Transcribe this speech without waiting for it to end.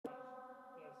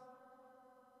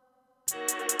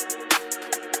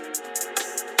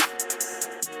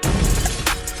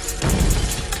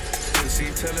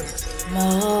tell him.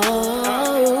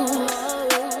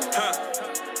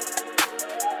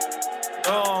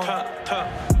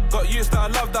 Got used to I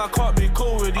love that I can't be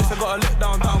cool with. Used to got a let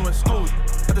down with school.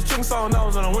 Had the ching sound I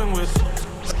was on a wing with.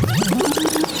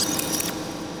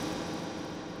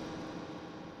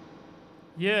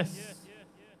 Yes.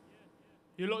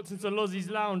 You're locked into Lozzie's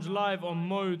Lounge live on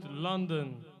Mode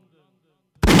London.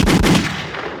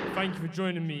 Thank you for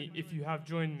joining me, if you have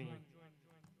joined me.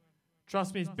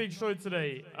 Trust me, it's a big show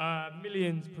today.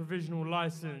 Millions provisional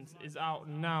license is out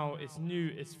now. It's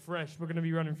new, it's fresh. We're going to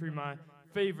be running through my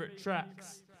favourite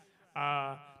tracks.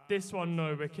 This one,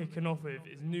 no, we're kicking off with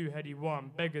is new Heady One.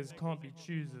 Beggars Can't Be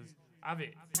Choosers. Have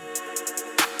it.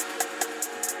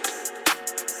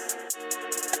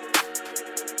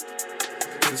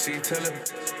 See, tell him.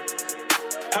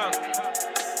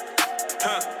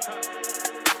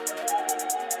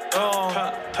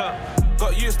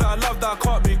 Got used to I love that I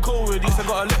can't be cool with. Used to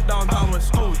got a let down with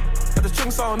school. Had the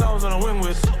ching sound I was on a wing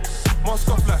with. Must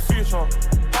off like future.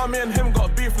 Me and him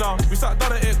got beef now. We sat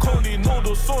down and ate Coley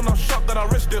noodles. So enough shot that I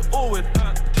risked it all with.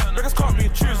 Niggas can't be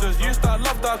choosers. Used to I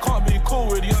love that I can't be cool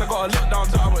with. Used to got a let down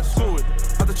that I went school with.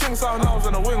 Had the ching sound I was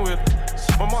on a wing with.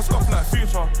 My mask off like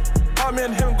future. Me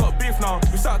and him got beef now.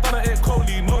 We sat down and ate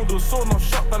Coley noodles. So enough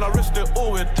shot that I risked it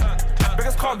all with.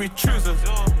 Niggas can't be choosers.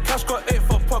 Cash got 8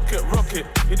 for pocket rocket.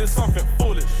 He did something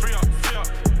foolish.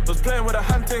 Was playing with a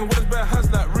hand thing with his bare hands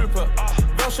like Rupert.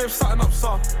 Bell-shaped satin up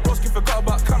soft. Broski forgot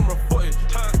about camera footage.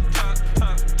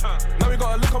 Now we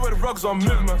gotta look up with rugs on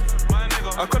movement.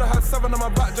 I could've had 7 on my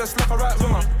back just like a right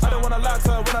winger. I didn't wanna lie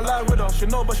to her when I lie with her. She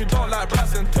know but she don't like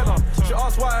Bryson Tiller. She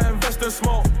asked why I invest in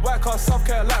smoke. Why cause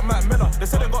self-care like Matt Miller. They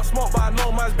said it got smoke but I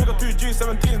know mine's bigger. 2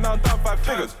 G17s now I'm down 5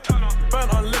 figures.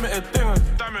 Burnt unlimited dingers.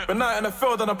 Been out in the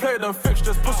field and I played them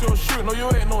fixtures. Pussy on shoot, no you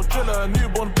ain't no driller. A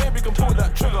newborn baby can pull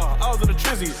that trigger. I was on the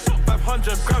trizzy.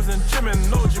 500 grams in gymming,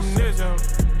 no gymnasium.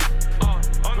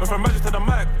 Went from magic to the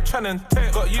mic, Channing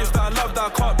Tate. Got used to I love that I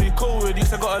can't be cool with.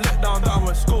 Used to got a let down that I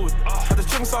went school with. Had the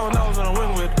ching sound I was on a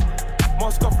wing with.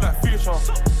 Mask off like future.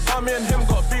 Me and him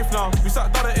got beef now. We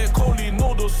sat down and ate Coley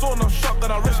noodles. So enough shot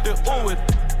that I risked it all with.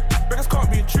 Beggars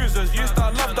can't be choosers. Used to I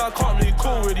love that I can't be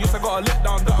cool with. Used to got a let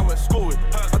down that I went school with.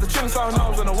 Had the ching sound I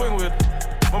was on a wing with.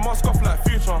 My mask off like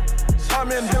future.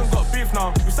 Me and him got beef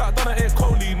now. We sat down and ate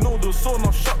Coley noodles. So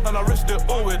enough shot that I risked it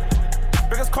all with.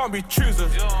 Beggars can't be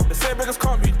choosers. They say beggars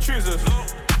can't be choosers.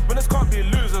 Winners can't be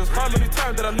losers. How many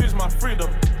times did I lose my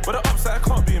freedom? But the upside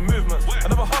can't be movements.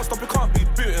 Another heart stop, it can't be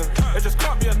booting. It just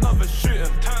can't be another shooting.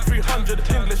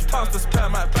 300 English pounds to spare,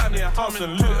 might buy me a house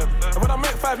in Luton. And when I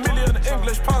make 5 million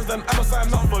English pounds, then I don't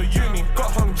sign up for uni.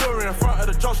 Got hung jury in front of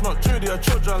the judge, not Judy. Her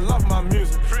children love my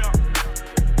music.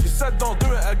 She said don't do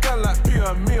it again like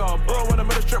Pia and Mia. Bro, when I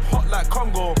made a strip hot like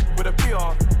Congo with a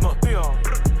PR, not DR.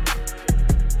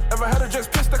 Ever had a Jake's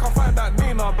piss, they can't find that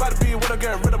Nina. Bad B wanna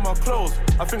get rid of my clothes.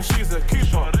 I think she's a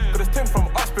keeper. Got this Tim from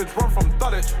Uxbridge, run from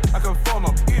Dulwich. I can phone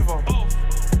up Eva.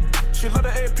 She love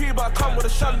the AP, but I come with a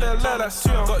chandelier, that's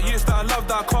you. Got used to I love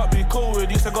that I can't be cool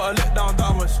with. Used to got a let down that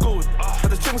I went school with.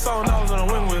 Had the ching sound I was on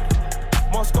a wing with.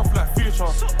 Mask off like future.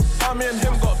 Me and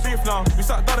him got beef now. We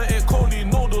sat down and ate Coley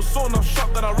noodles. So enough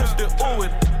shot that I risked it all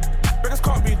with. Beggars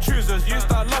can't be choosers. Used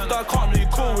to I love that I can't be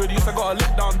cool with. Used to got a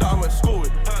let down that I went school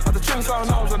with. Had the ching sound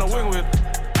I was on a wing with.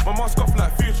 My mask off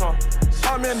like future.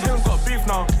 Me and him got beef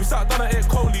now. We sat down and ate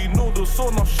Coley noodles. So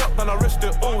enough shot that I risked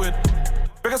it all with.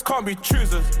 Beggars can't be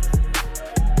choosers.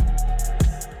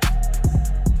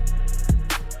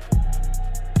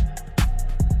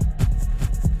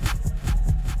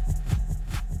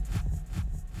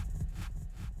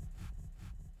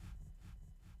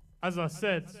 As I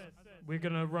said, we're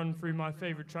going to run through my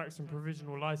favourite tracks and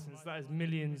provisional license. That is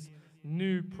Millions'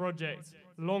 new project,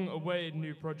 long-awaited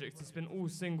new project. It's been all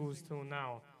singles till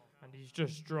now, and he's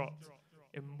just dropped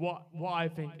in what I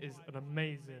think is an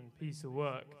amazing piece of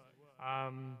work.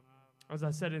 As I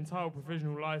said, entitled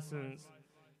Provisional License.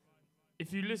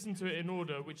 If you listen to it in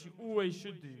order, which you always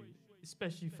should do,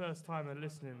 especially first time and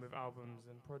listening with albums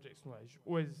and projects and all that, you should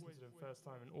always listen to them first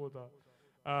time in order.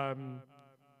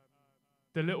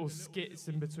 The little skits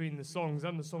in between the songs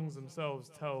and the songs themselves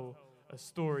tell a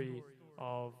story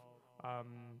of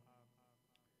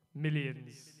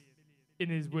Millions in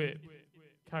his whip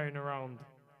carrying around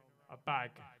a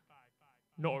bag,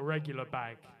 not a regular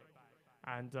bag,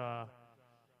 and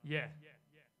yeah,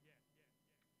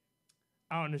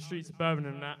 out in the streets of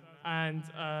Birmingham and that. And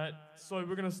so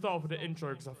we're gonna start off with the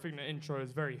intro because I think the intro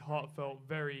is very heartfelt,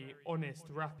 very honest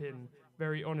rapping,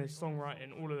 very honest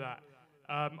songwriting, all of that.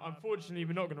 Unfortunately,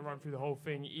 we're not going to run through the whole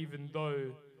thing, even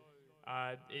though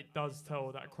it does tell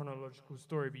that chronological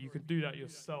story, but you can do that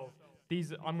yourself.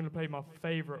 I'm going to play my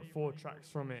favourite 4 tracks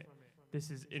from it.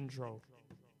 This is Intro.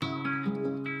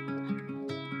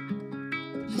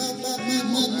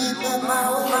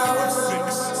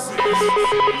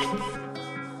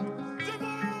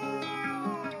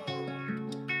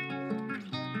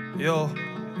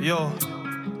 Yo.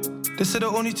 They said the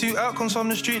only 2 outcomes from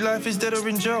the street life is dead or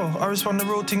in jail. I respond to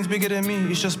road things bigger than me.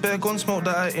 It's just bare gun smoke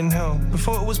that I inhale.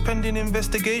 Before it was pending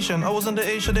investigation, I was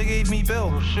underage so they gave me bail.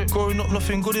 Growing up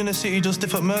nothing good in the city, just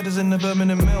different murders in the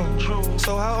Birmingham Mail.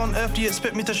 So how on earth do you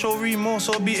expect me to show remorse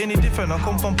or be any different? I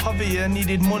come from poverty and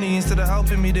needed money. Instead of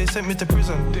helping me, they sent me to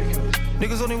prison.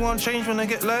 Niggas only want change when they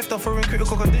get life, they're in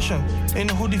critical condition. In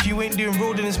the hood, if you ain't doing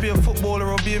road, then it's be a footballer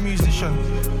or be a musician.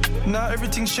 Now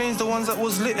everything's changed, the ones that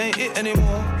was lit ain't it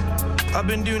anymore. I've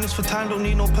been doing this for time, don't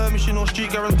need no permission or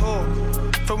street guarantor.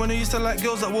 From when I used to like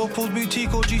girls that wore Paul's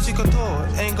Boutique or GC Couture.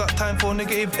 Ain't got time for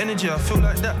negative energy, I feel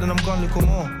like that, then I'm gone little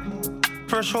more.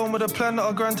 Fresh home with a plan that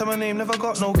I grant to my name, never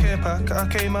got no care pack. I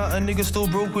came out and niggas still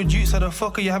broke with jutes, how the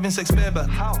fuck are you having sex bareback?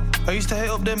 I used to hate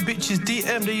up them bitches,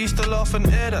 DM, they used to laugh and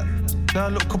air that. Now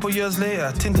look, couple years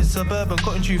later, tinted suburban,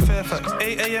 cutting through Fairfax.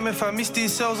 8 a.m. if I miss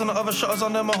these cells and the other shutters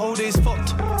on them, my whole day's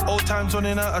fucked. Old times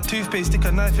running out of toothpaste, stick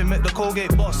a knife and make the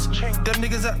Colgate boss. Them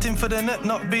niggas acting for the net,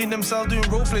 not being themselves, doing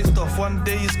roleplay stuff. One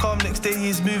day he's calm, next day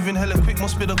he's moving hella quick,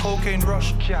 must be the cocaine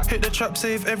rush. Hit the trap,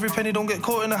 save every penny, don't get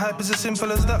caught in the hype, it's as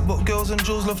simple as that. But girls and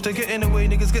jewels love to get in the way,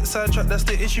 niggas get sidetracked, that's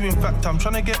the issue in fact. I'm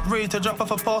trying to get ready to drop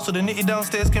off a parcel, the nitty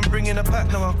downstairs can bring in a pack.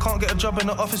 Now I can't get a job in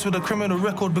the office with a criminal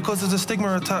record because there's a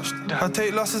stigma attached. I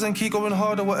take losses and keep going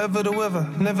harder, whatever the weather.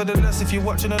 Nevertheless, if you're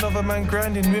watching another man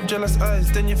grinding with jealous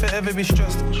eyes, then you forever be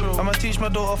stressed. I'ma teach my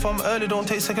daughter from early, don't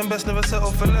take second best, never settle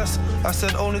for less. I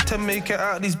said only 10 make it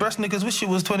out, these brass niggas wish it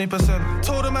was 20%.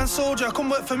 Told a man soldier, come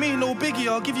work for me, no biggie,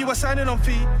 I'll give you a signing on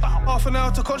fee. Half an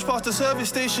hour to Conch past the service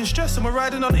station, stress and we're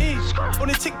riding on E.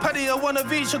 Only tick paddy, I one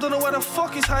of each, I don't know where the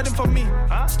fuck he's hiding from me.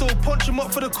 Still punch him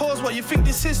up for the cause, what you think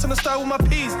this is, trying to style with my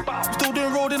peas. Still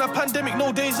doing road in a pandemic,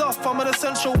 no days off, I'm an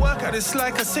essential worker, it's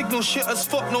like a signal. Shit as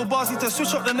fuck, no bars, need to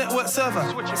switch up the network server.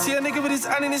 See a nigga with his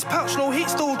hand in his pouch, no heat,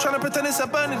 still trying to pretend it's a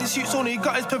burner. This suit's only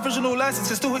got his provisional license,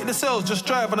 can still hit the cells, just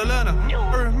drive on a learner.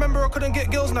 I remember I couldn't get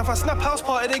girls, now if I snap house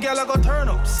party, the girl I got turn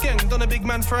up. Skeng, done a big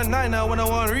man for a 9 now when I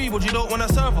want read, but you don't wanna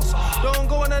serve us. Don't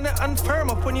go on a net and firm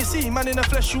up when you see man in the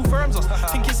flesh, you firms us.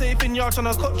 Think you're safe in yard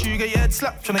trying to cut you get your head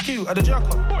slapped, trying to queue at the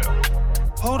jackpot.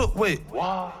 Hold up, wait.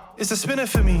 It's a spinner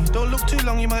for me. Don't look too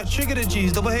long, you might trigger the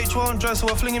G's. Double H1 drive, so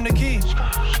I fling him the key.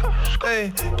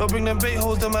 Hey, don't bring them bait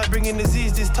holes, they might bring in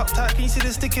disease. This top tight, can you see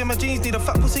the stick in my jeans? Need a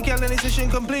fat pussy gal and it's mission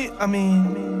complete. I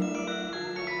mean.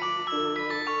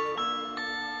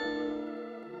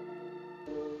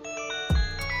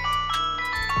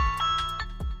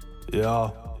 Yeah.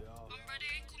 I'm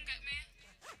ready, come get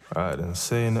me. Alright then,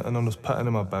 saying it and I'm just patting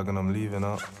in my bag and I'm leaving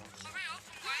out. Hurry up,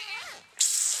 wait.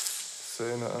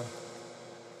 Saying it.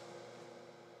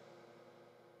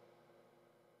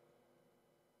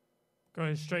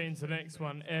 Going straight into the next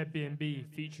one, Airbnb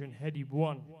featuring Heady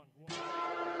One.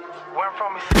 Where I'm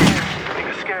from is scary,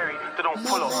 niggas scary, they don't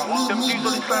pull up. Them dudes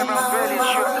only fly around barely and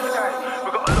shoot at the sky. We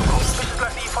gotta look up, bitches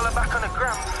like me falling back on the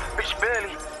gram. Bitch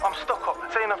barely, I'm stuck up,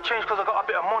 saying I've changed cause I got a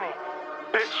bit of money.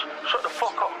 Bitch, shut the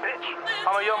fuck up, bitch.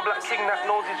 I'm a young black king that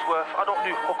knows his worth, I don't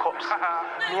do hookups.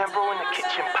 Me and bro in the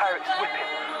kitchen, pirates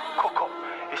whipping, cook up.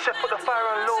 He said put the fire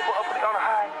on low but I put it on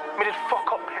high, made it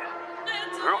fuck up, bitch.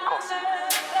 Rook up.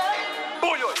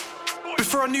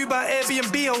 Before I knew about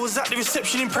Airbnb, I was at the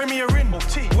reception in Premier Inn.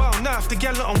 Wow, now if the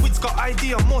gal not on Wids got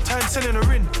ID, I'm more time selling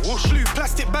her in. Blue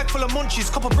plastic bag full of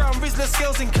munchies, copper brown Rizzler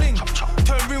scales and cling.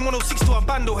 Turn room 106 to a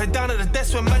bando, head down at the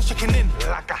desk when man's checking in.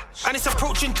 And it's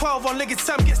approaching 12, one-legged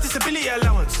Sam gets disability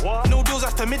allowance. No deals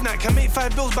after midnight, can make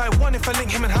 5 bills by 1 if I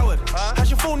link him and Howard. Has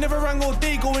your phone never rang all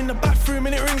day, go in the bathroom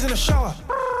and it rings in the shower.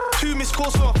 2 missed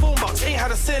calls for my phone box, ain't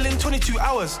had a sale in 22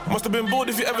 hours. Must have been bored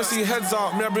if you ever see heads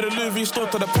out. Me, I bring the Louis V store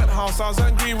to the penthouse. I was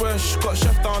angry when she got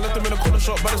chef down. Left them in the corner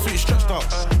shop by the sweet stretched out.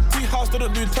 House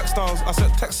didn't do textiles, I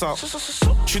sent texts out.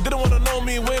 She didn't want to know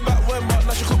me way back when, but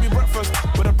now she cooked me breakfast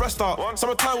with her breast out.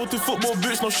 Summertime with 2 football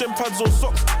boots, no shin pads or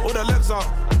socks, all their legs out.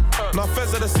 Now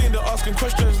feds at the scene, they're asking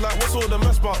questions like what's all the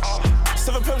mess about.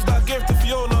 7 pence that I gave to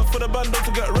Fiona for the bando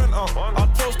to get rent out. I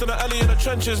post in the alley in the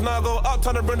trenches, now I go out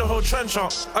trying to bring the whole trench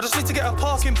out. I just need to get a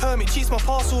parking permit, cheats my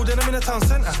parcel, then I'm in the town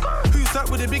centre. Who's that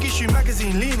with the big issue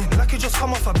magazine leaning like it just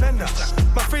come off a bender?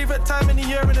 My favourite time in the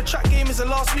year in the track game is the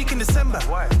last week in December.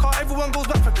 Can't everyone goes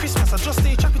back for Christmas, I just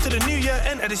stay trappy to the new year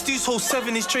enter. This dude's holds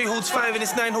 7, his tray holds 5 and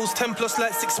his 9 holds 10 plus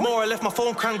like 6 more. I left my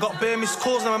phone crank, got bare missed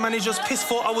calls, now my manager's pissed,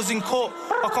 thought I was in court.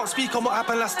 I can't speak on what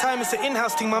happened last time. It's an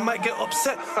in-house thing, man might get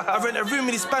upset. I rent a room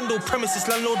in this bando premises,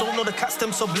 landlord don't know the cats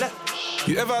them sublet.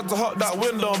 You ever had to hop that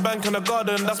window and bank in the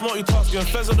garden? That's multitasking.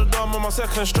 Fez on the drum on my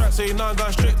second strike, say now I'm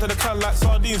going straight to the can like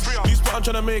sardines. These spot I'm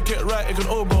trying to make it right, it can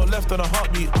all go left on a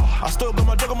heartbeat. I still got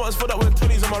my juggernauters filled up with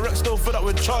 20s and my wreck still filled up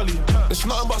with Charlie. It's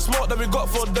nothing but smoke that we got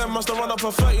for them. Must have run up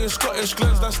a 30 in Scottish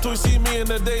Glens. That's till you see me in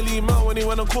the Daily Mail when he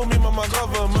went and called me my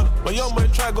government. My young boy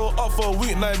tried go up for a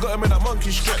week, now he got him in that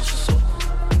monkey stretch.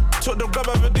 Took the grab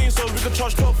Aberdeen so we could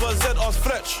charge 12 for a Z-Ass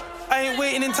Fletch. I ain't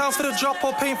waiting in towns for the drop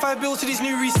or paying 5 bills to these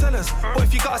new resellers. But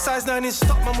if you got a size 9 in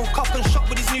stock, man will cup and shop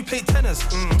with these new plate tenors.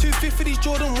 250 for these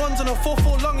Jordan 1s and a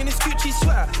 4-4 long in this Gucci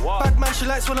sweater. Bad man, she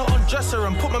likes when I undress her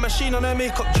and put my machine on her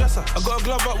makeup dresser. I got a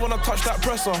glove up when I touch that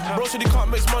presser. Bro said he can't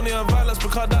mix money and violence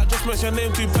because that just makes your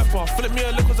name too pepper. Flip me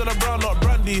a liquors and a brown, not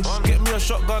brandy. Get me a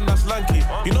shotgun that's lanky.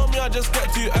 You know me, I just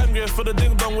get too angry for the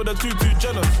ding dong with the 2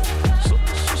 jealous.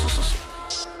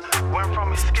 Where I'm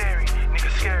from is scary,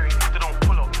 niggas scary, they don't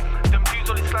pull up. Them dudes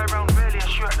only slide round rarely and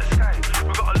shoot at the sky.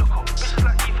 We gotta look up, bitches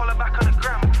like you follow back on the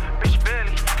gram. Bitch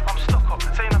barely, I'm stuck up,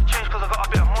 saying I've changed cause I got a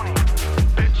bit of money.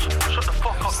 Bitch, shut the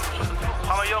fuck up.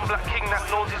 I'm a young black king that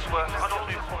knows his worth, I don't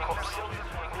do fuck ups.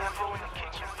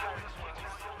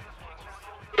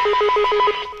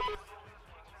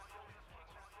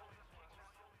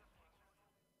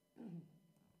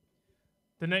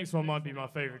 The next one might be my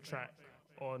favourite track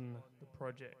on the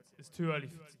project. It's too early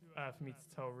for me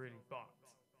to tell really, but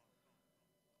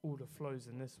all the flows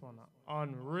in this one are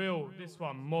unreal. This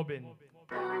one, Mobbing.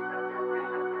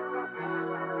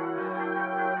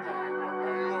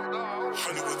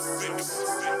 Hollywood 6.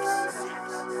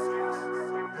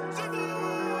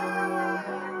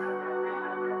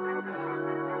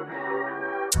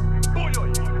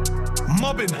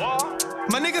 Mobbing.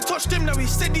 My nigga touched him, now he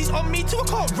said he's on me too, I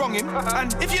can't wrong him.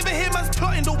 And if you ever hear man's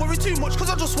plotting, don't worry too much, cause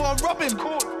I just wanna rob him.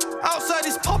 Outside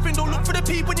is popping, don't look for the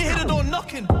peep when you hear the door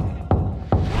knocking.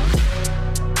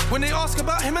 When they ask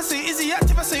about him, I say, is he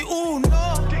active? I say, ooh,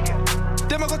 no.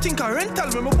 Then I got think I rental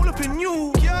when I pull up in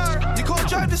New York. You can't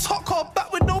drive this hot car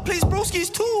back with no place, broski's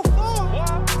too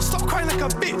far. Stop crying like a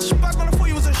bitch, back when I thought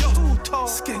you was a shooter.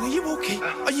 Skeng, are you okay?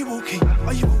 Are you okay?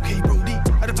 Are you okay, Brody?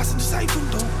 At the passenger side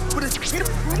window, with a...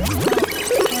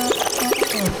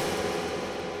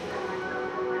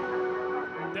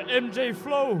 The MJ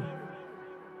flow.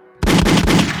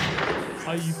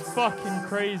 Are you fucking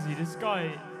crazy? This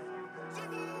guy,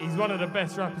 he's one of the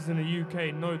best rappers in the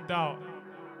UK, no doubt.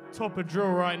 Top of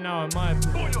drill right now, in my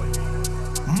opinion.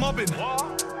 Mobbing.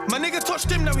 My nigga touched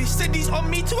him, now he said he's on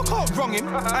me too, I can't wrong him.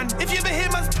 And if you ever hear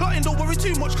man's plotting, don't worry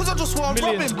too much, cause I just want to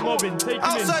rob him. Mobbing, take him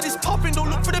outside is popping, don't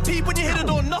look for the peep when you hear the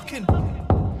door knocking.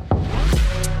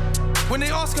 When they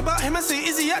ask about him, I say,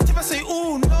 is he active? I say,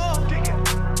 ooh, no.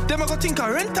 Then I got think I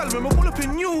rental when I pull up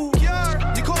in New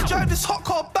York. You can't drive this hot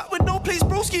car back with no place,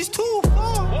 broski's too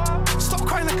far. Stop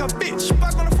crying like a bitch,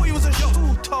 back when I thought you was a shooter.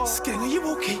 Skeng, are you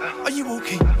okay? Are you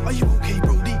okay? Are you okay,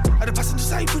 Brody? At the passenger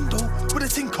side window, with a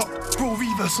tin cup, bro,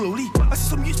 reverse slowly. I see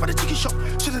some use by the chicken shop,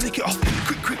 should I lick it off?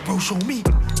 Quick, bro, show me.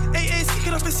 AA, stick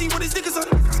it up and see what his niggas on.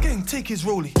 Skeng, take his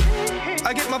rollie.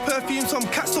 I get my perfume, some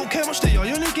cats don't care much they are.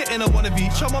 You only getting a one of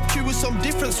each. I'm up to with some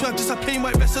different swag, just a plain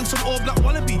white vest and some all black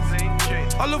wallaby.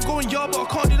 I love going yard, but I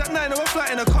can't do that 9-hour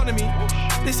flight in economy.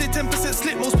 They say 10%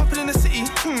 slip, most popular in the city.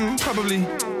 Probably.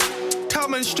 Tell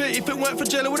man straight, if it weren't for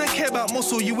jail, I wouldn't care about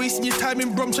muscle. You wasting your time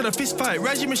in Brum trying to fist fight.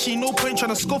 Rise your machine, no point trying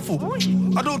to scuffle.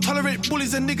 I don't tolerate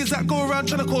bullies and niggas that go around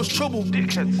trying to cause trouble.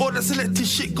 All that selective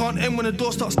shit can't end when the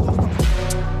door starts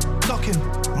knocking.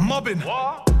 Mobbing.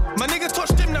 My nigga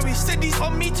touched him, now he said he's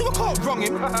on me too, I can't wrong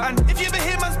him. And if you ever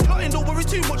hear man's plotting, don't worry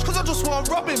too much, cause I just want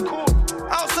to rob him.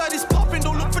 Outside is popping,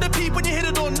 don't look for the peep when you hear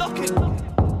the door knocking.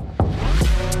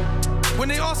 When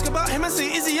they ask about him, I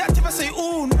say, is he active? I say,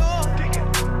 ooh, no.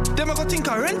 Then I got think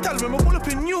I rental when I pull up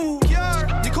in New York.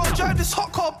 You can't drive this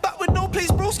hot car back with no place,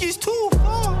 broski's too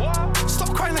far.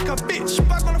 Stop crying like a bitch,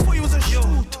 back when I thought you was a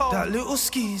shooter. That little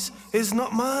skis is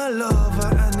not my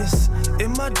lover, and it's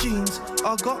in my jeans.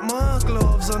 I got my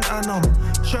gloves on and I'm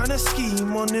trying to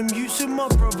scheme on them youths with my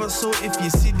brother. So if you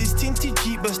see this tinted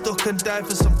Jeep, best duck and die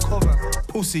for some cover.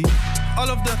 Pussy. I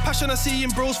love the passion I see in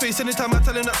bro's face anytime I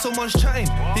tell him that someone's chatting.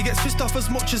 He gets pissed off as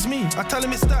much as me. I tell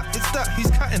him it's that, he's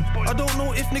catting. I don't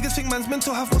know if niggas think man's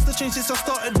mental health must have changed since I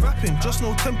started rapping. Just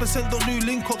know 10% don't do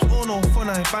link-ups or no fun,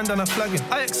 I bandana flagging.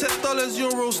 I accept dollars,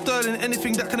 euros, sterling,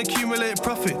 anything that can accumulate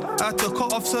profit. I had to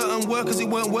cut off certain work cause it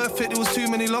weren't worth it, there was too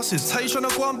many losses. How you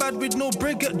tryna go on bad with no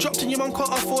bread, get dropped and your man can't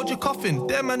afford your coffin.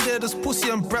 Them man there, there's pussy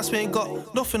and brass, we ain't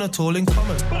got nothing at all in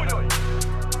common.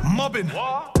 Mobbing.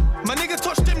 My nigga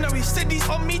touched him, now he said he's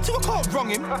on me too, I can't wrong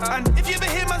him. And if you ever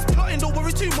hear man's plotting, don't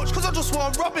worry too much, cause I just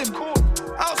wanna rob him.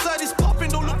 Outside is popping,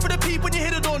 don't look for the peep when you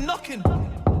hear the door knocking.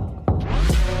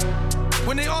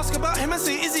 When they ask about him, I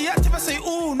say, is he active? I say,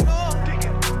 ooh, no.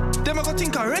 Them I got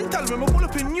think I rental when I pull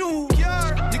up in New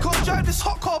York. You can't drive this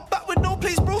hot car back with no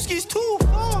place, broski's too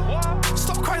far.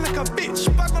 Stop crying like a bitch,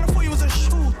 back when I thought you was a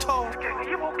shooter. Are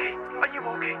you okay? Are you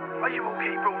okay? Are you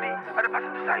okay, Brody? At the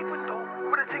passenger side window,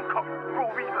 with a tin cup, roll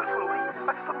reverse slowly.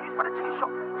 I just some use by the chicken shop,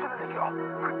 so they take it off.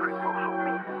 Quick, bro, show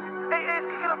me. Hey, it's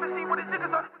kicking up and see what his niggas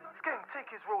on. Skeng, take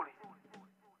his rollie.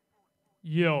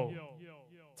 Yo,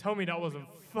 tell me that wasn't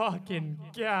fucking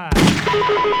gas.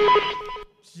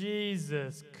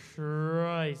 Jesus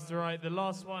Christ. Right, the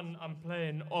last one I'm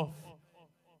playing off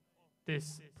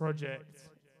this project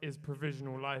is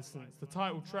Provisional License, the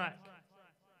title track,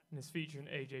 and it's featuring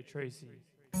AJ Tracy.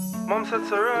 Mom said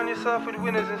surround yourself with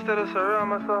winners instead of surround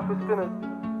myself with spinners.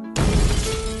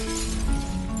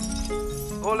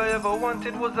 All I ever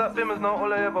wanted was that Bimmers, now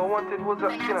all I ever wanted was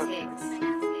that Skinners.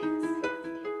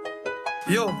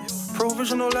 Yo,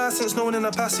 provisional license, no one in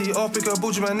a passy. I'll pick a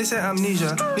bougie man, this ain't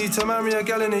amnesia. Need to marry a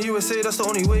gal in the USA, that's the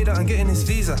only way that I'm getting this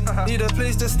visa. Need a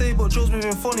place to stay, but Joe's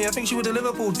moving funny. I think she with the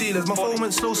Liverpool dealers. My phone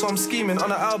went slow, so I'm scheming. On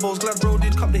the elbows, glad bro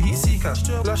did cup the heat seeker.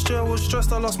 Last year I was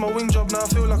stressed, I lost my wing job, now I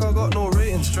feel like I got no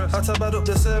ratings. Had to bad up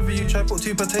the server, you try put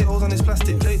 2 potatoes on this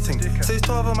plastic plate thing. Says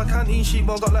 12 on my canteen sheet,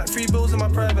 but I got like 3 bills in my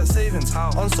private savings.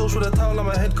 On social, the towel on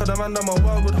my head, cause the man done my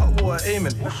wild with hot water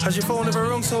aiming. Has your phone ever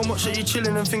rung so much that you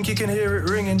chilling and think you can hear it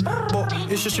ringing? But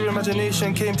it's just your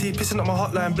imagination, KMT pissing up my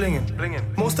hotline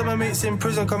blinging. Most of my mates in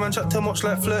prison come and chat too much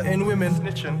like flirting women.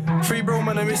 Free bro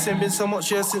man I'm missing, been so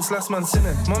much years since last man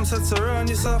sinning. Mom said surround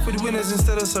yourself with winners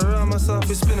instead of surround myself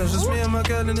with spinners. Just me and my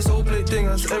girl in this old plate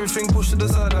dingers, everything pushed to the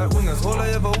side like wingers. All I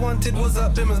ever wanted was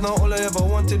that Bimmers, now all I ever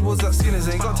wanted was that Skinners.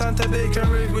 Ain't got time to bake and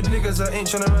rave with niggas that ain't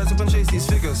tryna rise up and chase these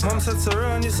figures. Mom said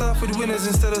surround yourself with winners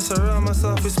instead of surround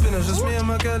myself with spinners. Just me and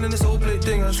my girl in this old plate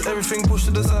dingers, everything pushed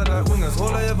to the side like wingers.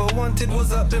 All I ever wanted was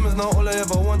that Bimmers, now all I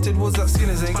ever wanted was that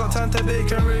Skinners. Ain't got time to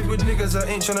bake and rave with niggas that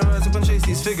ain't tryna rise up and chase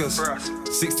these figures.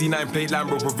 69 plate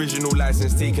Lambo, provisional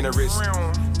license, taking a risk.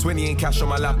 20 in cash on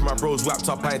my lap, my bros wrapped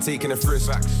up, I ain't taking a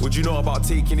frisk. Would you know about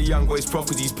taking the young boy's prof,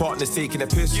 cause his partner's taking a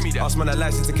piss? Ask man a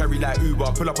license to carry like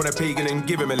Uber, pull up on a pagan and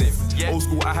give him a lift. Old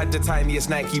school, I had the tiniest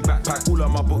Nike backpack, all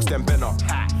of my books then bent up.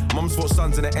 Mums fought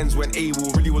sons and the ends when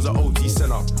AWOL really was an OT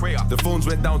centre. The phones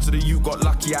went down to the U, got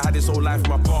lucky, I had this whole life in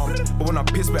my palm. But when I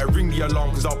piss, better ring the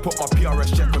alarm, cause I'll put my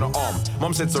PRS check on the arm.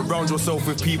 Mum said surround yourself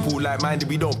with people like-minded,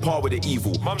 we don't part with the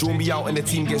evil. Draw me out and the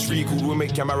team gets recalled, we'll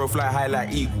make Camaro fly high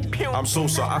like eagle. I'm so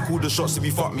sorry, I called the shots to be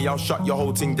fuck me, I'll shut your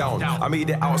whole thing down. I made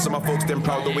it out so my folks then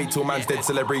proud, don't wait till man's dead,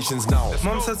 celebrations now.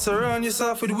 Mum said surround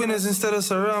yourself with winners instead of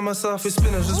surround myself with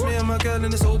spinners. Just me and my girl in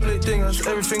this old plate dingers,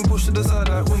 everything pushed to the side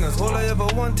like wingers. All I ever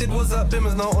wanted was that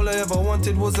Bimmers, now all I ever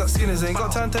wanted was that Skinners. Ain't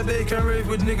got time to bake and rave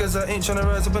with niggas that ain't tryna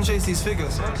rise up and chase these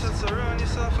figures. Mum said surround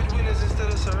yourself with winners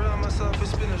instead of surround myself with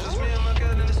spinners. Just me and my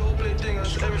girl in this old plate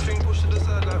dingers, everything pushed to the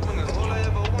side like wingers. All I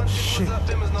ever wanted was that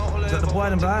Bimmers, now all I ever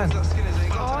wanted was that Skinners.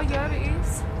 Oh yeah, it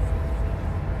is.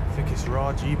 I think it's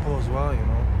raw G-Po as well, you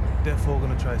know. Therefore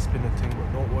gonna try to spin the thing,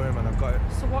 but don't worry man, I've got it.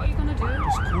 So what are you gonna do?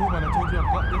 It's cool man, I told you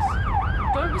I've got this.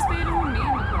 Don't be speeding with me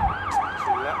in the car. Just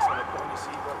relax and I put on your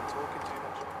seatbelt, I'm talking too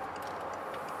much.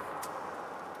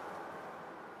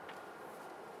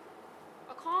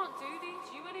 I can't do these.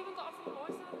 You ain't even got a full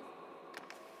voice out.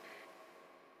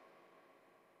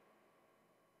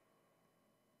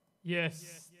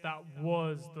 Yes, that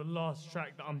was the last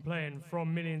track that I'm playing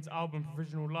from Million's album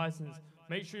Provisional License.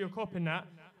 Make sure you're copping that.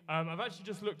 I've actually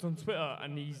just looked on Twitter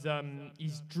and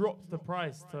he's dropped the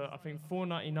price to I think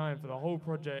 $4.99 for the whole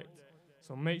project.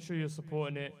 So make sure you're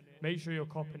supporting it. Make sure you're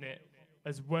copping it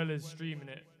as well as streaming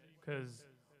it, because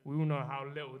we all know how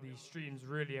little these streams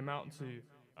really amount to.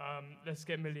 Let's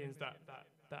get Millions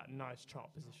that nice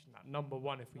chart position, that number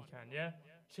 1 if we can, yeah?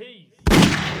 Cheese.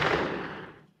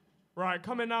 Right,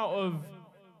 coming out of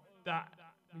that,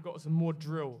 we've got some more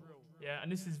drill, yeah,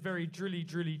 and this is very drilly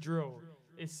drill.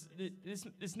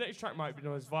 This next track might be the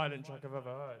most violent track I've ever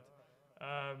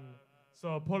heard.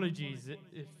 So apologies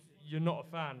if you're not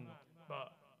a fan,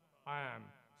 but I am.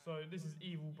 So this is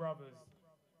Evil Brothers.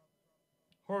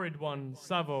 Horrid One,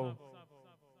 Savo.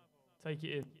 Take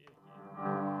it in.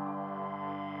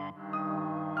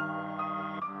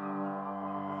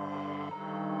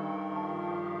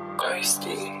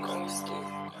 Ghosty.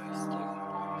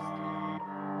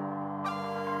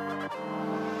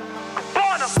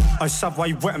 I Sav, why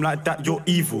you wet him like that? You're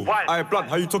evil. I blood,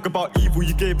 how you talk about evil?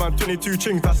 You gave man 22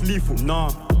 chings, that's lethal. Nah,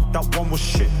 that one was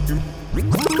shit.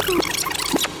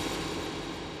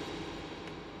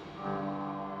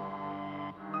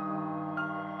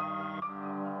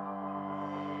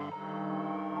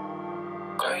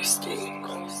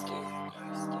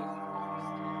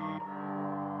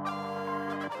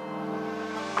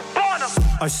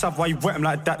 I sav, why you wet him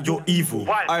like that? You're evil.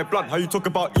 I blood, how you talk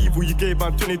about evil? You gave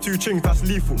man 22 chings, that's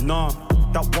lethal. Nah,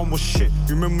 that one was shit.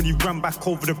 Remember when you ran back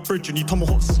over the bridge and you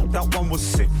tomahawks? That one was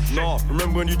sick. Nah,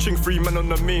 remember when you ching 3 men on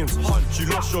the means? Hunch, you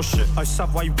lost your shit. I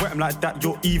sav, why you wet him like that?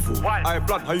 You're evil. I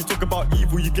blood, how you talk about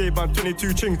evil? You gave man 22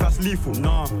 chings, that's lethal.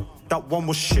 Nah, that one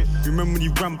was shit. Remember when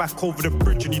you ran back over the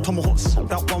bridge and you tomahawks?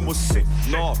 That one was sick.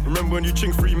 Nah, remember when you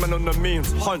ching 3 men on the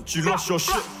means? Hunch, you lost your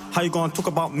shit. How you gonna talk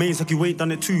about mains like you ain't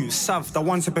done it too? Sav, that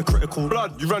one's hypocritical.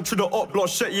 Blood, you ran through the op block,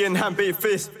 shetty in hand, bait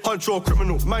face. Hunch, you're a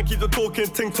criminal. Man, keep the talking,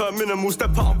 ting to a minimal.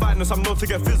 Step out of badness, I'm known to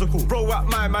get physical. Bro, at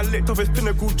man licked off his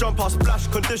pinnacle. Jump out, splash,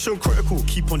 condition critical.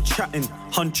 Keep on chatting,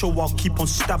 Huncho, I'll keep on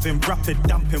stabbing. Rapid,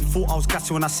 damping. Thought I was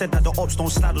gassy when I said that the ops don't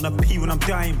slide on a P when I'm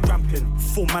dying, ramping.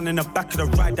 4 man in the back of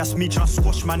the ride, that's me trying to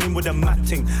squash man in with a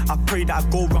matting. I pray that I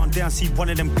go round there and see one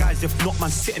of them guys. If not, man,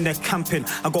 sitting there camping.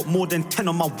 I got more than 10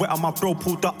 on my wetter, my bro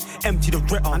pulled up, empty the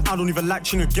Retta. And I don't even like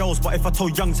chinging girls, but if I tell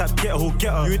youngs that get her, who'll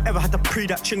get her. You ain't ever had to pre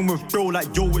that ching with bro,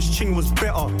 like yo, which ching was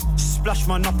better. Splash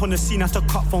man up on the scene, had to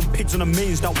cut from pigs on the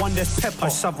mains, that one there's pepper. I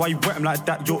sav, why you wet him like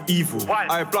that? You're evil.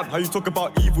 I blood, how you talk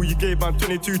about evil? You gave man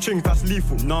 22 chings, that's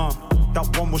lethal. Nah,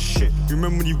 that one was shit.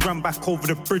 Remember when you ran back over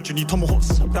the bridge and you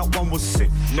tomahawks? That one was sick.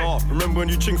 Nah, remember when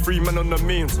you ching 3 men on the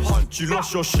means? Hunch, you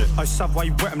lost your shit. I sav, why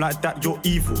you wet him like that? You're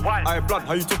evil. I blood,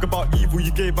 how you talk about evil?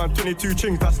 You gave man 22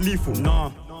 chings, that's lethal.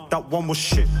 Nah, that one was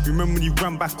shit. Remember when you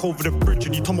ran back over the bridge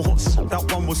and you tomahawks?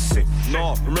 That one was sick.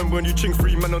 Nah, remember when you ching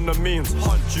 3 men on the means?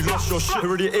 Hunch, you lost your shit. He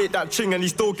already ate that ching and he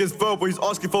still gives verbal. He's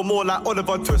asking for more like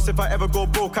Oliver Twist. If I ever go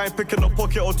broke, I ain't picking a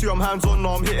pocket or two. I'm hands on, no,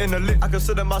 I'm hitting a lick. I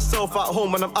consider myself at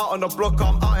home when I'm out on the block.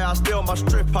 I'm out here, I stay on my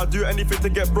strip. I do anything to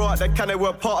get brought. They can, they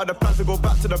were part of the plan to go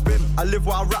back to the bin. I live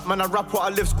what I rap, man, I rap what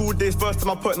I live. School days, first time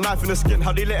I put knife in the skin.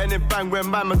 How they letting it bang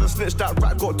when man man's a snitch. That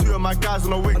rat got 2 of my guys on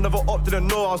the wing. Another op didn't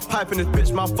know I was piping this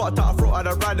bitch. Man, fucked out, I thought I'd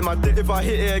have riding my dick. If I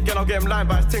hit it again, I'll get him lined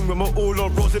by his ting. When we're all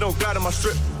on roads, they don't glide on my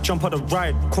strip. Jump out the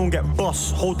ride, can't get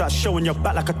boss. Hold that shell in your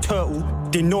back like a turtle.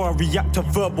 They know I react to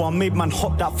verbal. I made man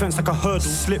hop that fence like a hurdle.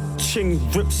 Slip, ching,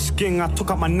 rip, sking. I took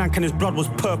out my nank and his blood was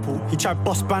purple. He tried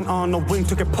bust banter on the wing,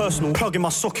 took it personal. Plug in my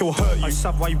sock, it'll hurt you. I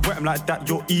sav, why you wet him like that?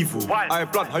 You're evil. I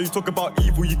blood, how you talk about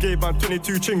evil? You gave man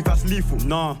 22 chings, that's lethal.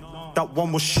 Nah, that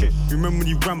one was shit. Remember when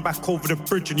you ran back over the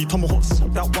bridge and you tomahawks?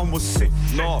 That one was sick.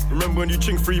 Nah, remember when you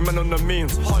ching 3 men on the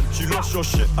means? Hunch, you lost your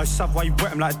shit. I sav, why you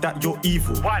wet him like that? You're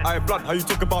evil. I blood, how you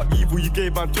talk about evil? You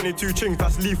gave man 22 chings,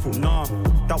 that's lethal. Nah,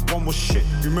 that one was shit.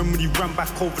 Remember when you ran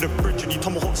back over the bridge and you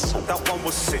tomahawks? That one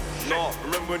was sick. Nah,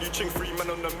 remember when you ching 3 men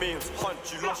on the means?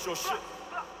 Hunch, you lost your shit.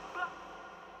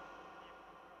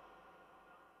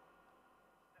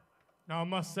 Now I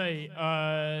must say,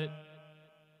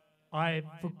 I've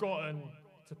forgotten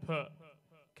to put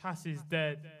Cass is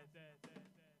Dead,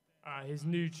 his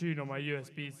new tune on my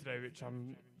USB today, which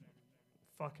I'm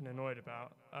fucking annoyed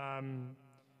about.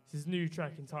 It's his new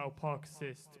track entitled Park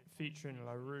Assist featuring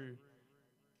La Rue.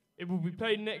 It will be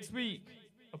played next week.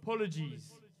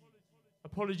 Apologies.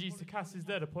 Apologies to Cass is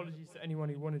Dead. Apologies to anyone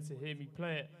who wanted to hear me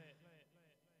play it.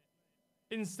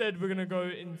 Instead, we're going to go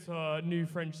into a new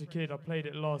French the Kid. I played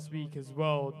it last week as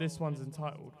well. This one's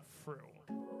entitled Thrill.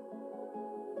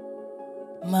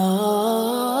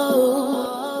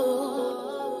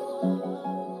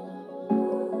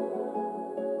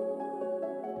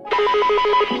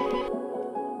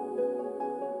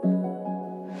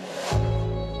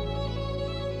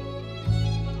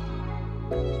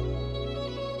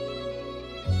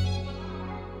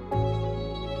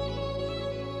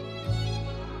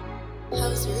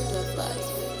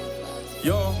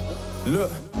 Yo,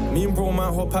 look, me and bro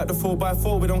man hop out the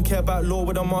 4x4. We don't care about law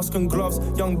with a mask and gloves.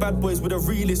 Young bad boys with the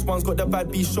realest ones. Got the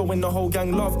bad beast showing the whole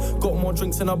gang love. Got more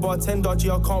drinks than a bartender. G,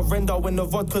 I can't render when the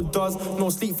vodka does. No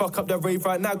sleep, fuck up the rave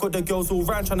right now. Got the girls all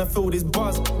round trying to fill this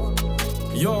buzz.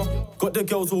 Yo, got the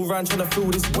girls all round trying to feel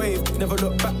this wave. Never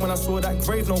looked back when I saw that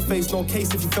grave. No face, no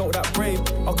case if you felt that brave.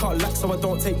 I can't lack so I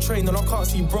don't take train. And I can't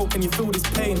see broke and you feel this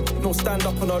pain. No stand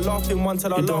up and I laughing one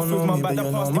till I laugh with my back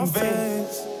that passed in vain.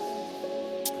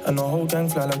 And the whole gang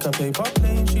fly like a paper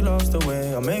plane. She loves the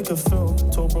way I make her feel.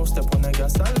 Told bro step on the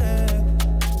gas, I let.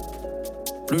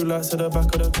 Blue lights to the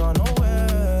back of the car, no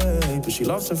way. But she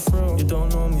loves the thrill. You don't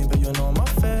know me, but you know my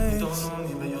face.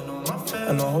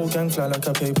 And the whole gang fly like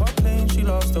a paper plane. She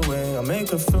loves the way I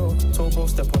make her feel. Told bro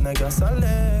step on the gas, I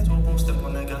let.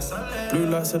 Blue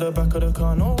lights to the back of the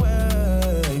car, no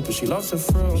way. But she loves the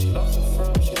thrill.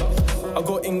 I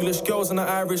got English girls and the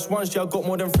Irish ones, yeah, I got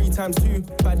more than 3 times 2.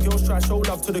 Bad girls try show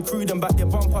love to the crew, then back their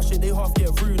bumper shit, they half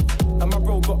get rude. And my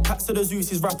bro got packs to the Zeus,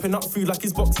 he's wrapping up food like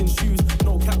his boxing shoes.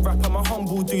 No cap rap, I'm a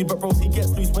humble dude, but bros, he gets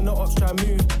loose when the ops try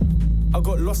move. I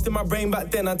got lost in my brain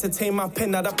back then, I had to tame my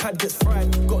pen, now that pad gets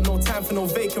fried. Got no time for no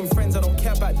vacant friends, I don't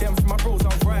care about them, for my bros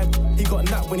I'll ride. He got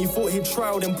napped when he thought he'd try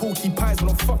all them porky pies, but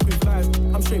don't fuck with lies.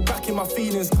 I'm straight back in my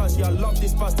feelings, cause yeah, I love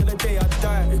this buzz till the day I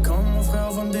die. Et quand mon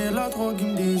frère vendait la drogue, il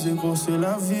me disait gros c'est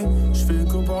la vie. J'fais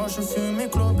que boire, je fume mes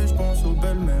clopes et j'pense aux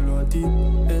belles mélodies.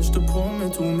 Et j'te promets,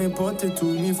 tous mes potes et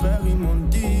tous mes frères, ils m'ont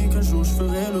dit qu'un jour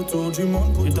j'ferai le tour du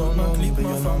monde pour dans ma clip,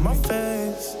 ma femme, ma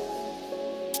face.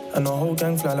 And the whole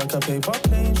gang fly like a paper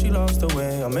plane. She loves the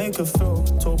way I make her feel.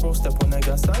 Told bro step on the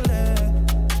gas, I lay.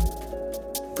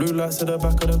 Blue lights to the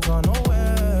back of the car, no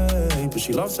way. But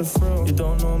she loves the thrill. You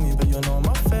don't know me, but you know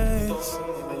my face.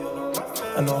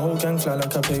 And the whole gang fly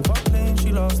like a paper plane.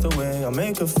 She loves the way I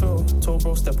make her feel. Told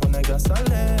bro step on the gas, I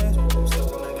lay.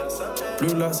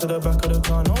 Blue lights to the back of the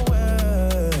car, no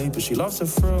way. But she loves the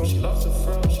thrill. She loves the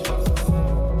thrill. She loves the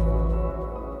thrill.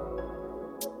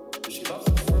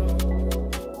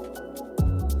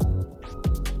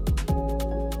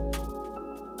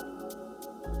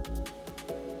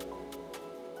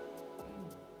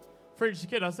 French the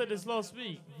Kid, I said this last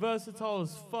week, versatile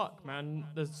as fuck, man.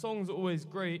 The songs are always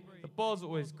great, the bars are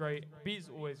always great, beats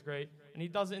are always great, and he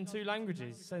does it in 2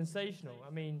 languages. Sensational. I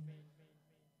mean,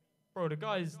 bro, the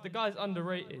guy's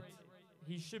underrated.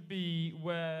 He should be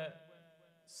where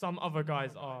some other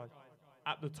guys are,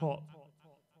 at the top.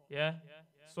 Yeah?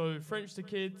 So French the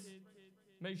Kid,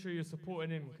 make sure you're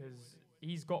supporting him, because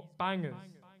he's got bangers.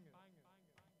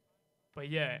 But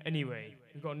yeah, anyway,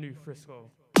 we got a new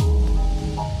Frisco.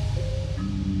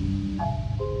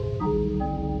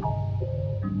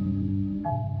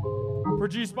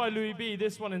 Produced by Louis B,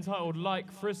 this one entitled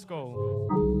Like Frisco.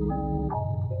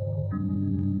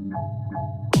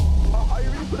 Are you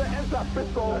ready for the ends like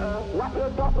Frisco? Wrap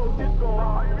it up on disco.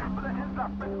 Are you ready for the ends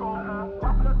like Frisco?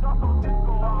 Wrap it up on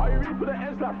disco. Are you ready for the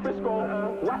ends like Frisco?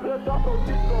 Wrap it up on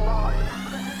disco. Are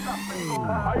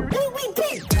you ready for the ends like Frisco? Wrap it up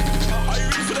on disco. Are you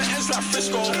ready for the ends like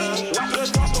Frisco? Wrap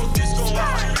it up on disco.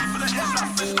 Are you ready for the ends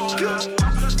like Frisco? Wrap it up on disco.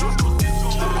 Are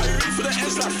you ready for the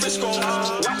ends like Frisco? Are you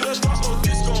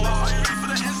ready for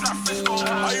the ends like Frisco?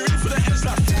 Are you ready for the ends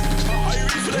like Frisco? Wrap it up on disco. Are you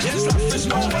ready for the ends like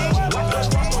Frisco? Wrap it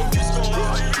up on disco.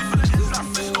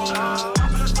 Are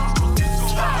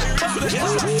you ready for the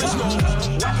ends like Frisco?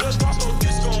 Wrap it up on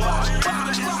disco.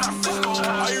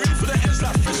 Are you ready for the ends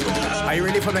like Frisco? Are you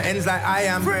ready for the ends like I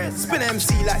am? Spin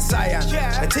MC like Cyan.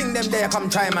 The thing them there come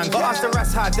try man. Got ask the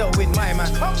rest how I dealt with my man.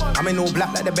 I'm in all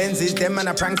black like the Benzes. Them man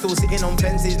a prank still sitting on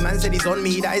fences. Man said he's on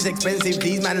me, that is expensive.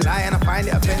 These man lie and I find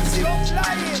it offensive.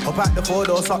 Hop out the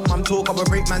 4-door, suck mum talk of a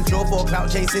break man's jaw for. Clout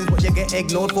chasing's what you get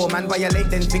ignored for. Man violate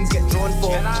then things get drawn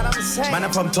for. Man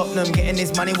I'm from Tottenham, getting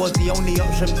this money was the only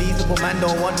option. These little man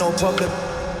don't want no problem.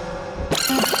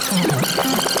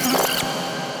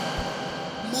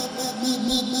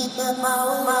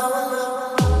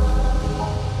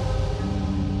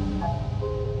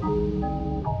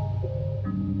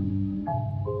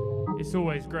 It's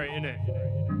always great, innit?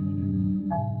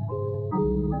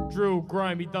 Drill,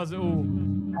 grime, he does it all.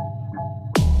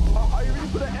 Are you ready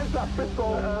for the ends like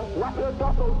Frisco? Wrap it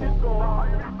up on disco. Are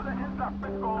you ready for the ends like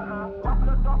Frisco? Wrap it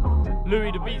up on disco.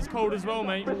 Louis, the beat's cold as well,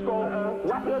 mate. Wrap it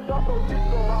up on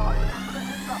disco. Are you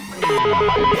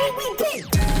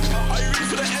ready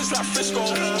for the ends like Frisco?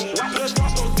 Wrap it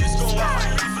up on disco. Are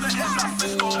you ready for the ends like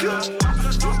Frisco? Wrap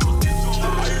it up on disco.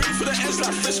 Are you ready for the ends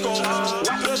like Frisco?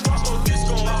 Wrap it up on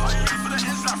disco. Are you ready for the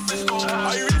ends like Frisco?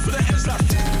 Are you ready for the ends like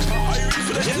Frisco? Are you ready for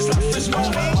the ends like Frisco?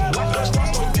 Wrap it up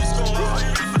on disco. Are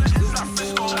you ready for the ends like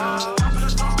Frisco? Wrap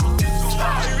it up on disco.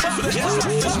 Are you ready for the ends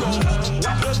like Frisco?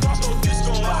 Wrap it up on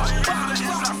disco.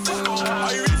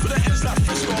 Are you ready for the ends like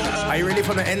Frisco? Are you ready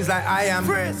for the ends like I am?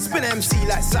 Spin MC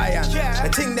like Cyan. The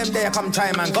thing them there come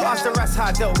try man. Got ask the rest how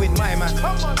I dealt with my man.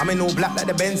 I'm in all black like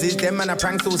the Benzes. Them man a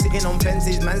prank still sitting on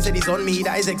fences. Man said he's on me,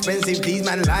 that is expensive. These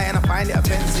man lie and I find it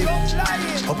offensive.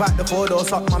 Hop out the 4-door,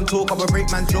 suck mum talk of a break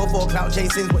man's jaw for. Clout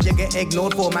chasing's what you get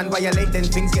ignored for. Man violate then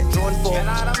things get drawn for.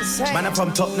 Man I'm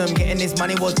from Tottenham, getting this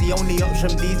money was the only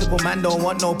option. These little man don't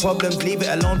want no problems. Leave it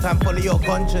alone, fam, follow your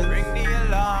conscience. Ring the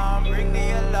alarm, ring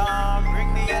the alarm,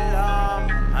 ring the alarm.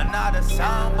 Another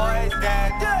sound boy is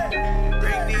dead.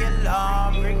 Ring the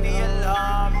alarm, ring the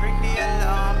alarm, ring the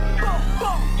alarm.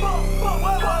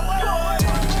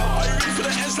 Are you ready for the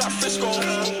ends like Frisco?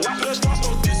 Wrap it up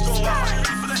on disco. Are you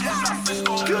ready for the ends like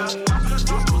Frisco? Wrap it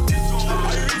up on disco.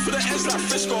 Are you ready for the ends like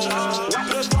Frisco? Wrap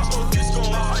it up on disco.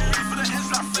 Are you ready for the ends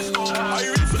like Frisco? Are you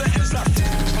ready for the ends like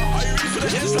Frisco? Are you ready for the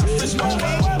ends like Frisco?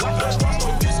 Wrap it up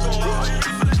on disco. Are you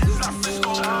ready for the ends like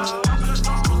Frisco? Wrap it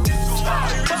up on disco. Are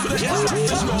you ready for the ends like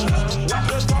Frisco? Wrap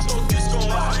it up on disco.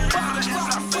 Are you ready for the ends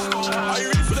like Frisco? Are you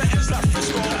ready for the ends like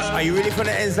Frisco? Are you really from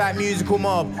the ends like musical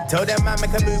mob. Tell them man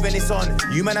make a move and it's on.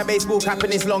 You man a baseball cap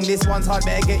and it's long. This one's hard,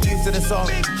 better get used to the song.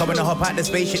 Coming to hop out the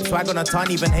spaceship, swag on a ton,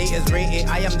 even haters rate it.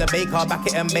 I am the baker, back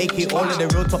it and make it. All of the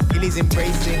real top gillies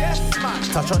embrace it.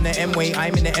 Touch on the M-way,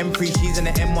 I'm in the M3, she's in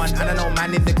the M1. I don't know,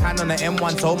 man in the can on the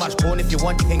M1. So much corn, if you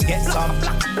want, you can get some.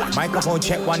 Microphone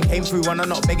check one, came through one, I'm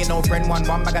not begging no friend one.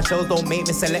 One bag of shells, don't make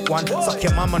me select one. Suck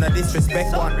your mum on a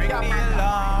disrespect one. Ring the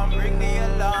alarm, ring the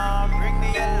alarm, ring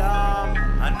the alarm.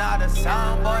 Another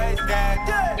sound boy's dead.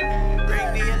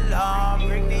 Ring the alarm,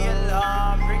 ring the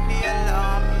alarm, ring the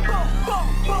alarm.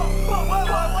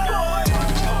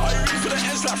 Are you ready for the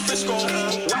ends like Frisco?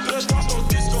 Wap the dance, no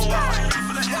disco. Are you ready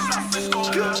for the ends like Frisco?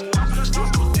 Wap the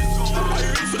dance, no disco. Are you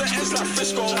ready for the ends like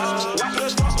Frisco? Wap the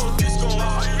dance, no disco.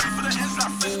 Are you ready for the ends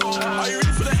like Frisco? Are you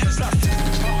ready for the ends like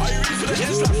Frisco? Are you ready for the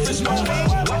ends like Frisco?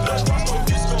 Wap the dance, no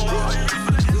disco. Are you ready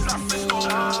for the ends like Frisco?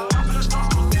 Wap the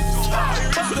dance, no disco. Are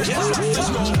you ready for the ends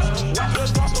like Frisco?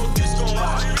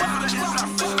 Wap the dance,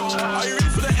 no disco. Are you ready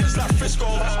for the ends like Frisco?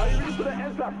 Are you ready for the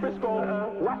ends like Frisco?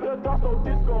 Wap the dance, no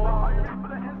disco. Are you ready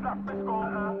for the ends like Frisco?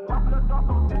 Wap the dance,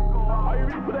 no disco. Are you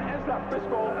ready for the ends like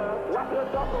Frisco? Wap the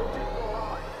dance, no disco.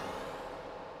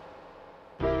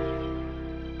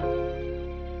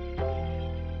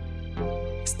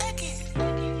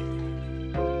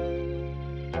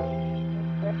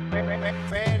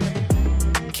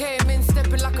 Came in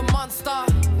stepping like a monster.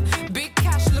 Big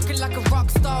cash looking like a rock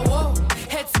star. Whoa,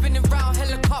 head spinning round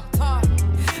helicopter.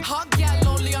 Hot gal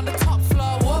only on the top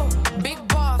floor. Whoa, big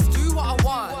boss, do what I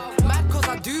want. Mad cause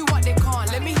I do what they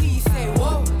can't. Let me hear you say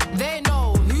whoa. They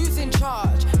know who's in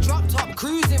charge. Drop top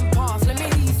cruising past. Let me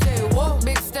hear you say whoa.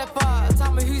 Big stepper,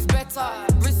 tell me who's better.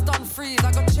 Wrist on freeze,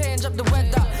 I got change up the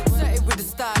weather. Set it with the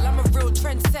style, I'm a real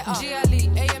trendsetter.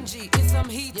 GLE, AMG, in some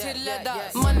heated leather.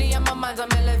 Money on my mind,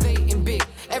 I'm elevating big.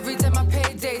 Every day my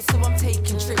payday, so I'm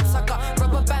taking trips. I got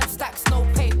rubber band stacks, no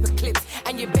paper clips.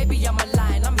 And your baby on my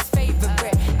line, I'm his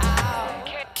favorite. Ow.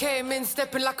 Came in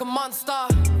stepping like a monster.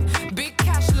 Big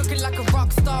cash looking like a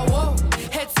rock star. Whoa,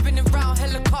 head spinning round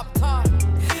helicopter.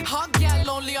 Hot gal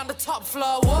only on the top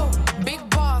floor. Whoa, big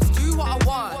boss, do what I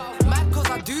want. Mad cause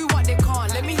I do what they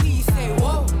can't. Let me hear you say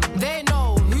whoa. They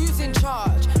know who's in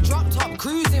charge. Drop top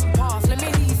cruising past. Let me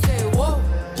hear you say whoa.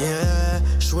 Yeah,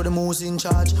 show them who's in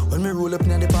charge. When me roll up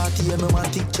in the party, I'm a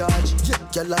take charge. Yeah,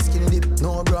 girl a skinny dip,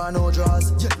 no bra, no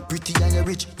drawers. Yeah, pretty and you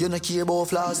rich, you no care about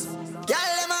flaws.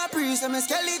 Girl, them a priest, I'm a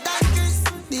skeleton Chris.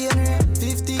 DNA,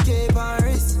 50K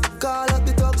Paris. Call up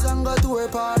the thugs and go to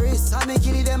Paris. I make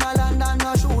kill them a land and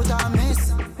no shoot and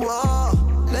miss. Whoa,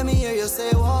 let me hear you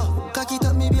say whoa. Cock it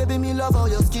up me baby, me love how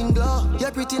your skin glow.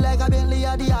 You're pretty like a Bentley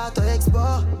at the Auto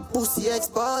Expo. Pussy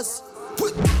exposed.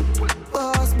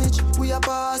 Boss bitch, we a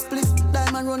boss spliff.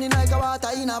 Diamond running like a water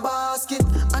in a basket.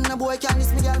 And a boy can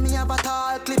miss me, girl, me have a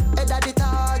tall clip. Head at the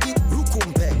target.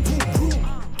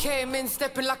 Came in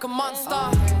stepping like a monster.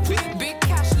 Big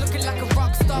cash looking like a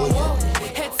rock star. Whoa,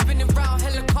 head spinning round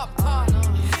helicopter.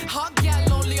 Hot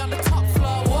gal only on the top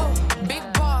floor. Whoa, big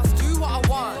boss, do what I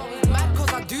want. Mad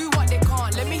cause I do what they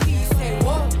can't. Let me hear you say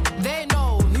whoa. They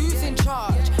know who's in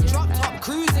charge. Drop top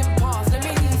cruising past. Let me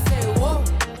hear you say whoa.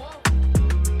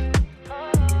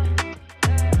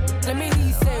 Let me hear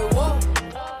you say whoa.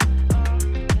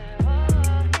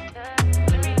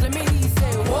 Let me hear you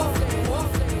say whoa.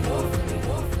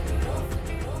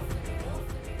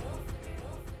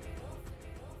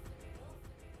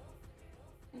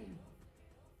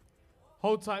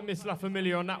 Hold tight, Miss La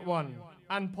Familia on that one.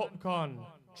 And Popcorn,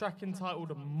 track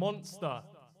entitled Monster.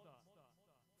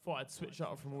 Thought I'd switch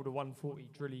up from all the 140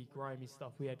 drilly, grimy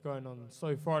stuff we had going on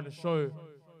so far in the show.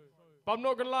 But I'm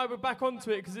not gonna lie, we're back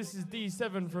onto it because this is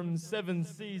D7 from 7th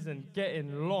season,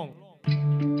 Getting Long.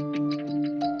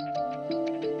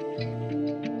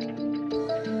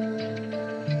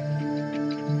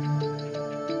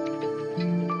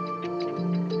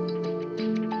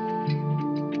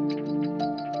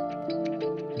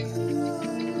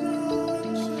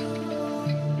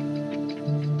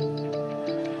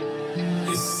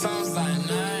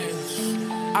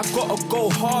 I've gotta go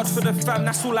hard for the fam,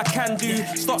 that's all I can do.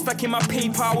 Start stacking my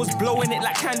paper, I was blowing it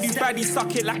like can do. Baddie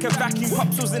suck it like a vacuum.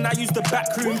 Popsicles and I use the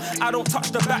back room. I don't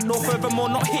touch the back door, furthermore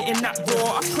not hitting that door.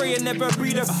 I pray and never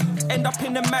breathe a end up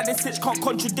in the maddest hitch, can't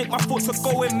contradict my thoughts are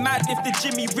going mad. If the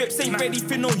Jimmy rips, ain't ready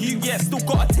for no you yet. Still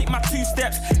gotta take my 2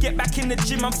 steps. Get back in the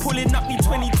gym, I'm pulling up me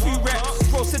 22 reps.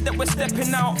 Bro said that we're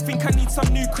stepping out, think I need some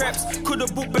new crepes.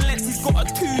 Could've bought Balenci's, got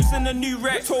a 2s and a new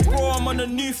rep. Told bro I'm on a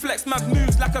new flex, my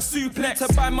moves like a suplex.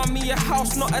 To buy mommy a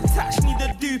house, not attached, need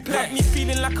a duplex. Got me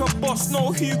feeling like a boss,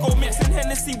 no Hugo. Mixing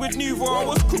Hennessy with Nouveau. I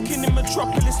was cooking in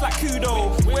Metropolis like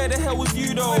Kudo. Where the hell was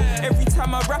you though? Every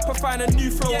time I rap I find a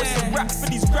new flow. It's a rap for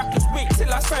these rappers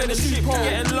till I sign the shit.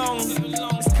 Getting long,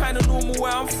 it's kinda normal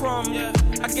where I'm from.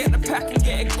 I get the pack and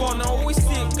get it gone. I always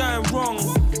see it going wrong,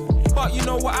 but you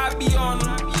know what I be on.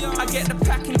 I get the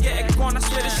pack and get it gone. I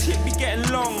swear the shit be getting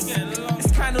long.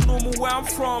 It's kinda normal where I'm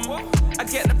from. I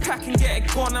get the pack and get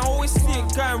it gone. I always see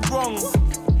it going wrong,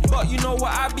 but you know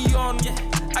what I be on.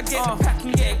 I get the pack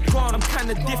and get it gone. I'm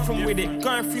kinda different with it.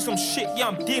 Going through some shit, yeah,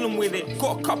 I'm dealing with it.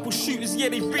 Got a couple shooters, yeah,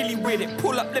 they really with it.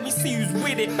 Pull up, let me see who's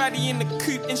with it. Baddie in the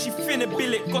coupe and she finna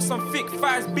bill it. Got some thick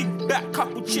thighs, big back,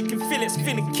 couple chicken fillets,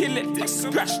 finna kill it.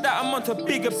 Scratch that, I'm onto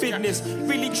bigger business.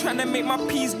 Really tryna make my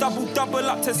P's double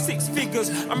up to 6 figures.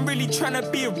 I'm really tryna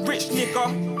be a rich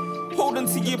nigga. Hold on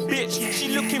to your bitch. She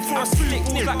looking for a slick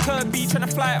nigga like Kirby, trying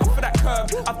to fly it off of that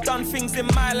curb. I've done things in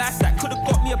my life that could've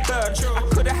got me a bird. I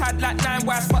could've had like 9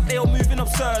 wives, but they all moving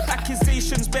absurd.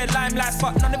 Accusations, bare limelights,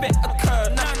 but none of it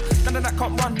occurred. None of that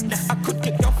can't run. I could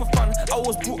get girl for fun. I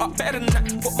was brought up better than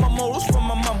that. Got my morals from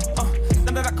my mum.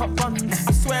 None of that can't run.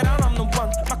 I swear that I'm the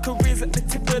one. My career's at the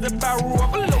tip of the barrel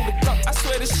of a loaded gun. I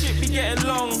swear the shit be getting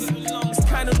long. It's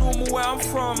kinda normal where I'm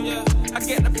from. I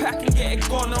get the pack and get it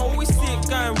gone. I always see it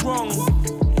going wrong,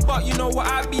 but you know what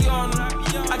I be on.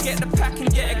 I get the pack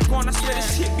and get it gone. I swear the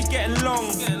shit be getting long.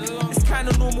 It's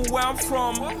kinda normal where I'm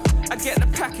from. I get the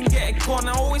pack and get it gone.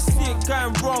 I always see it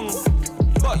going wrong,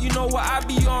 but you know what I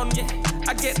be on.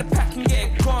 I get the pack and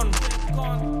get it gone.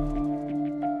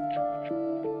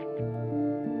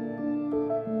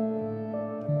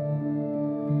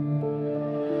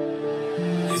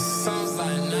 It sounds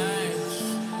like night.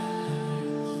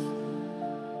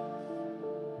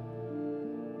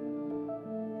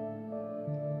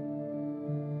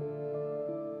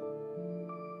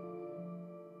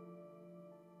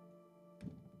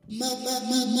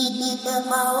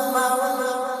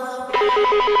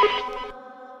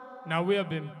 Now we have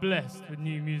been blessed with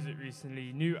new music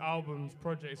recently, new albums,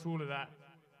 projects, all of that,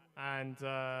 and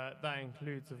that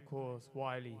includes, of course,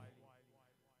 Wiley.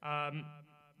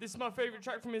 This is my favourite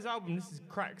track from his album. This is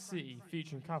Crack City,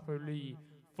 featuring Capo Lee,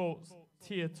 Faults,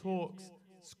 Tia Talks,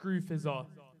 Screw Fizzer,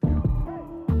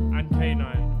 and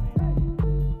K9.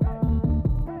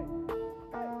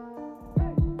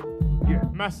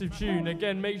 Massive tune.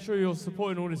 Again, make sure you're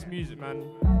supporting all this music, man.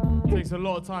 It takes a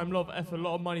lot of time, a lot of effort, a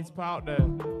lot of money to put out there.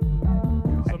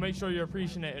 So make sure you're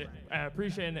appreciating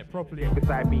it properly.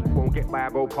 Beside me, won't get by,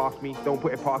 go past me. Don't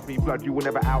put it past me, blood, you will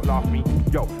never outlast me.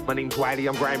 Yo, my name's Wiley,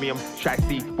 I'm grimy, I'm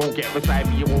shysty. Won't get beside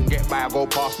me, you won't get by, go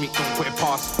past me. Don't put it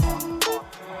past.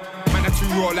 Man, I'm too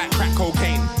raw like crack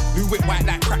cocaine. New whip white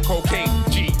like crack cocaine.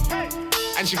 G.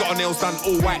 And she got her nails done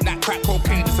all white like crack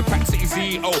cocaine. It's a Crack City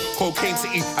CEO, Cocaine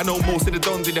City. I know most of the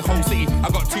dons in the whole city.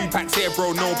 I got 2 packs here,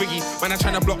 bro, no biggie. Man, I'm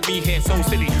trying to block me here, so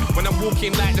silly. When I'm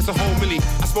walking like there's a whole milli.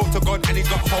 I spoke to God and he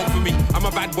got hope for me. I'm a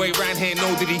bad boy round here,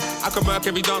 no diddy. I can murk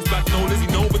every dance but no Lizzie.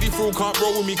 Nobody through can't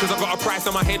roll with me, cause I got a price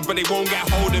on my head, but they won't get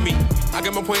hold of me. I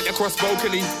get my point across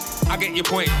vocally. I get your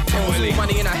point, totally.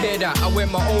 Money and I hear that, I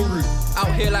went my own route.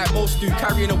 Out here like most do,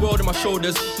 carrying the world on my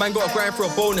shoulders. Man got a grind for a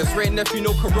bonus, Ray nephew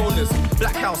no coronas.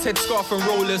 Black house, headscarf and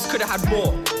rollers, could've had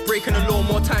more. Breaking the law,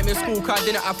 more time in school, cause I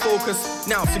didn't have focus.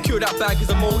 Now, secure that bag is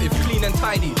a motive, clean and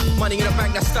tidy. Money in a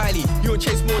bank that's styly, you don't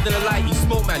chase more than a lighty.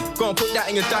 Smoke man, go and put that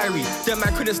in your diary. Them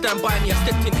man couldn't stand by me, I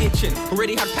stepped in itching.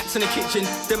 Already had packs in the kitchen,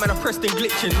 them man are pressed and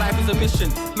glitching. Life is a mission,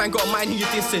 man got a mind who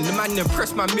you're dissing. The man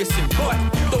impressed man missing. Boy,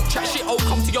 don't chat shit, oh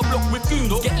come to your block with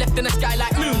goons. Get left in the sky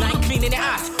like moon, I ain't cleaning it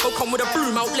ass. Oh come with a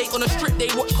broom, out late on the strip,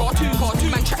 they watch cartoons.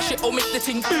 Man chat shit, oh make the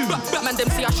ting boom. Man them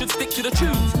say I should stick to the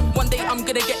tunes. One day I'm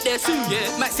gonna get there soon,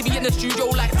 yeah. Might see me in the studio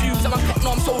like Fumes, I'm a pet,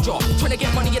 no I'm soldier. Trying to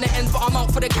get money in the ends, but I'm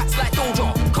out for the cats like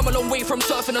Doja. Come a long way from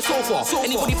surfing a sofa.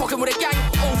 Anybody fucking with a gang,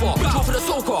 over. Draw for the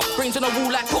soaker, brains on a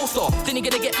wall like poster. Then you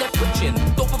gonna get left twitching.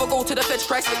 Don't ever go to the feds,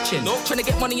 try stitching. Nope. Trying to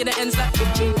get money in the ends like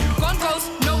ching. Gone goes,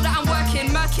 know that I'm working,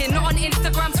 murking. Not on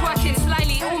Instagram twerking,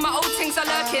 slyly. All my old things are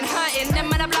lurking, hurting. Them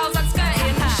man a blouse I'm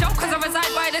skirting. Show cause I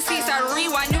reside by the seaside.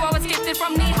 Rewind, knew I was gifted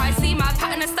from knee high. See my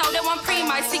pattern and style, they want pre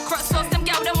my secret sauce. Them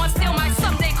gal, they want steal my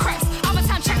someday cracks. Other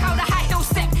time check out the high heel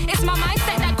step. It's my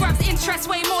mindset that grabs interest.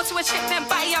 Way more to a chick than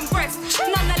body and breasts.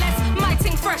 Nonetheless, my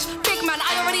ting fresh. Big man,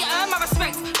 I already earn my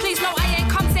respect. Please know I ain't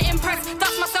come to impress.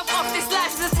 Dust myself off, this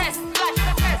life is a test. Life is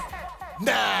a test.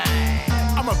 Nah,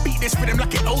 I'ma beat this rhythm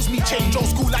like it owes me change. Old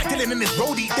school like Dylan in his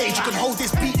roadie days. You can hold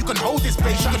this beat, you can hold this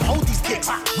bass, you can hold these kicks.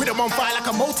 Rhythm on fire like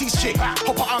a Maltese chick.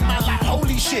 Hop out on man like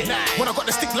holy shit. When I got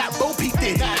the stick like Bo Peep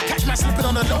did. Catch man slipping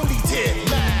on a lonely tear.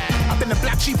 I Been the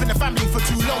black sheep in the family for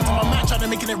too long. To my man trying to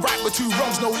making it right with two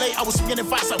wrongs. No late, I was swinging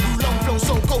advice like Wulong. Flow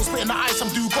so cold, spitting the ice, I'm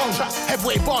Dugong.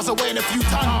 Heavyweight bars away in a few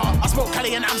tons. I smoke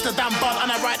Cali and Amsterdam bud,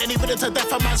 and I ride any rhythm to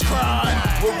death, a man's cry.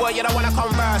 Rude boy, you don't wanna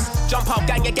converse. Jump up,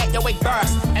 gang, you get your wig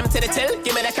burst. Empty the till,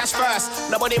 give me the cash first.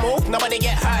 Nobody move, nobody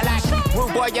get hurt like.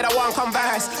 Rude boy, you don't want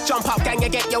converse. Jump up, gang, you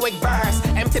get your wig burst.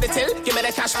 Empty the till, give me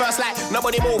the cash first like.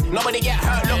 Nobody move, nobody get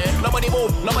hurt. Look, nobody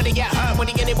move, nobody get hurt.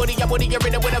 Body, anybody, your body, you're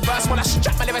in it with a verse. When I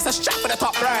strap my lyrics, I strap for the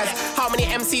top rise. How many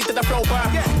MCs did the flow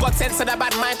burn? God sense to the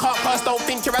bad mind can't curse. Don't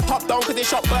think you're a top down, cause they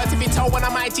shot birds. If you tell when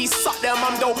I'm IG, suck their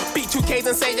mum, don't beat 2Ks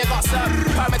and say you got served.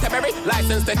 Permit to bury,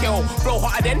 license to kill. Flow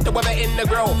hotter than the weather in the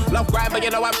grill. Love grind, but you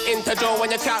know I'm into Joe.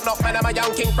 When you can't knock, man, I'm a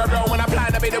young king for real. When I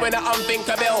plan to be doing the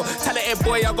unthinkable. Talented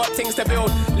boy, I got things to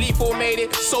build. Lethal made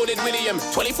it, so did William.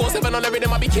 24/7 on the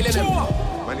rhythm, I be killing them.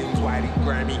 My name's Wiley,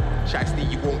 Grammy. Shasty,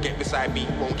 you won't get beside me.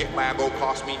 Won't get by, go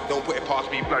past me. Don't put it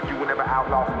past me. Blood, you will never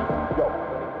outlast me. Yo,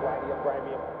 my name's Wiley, I'm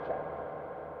Grammy.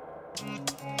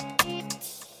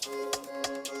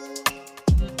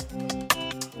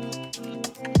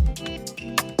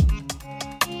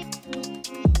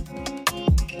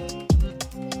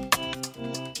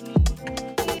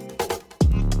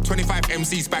 25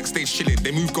 MCs backstage chilling.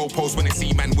 They move goalposts when they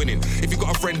see man winning. If you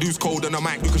got a friend who's cold on the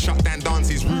mic, you can shut down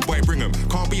dances. Rude boy, bring 'em.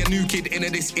 Can't be a new kid into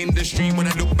this industry. When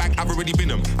I look back, I've already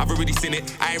been 'em. I've already seen it.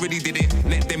 I already did it.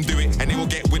 Let them do it, and they will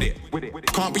get with it.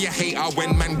 Can't be a hater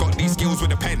when man got these skills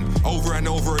with a pen. Over and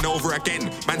over and over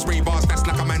again. Man spray bars, that's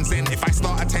like a man's zen. If I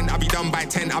start at 10, I'll be done by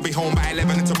 10. I'll be home by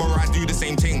 11, and tomorrow I do the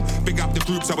same thing. Big up the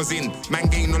groups I was in. Man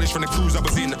gain knowledge from the crews I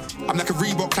was in. I'm like a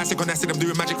Reebok classic on acid. I'm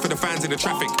doing magic for the fans in the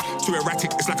traffic. Too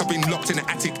erratic, it's like I've been locked in the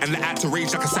attic and let out to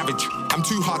rage like a savage. I'm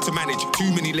too hard to manage,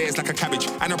 too many layers like a cabbage,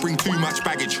 and I bring too much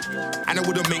baggage. And I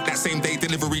wouldn't make that same day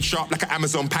delivery sharp like an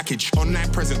Amazon package. Online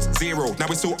presence, 0. Now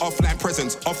it's all offline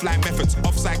presence, offline methods.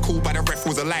 Offside call by the ref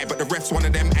was a lie, but the ref's one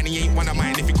of them and he ain't one of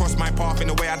mine. If he crossed my path in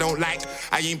a way I don't like,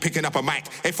 I ain't picking up a mic.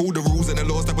 If all the rules and the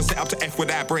laws that were set up to F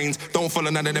with our brains, don't follow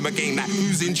none of them again. Like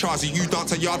who's in charge? You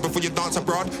dance a yard before you dance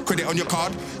abroad? Credit on your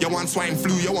card? You want swine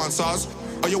flu, you want SARS?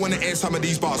 Or you wanna air some of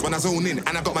these bars when I zone in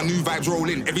and I got my new vibes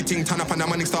rolling. Everything turn up and the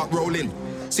money start rolling.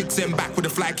 6M back with a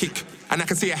fly kick, and I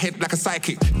can see a head like a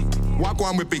psychic. Why go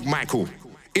on with Big Michael?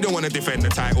 He don't wanna defend the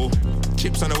title.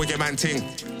 Chips on a wicked man ting.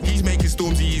 He's making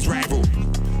Stormzy his rival.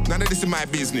 None of this is my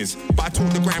business, but I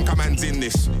talk the gram commands in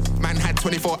this. Man had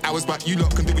 24 hours, but you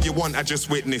lot can do what you want, I just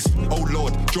witnessed. Oh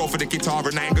Lord, draw for the guitar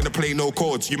and I ain't gonna play no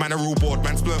chords. You man a rule board,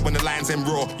 man splurt when the lines them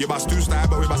raw. You bust 2 style,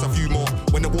 but we bust a few more.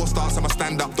 When the war starts, I'ma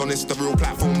stand up, Don. It's the real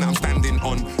platform that I'm standing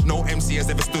on. No MC has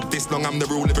ever stood this long, I'm the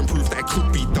real living proof that it could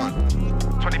be done.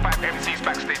 25 MCs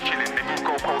backstage chilling, they move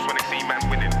goalposts when they see man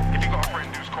winning. If you got a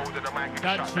friend who's cold in the mic, you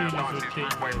can shut down dances.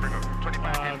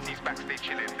 25 MCs backstage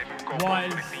chilling, they move goalposts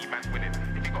when they see man winning.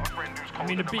 I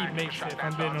mean, the beat makes it, if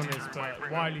I'm being honest,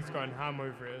 but Wiley's going ham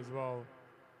over it as well.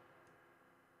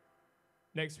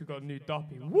 Next, we got new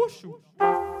Duppy. Whoosh! Yo!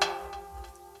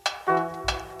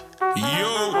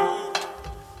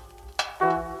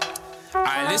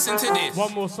 I listen to this.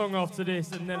 One more song after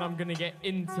this, and then I'm gonna get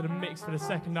into the mix for the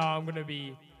second hour. I'm gonna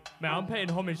be, man, I'm paying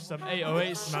homage to some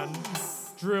 808s, man.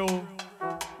 Drill,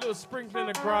 little sprinkling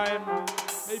of grime,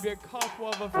 maybe a couple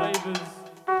other flavors.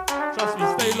 Trust me,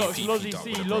 stay locked. Lozzie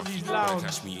C, Lozzie's Lounge.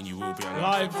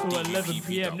 Live till 11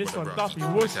 p.m. This one, Duffy,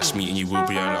 whoosh. That's me and you will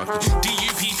be unlucky.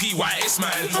 DUPPYS,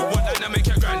 man. What line I make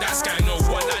your grand, that's guy. No,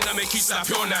 what line I make you slap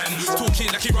your nan. Talking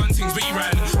like he run things, but he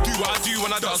ran. Do what I do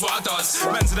when I does what I does.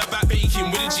 Man to the back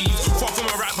baking with a G. Far from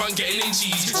a rap, I'm getting in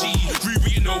cheese. G,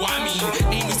 Ruby, you know what I mean.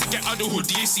 Aim is to get out the hood,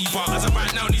 DSC. But as of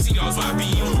right now, these girls what I be.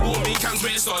 All me cams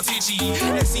where it started, G.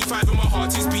 SC5 and my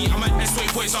heart is beat. I'm at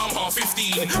S20 points, so I'm half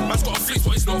 15. Man's got a flick,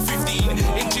 but it's not 15.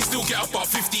 Inches still get up about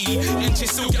 50.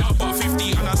 Inches still get up about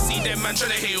 50. And I see them man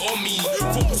trying to hate on me.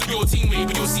 Focus on your team,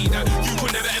 maybe you'll see that you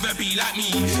could never ever be like me.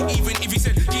 Even if you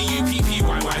said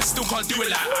DUPPYY, still can't do it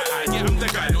like I. Yeah, I'm the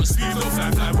guy, don't smooth, don't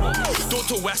fly, what? Don't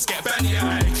talk West, get banned,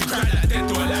 yeah, I can cry like that,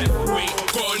 do I like. Wait,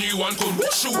 got a new one called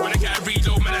Wushu. When I get a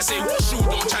reload, man, I say Wushu.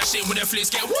 Don't try shit when the flicks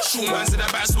get Wushu. Man's in the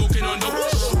back smoking on the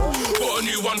Wushu. Got a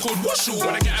new one called Wushu.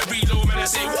 When I get a reload, man, I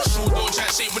say Wushu. Don't try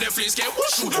shit when the flicks get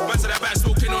Wushu. Man's in the back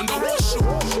smoking on the Wushu.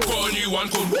 Got a new one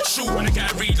called Wushu. When I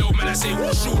get a reload, man, I say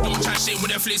Wushu. Don't try shit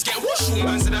when the flicks get Wushu.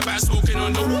 Man's in the back smoking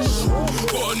on the Wushu.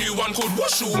 Got a new one called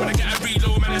Wushu. When I get a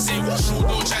reload, man, I say Wushu.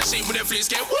 Don't try shit when the flicks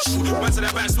get Wushu. Man's in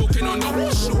the back smoking on the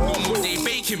Wushu. No more day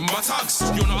baking my tugs.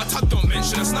 You're not a tug, don't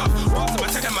mention a snub. But I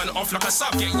take a man off like a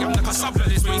sub. Get yam like a sub, like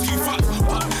this way too fucked.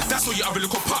 But that's what you have a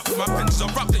little pop. My pensions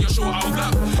are rubbed, then you're sure I'll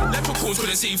black. Leprechauns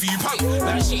couldn't save you, punk.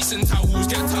 Like sheets and towels walls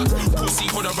get tucked. Pussy,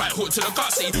 hold a right hook to the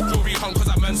gut. Say, jewelry hung cause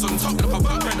that man's on top. Look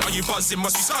about pen, are you buzzing?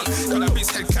 Must be sung. Got that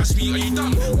bitch head cash me, are you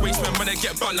dumb? Waste man when I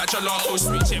get bunt like gelato.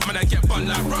 Switch it when I get bunt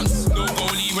like runs. No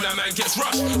goalie when a man gets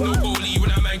rushed. No goalie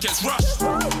when a man gets rushed.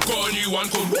 Got a new one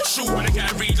called Wushu. When I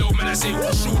get a reload, man I say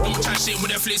Wushu. Don't chat shit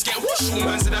when the flicks get Wushu.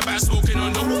 Man's in the back smoking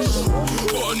on the Wushu.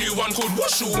 Got a new one called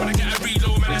Wushu. When I get a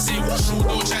reload, man I say Wushu.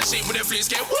 Don't chat shit when the flicks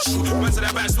get Wushu. Man's in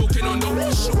the back smoking on the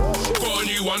Wushu. Got a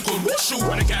new one called Wushu.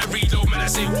 When I get a reload, man I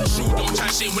say Wushu. Don't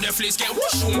chat shit when the flicks get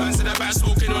Wushu. Man's in the back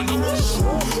smoking on the Wushu.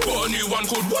 Got a new one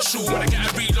called Wushu. When I get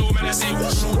a reload, man I say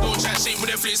Wushu. Don't chat shit when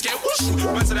the flicks get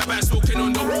Wushu. Man's in the back smoking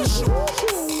on the Wushu.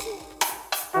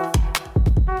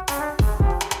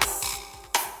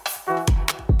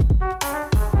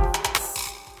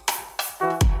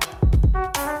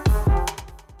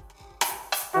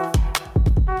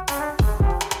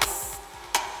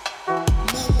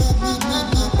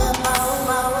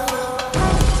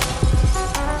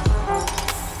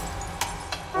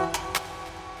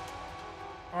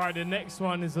 The next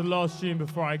one is the last tune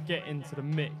before I get into the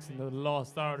mix in the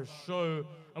last hour of the show.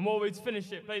 And what we'd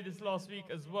finish it, played this last week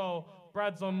as well.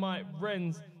 Brad's on mic,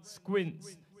 Ren's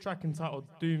Squints, track entitled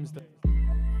Doomsday.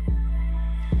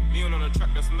 Leon on a track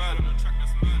that's mad, on a track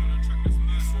that's mad, on a track that's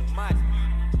mad. So mad.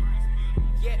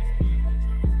 Yeah.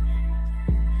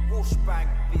 Whoosh bang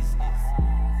business.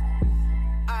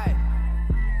 Aye.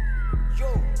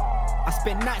 Yo. I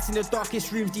spent nights in the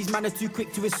darkest rooms, these men are too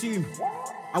quick to assume.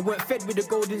 I weren't fed with a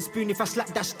golden spoon. If I slap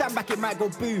that stand back, it might go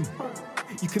boom.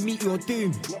 You can meet your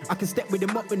doom. I can step with a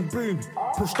mop and broom.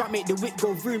 Push start, make the whip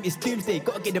go vroom. It's doomsday,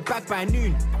 gotta get the bag by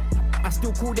noon. I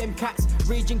still call them cats,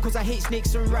 raging cause I hate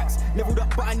snakes and rats. Leveled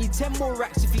up but I need 10 more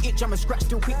racks. If you itch I'm a scratch,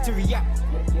 still quick to react.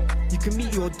 You can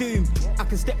meet your doom. I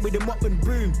can step with a mop and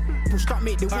broom. Push start,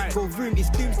 make the whip go vroom. It's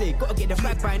doomsday, gotta get the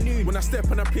bag by noon. When I step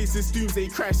on a place, it's doomsday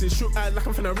crashes. Shook out like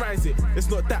I'm finna rise it.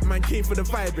 It's not that man came for the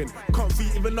vibing. Can't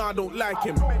beat even though I don't like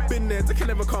him. Been there, they can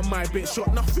never come my bit.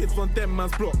 Shot nothing on them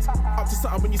man's blocked. Up to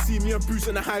something when you see me and Bruce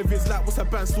in the high vis. Like what's that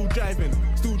band still driving?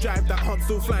 Still drive that hunt,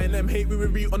 still flying them. Hate we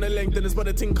read on the length. Then it's but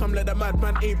the thing come let the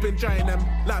madman ain't been trying them.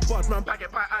 Like bud man, back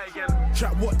it by eye again.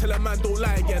 Trap what, tell a man don't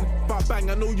lie again. But bang,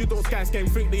 I know you don't sky scam.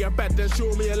 Think they are bad, then show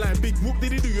me a line. Big whoop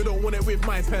did he do, you don't want it with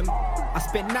my pen. I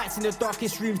spent nights in the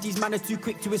darkest rooms, these men are too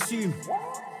quick to assume.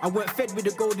 I weren't fed with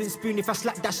a golden spoon. If I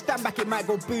slap that stand back, it might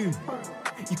go boom.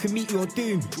 You can meet your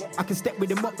doom. I can step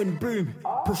with a mop and broom.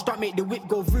 Push start, make the whip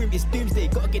go vroom. It's doomsday,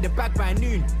 gotta get the bag by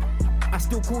noon. I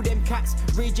still call them cats,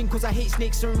 raging cause I hate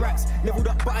snakes and rats. Leveled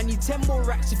up but I need 10 more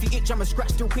racks. If you itch I'm a scratch,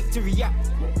 still quick to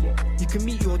react. You can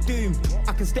meet your doom.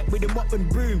 I can step with a mop and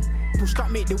broom. Push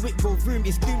start, make the whip go vroom.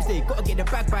 It's doomsday, gotta get the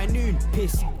bag by noon.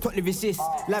 Piss, totally resist.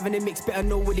 Live in the mix, better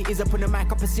know what it is. Up on the mic,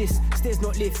 up assist. Stairs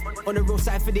not lift. On the road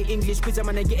side for the English quiz, I'm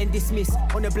gonna getting dismissed.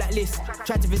 On the blacklist,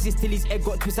 tried to resist till his egg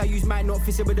got twist. I use my not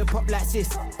fist with a pop like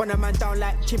sis. Bun a man down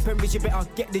like Chimp and Rich, you better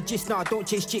get the gist. Nah, don't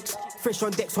chase chicks. Fresh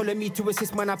on decks, holler me to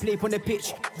assist, man. I play on the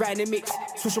pitch, right in the mix.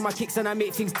 Switch on my kicks and I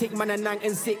make things tick, man. And nang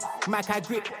and sick. Mic I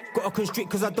grip, gotta constrict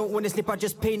cause I don't wanna slip. I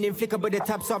just pain him, flicker but the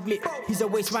tab sublit. He's a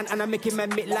waste man and I make him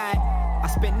admit lie. I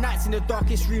spent nights in the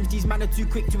darkest rooms, these men are too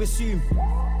quick to assume.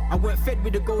 I weren't fed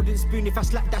with a golden spoon. If I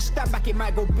slap that stand back, it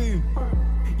might go boom.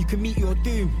 You can meet your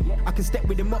doom. I can step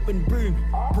with a mop and broom.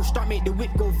 Push start, make the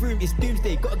whip go vroom. It's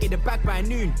doomsday, gotta get the bag by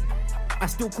noon. I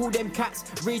still call them cats,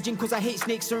 raging cause I hate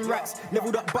snakes and rats.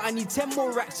 Leveled up but I need 10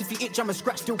 more racks. If you itch I'm a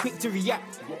scratch, still quick to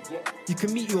react. You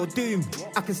can meet your doom.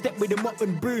 I can step with a mop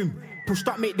and broom. Push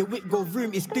start, make the whip go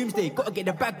vroom. It's doomsday, gotta get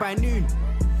the bag by noon.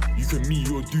 You can meet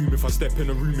your doom if I step in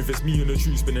a room. If it's me and the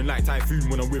truth, spinning like typhoon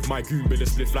when I'm with my goon. But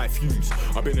it's split like fumes.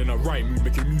 I've been in a right mood,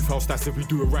 making move house. That's if we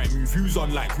do a right move. Who's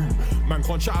unlike who? Man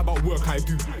can't chat about work I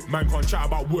do. Man can't chat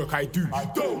about work I do.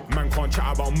 Man can't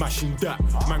chat about mashing that.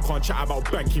 Man can't chat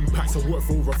about banking packs. I work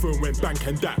for a firm, went bank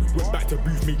and that. Went back to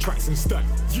booth, made tracks and stack.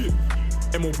 Yeah,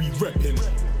 MOB repping.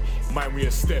 Mind we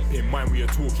are stepping, mind we are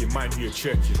talking, mind we are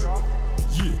checking.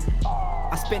 Yeah.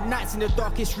 I spent nights in the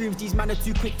darkest rooms. These men are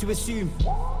too quick to assume.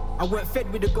 I weren't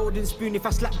fed with a golden spoon. If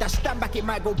I slap that stand back, it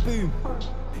might go boom.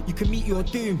 You can meet your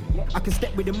doom. I can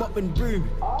step with a mop and broom.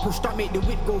 Push start, make the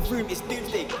whip go vroom. It's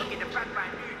doomsday, gotta get the bag by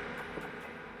noon.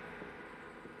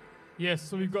 Yes,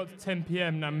 so we've got to 10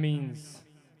 p.m. That means,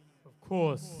 of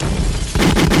course,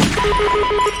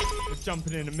 we're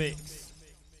jumping in the mix.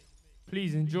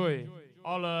 Please enjoy.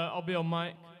 I'll be on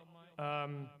mic a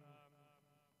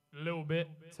little bit,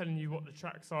 telling you what the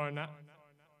tracks are and that.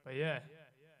 But yeah,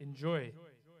 enjoy.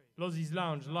 Lozzie's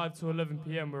Lounge, live till 11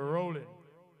 p.m. We're rolling.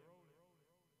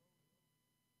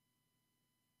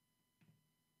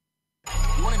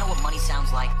 You want to know what money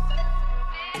sounds like?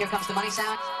 Here comes the money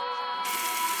sound.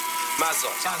 Mazza,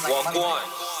 Sounds like walk money.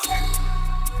 one.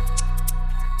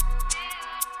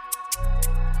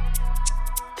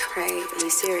 Cray, are you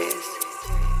serious?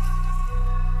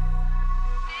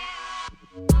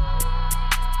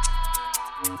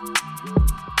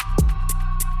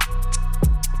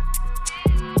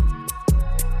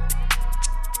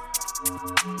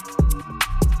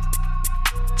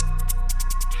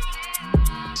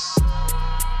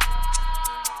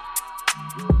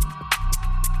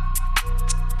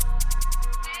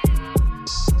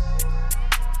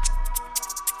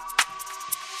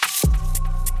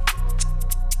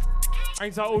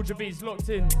 Thanks to Ultra Beats locked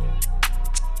in.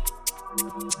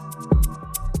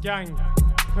 Gang,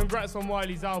 congrats on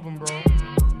Wiley's album, bro.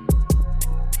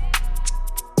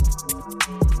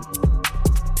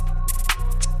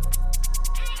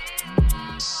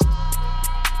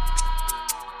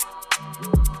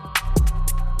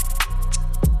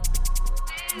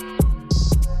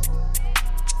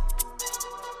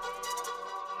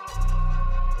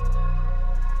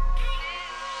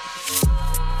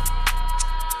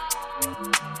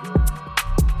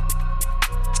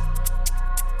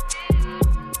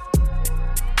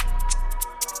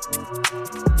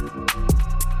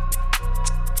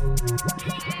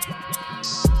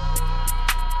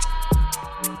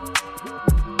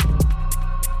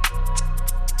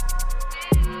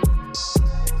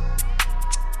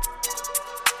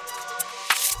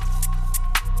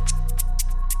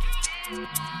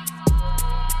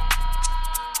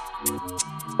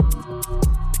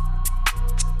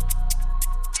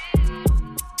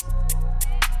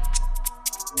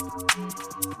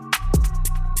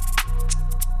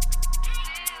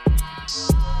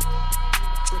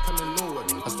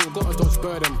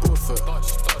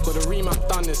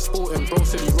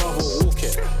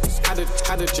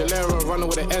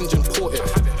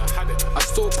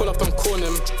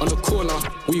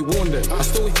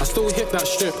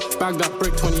 Bag that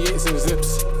brick, 28s and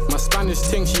zips. My Spanish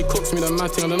ting, she cooks me the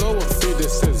mad thing. I don't know what food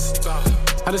this is.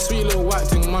 Had a sweet little white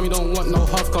thing, mommy don't want no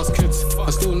half-cast kids. I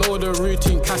still know the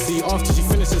routine, Cassie. After she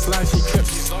finishes life, she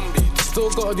clips. Still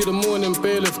gotta do the morning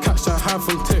bailiff, catch that high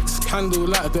from ticks. Candle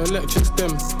light, the electric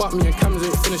stem. But me and Cams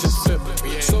ain't finishes flip.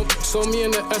 So me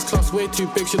in the S-class way too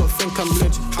big, she don't think I'm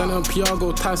ledge. Then on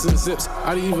Piago, Tyson zips.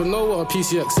 I don't even know what a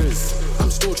PCX is.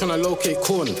 I'm still trying to locate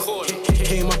corn.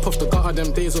 Came up off the gutter,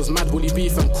 them days was mad, woolly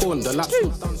beef and corn. The lap's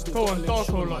not done. Go on,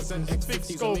 Darko locked in. Big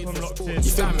scope, I'm locked in. You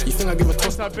think I give a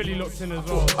toss? That Billy locked in as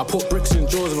well. I put bricks in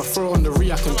drawers, if I throw on the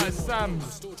re, I can do. Sam.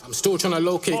 I'm still trying to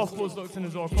locate. Half-board's locked in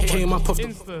as well. Came up off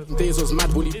the days was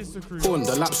mad, woolly corn.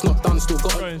 The lap's not done, still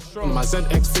got it. My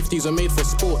ZX50s are made for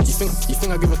sport. You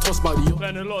think I give a toss about the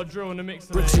playing a lot of drill in the mix.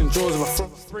 Bricks in drawers, if I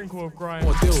throw. Sprinkle of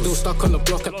grind. Still stuck on the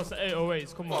block. Lots of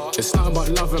 808s, come on. It's not about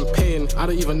love and pain. I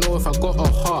don't even know if I got a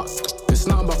heart. It's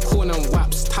not about corn and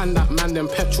waps, tan that man, then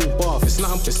petrol bath. It's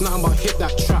not about hit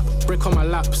that trap, brick on my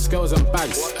lap, scales and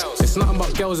bags. It's not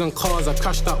about girls and cars, I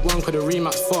crashed that one cause the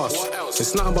remax fast.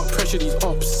 It's not about pressure, these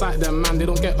ops, sight them man, they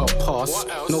don't get a pass.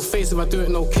 No face if I do it,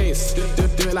 no case. Do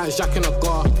it like Jack in a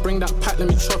gar. Bring that pack, let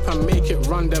me chop and make it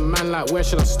run. Them man like, where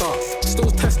should I start? Still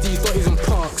test these dotties in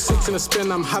park. 6 in a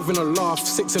spin, I'm having a laugh.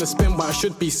 6 in a spin, but I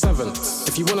should be 7.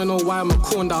 If you wanna know why I'm a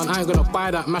corn down, I ain't gonna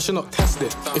buy that, mashing up, test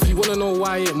it. If you wanna know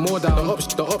why I ain't more down,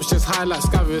 the ops just high like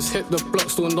Scavious. Hit the block,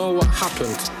 still know what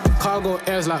happened. Cargo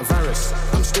airs like Varys.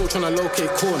 I'm still trying to locate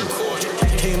corn.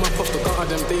 Came up off the gutter,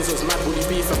 them days was mad, woolly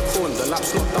beef and corn. The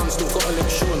lap's not done, still got a link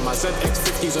shown. My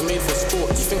ZX50s are made for sport.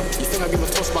 You think I give a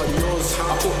toss about yours?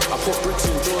 I put bricks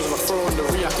in drawers, if I throw on the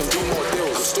re, I can do more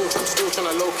deals. I'm still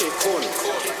trying to locate corn.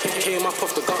 Came up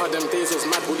off the gutter, them days was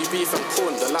mad, woolly beef and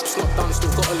corn. The lap's not done,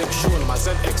 still got a link shown. My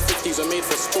ZX50s are made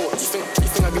for sport. You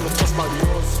think I give a toss about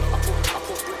yours? I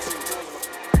put bricks in drawers.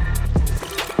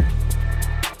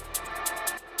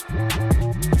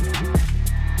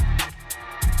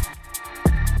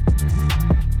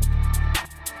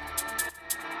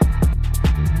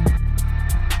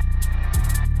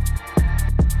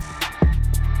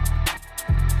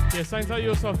 Yeah, sounds like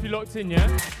yourself, you locked in, yeah?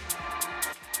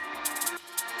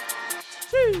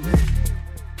 Jeez.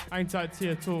 Ain't that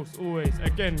Tia Talks, always.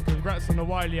 Again, congrats on the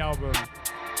Wiley album.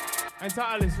 Ain't that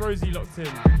Alice Rosie locked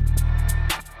in?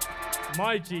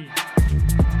 My G.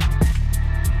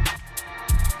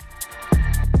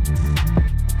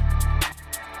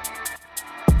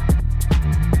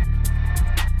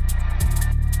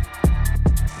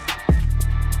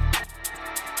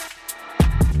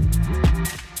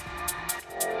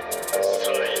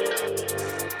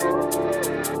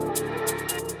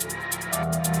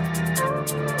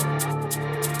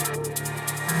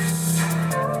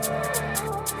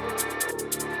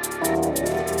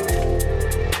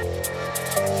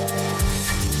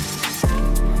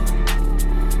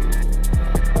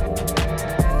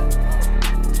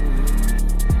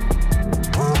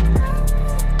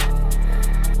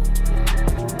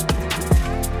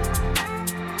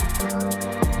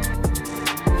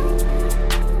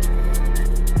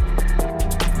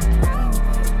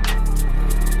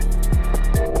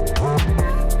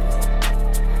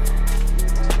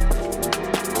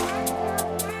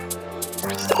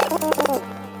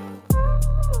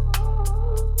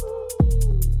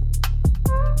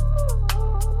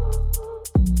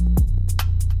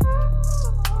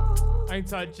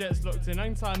 Hang-tight Jets locked in.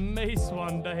 Hang-tight Mace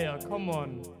one day. Come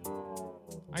on.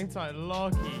 Hang-tight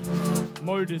Larky.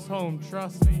 Mode is home,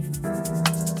 trust me.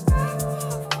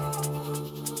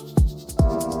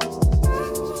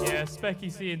 Yeah,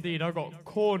 Specky C indeed. I got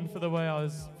corned for the way I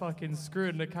was fucking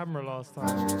screwing the camera last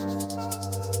time.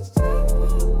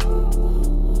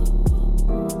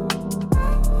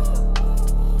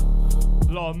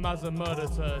 A lot of Mazza murder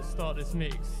to start this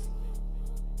mix.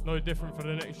 No different for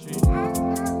the next shoot.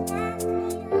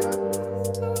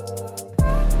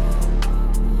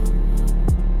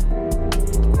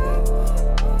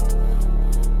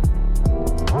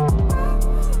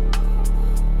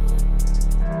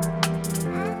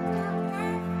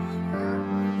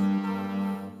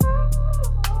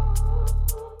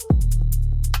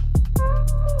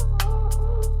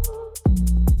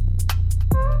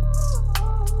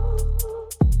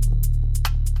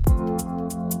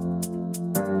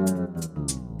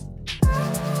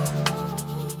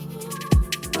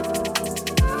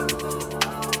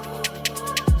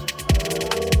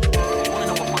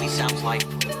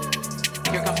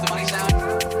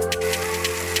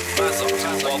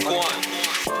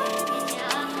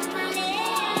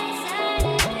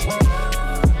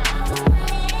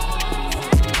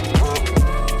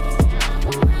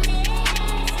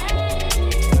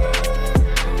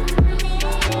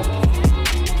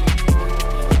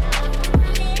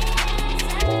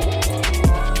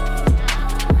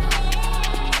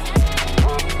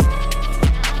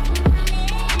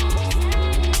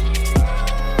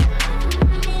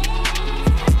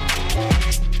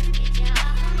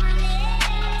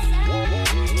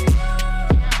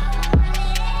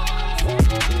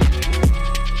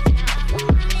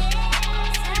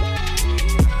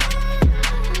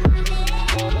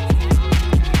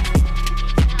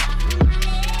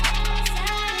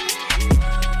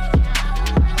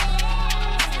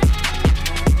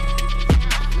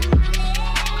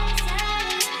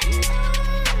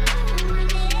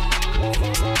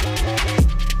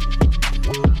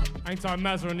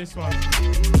 Mazza on this one.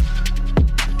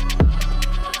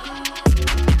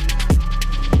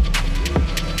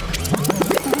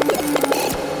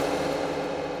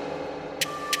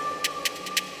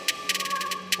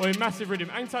 Oi, massive rhythm.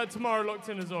 Hang-tight Tomorrow locked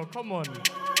in as well. Come on.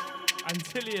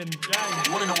 Antillian Jang.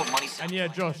 You wanna know what money sounds? And yeah,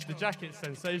 Josh, the jacket's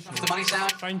sensational. What's the money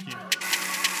sound? Thank you.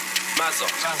 Mazza,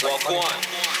 walk on.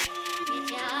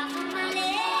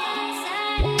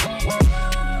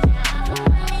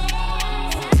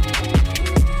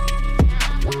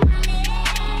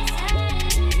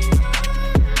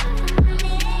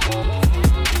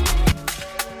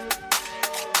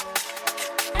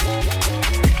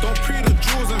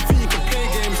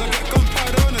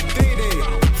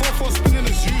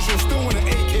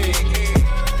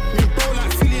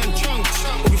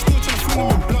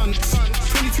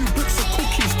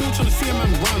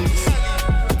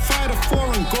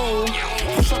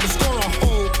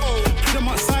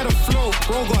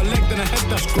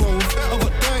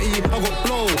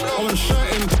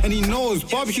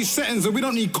 Barbecue settings and we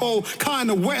don't need coal. Car in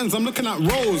the wettings, I'm looking at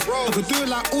rolls. I could do it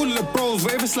like all of the bros,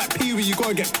 but if it's like Pee-wee, you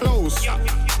gotta get close.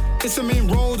 It's the main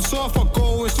road, so if I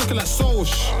go, it's looking like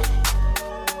Soch.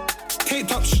 Kate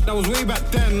Touch, that was way back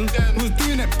then. We was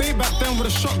doing it big back then with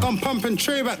a shotgun pumping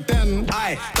tray back then.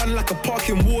 Aye, done like a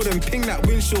parking warden, ping that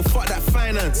windshield, fuck that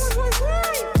finance.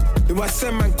 If I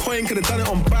send man coin, could've done it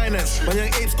on Binance. My young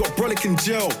apes got brolic in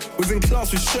jail. Was in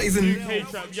class with shotties and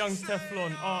K-Trap, young Teflon,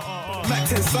 Mac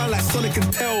 10 sound like Sonic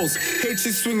and Tails.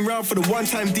 H's swing round for the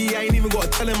one-time D. I ain't even gotta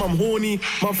tell him I'm horny.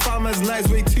 My farmer's lies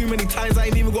way too many times. I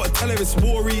ain't even gotta tell him it's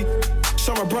worry.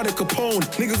 Show my brother Capone.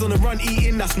 Niggas on the run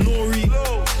eating, that's Nori.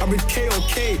 I'm with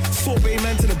KOK. Sorbet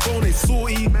man to the bone, they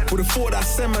salty. Would've thought that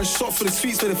sent man shot for the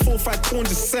streets where the 4-5 corn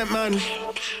just sent man.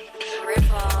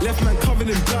 Left man covered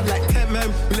in blood like 10 man.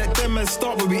 We let them man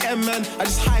start, but we end man. I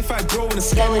just high-five bro in the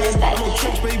sky. I'm on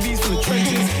trench babies from the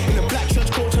trenches. In the black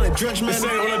trench coat trying to drench man. They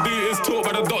say all I do is talk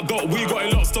by the dot. We got a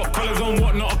lot stock, colours on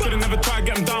whatnot. I could've never tried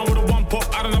get them down with a one pop.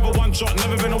 I don't have a one shot,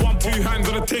 never been a 1-2 hands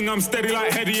on the ting. I'm steady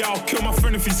like Heady. I'll kill my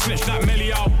friend if he snitch that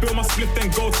melly. I'll build my split then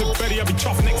go to Betty. I'll be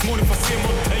chuffed next morning if I see him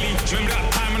on telly. Remember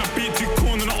that time when I beat 2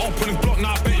 corn and I open his block.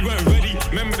 Now I bet you weren't ready.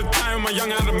 Remember the time when my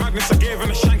young had a Magnus. I gave him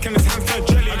a shank and his hands turned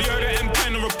jelly. Have you heard the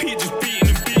M10 and repeat, just beating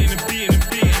and beating and beating and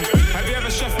beating. Have you ever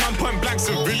chef man point blank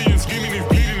civilian screaming he's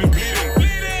bleeding and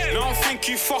bleeding? No, I think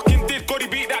you fucking did. God, he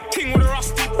beat that ting with a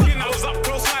rusty pin. I was up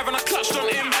close live and I clutched on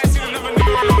him. I seen another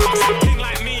nigga on a something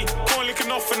like me. Corn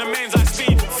licking off in the mains I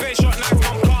see. Face shot knife,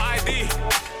 mum car ID.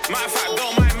 Matter of fact,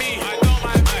 don't mind me.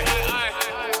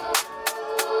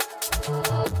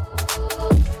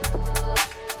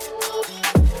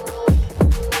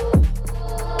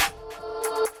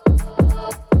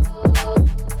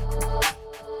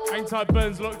 tight,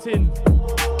 Burns locked in.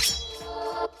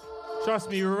 Trust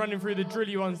me, we're running through the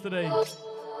drilly ones today.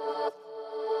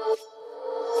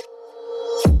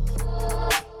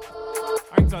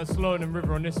 Hang tight, Sloan and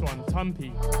River on this one.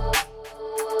 Tumpy.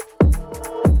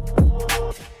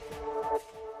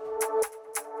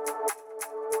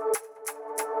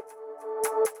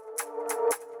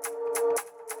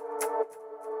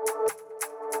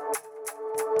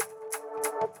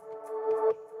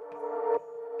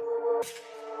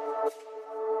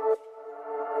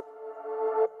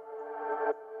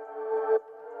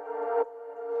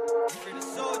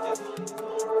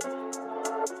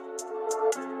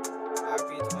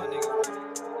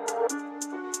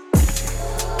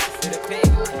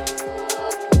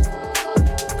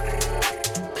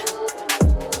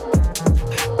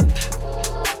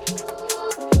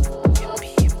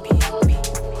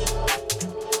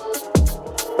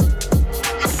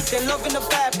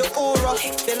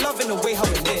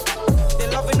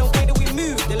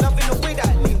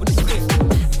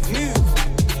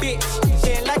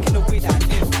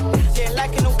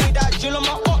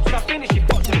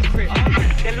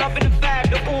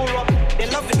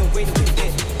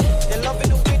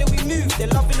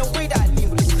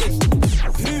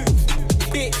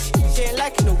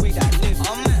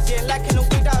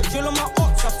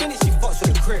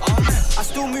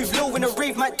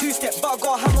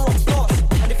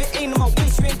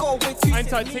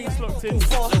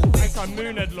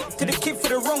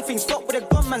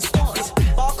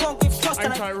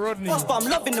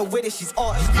 She's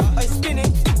artist, I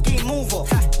spinning, game over.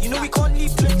 You know we can't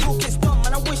leave till the talk gets done,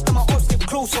 man. I wish that my odds get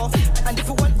closer. And if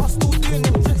it went us still doing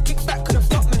them, just kick back to the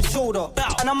Buckman shoulder.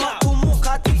 And I might do more,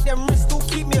 I take them risks, still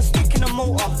keep me a stick in the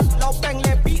motor. Loud bang,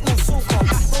 let beat no soaker.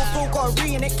 Bro got a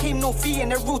re and it came no fee,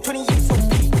 and the rule 20 years so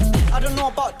deep. I don't know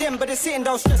about them, but they're sitting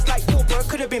down stressed like yo, bro, it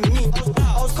could have been me.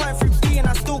 I was cutting through B and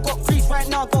I still got freeze. Right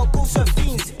now, gotta go serve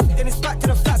fiends. Then it's back to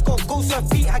the flats, gotta go serve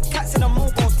feet. Had cats in a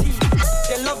mobile team.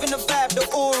 They're loving the vibe, the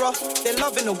aura. They're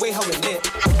loving the way how we lit.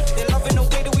 They're loving the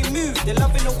way that we move. They're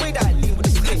loving the way that I lean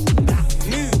with the stick.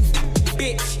 Move,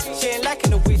 bitch. She ain't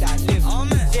liking the way that I live.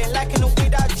 She ain't liking the way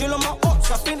that I drill on my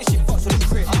ops. I think that she fucks with the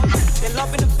crib. They're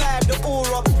loving the vibe, the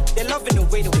aura. They're loving the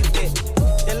way that we lit.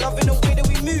 They're loving the way that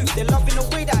we move. They're loving the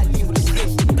way that I lean with the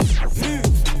stick. Move,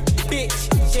 bitch.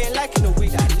 She ain't liking the way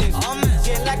that I live.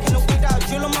 She ain't liking the way that I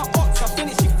drill on my ops. I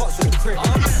think that she fucks with the crib.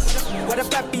 Where the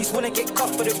bad beats wanna get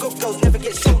cuffed, but the good girls never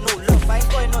get shown no love. I ain't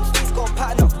going on these, got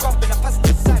pattern up grump in a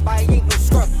passenger side, but I ain't no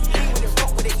scrub. Lean with it,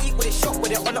 rock with it, eat with it, shot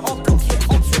with it, on the up block, hit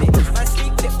ups with it. Man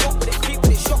sleep with it, walk with it, creep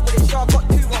with it, shot with it, sure I got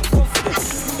too much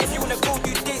confidence. If you wanna go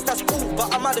do dates, that's cool,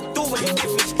 but I'm out the door when you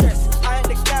give me stress. I ain't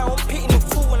the guy, I'm pitting the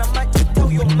fool, and I might just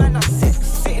tell your man I'm sick.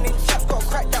 Sitting in traps, gotta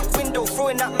crack that window,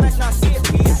 throwing that match, now I see it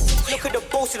react. Look at the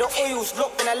bolts, the oil's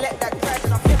locked, and I let that crack,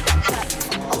 and I flip that back.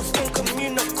 I was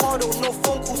incommunicado, no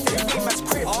phone calls to the game man's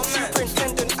crib.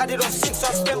 Superintendent added on 6, so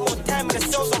I spent more time in the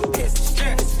cells on piss.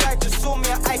 This guy just saw me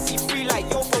at IC3 like,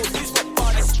 yo bro, who's got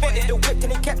bar? I spotted the whip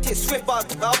and he kept it swift, but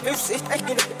it's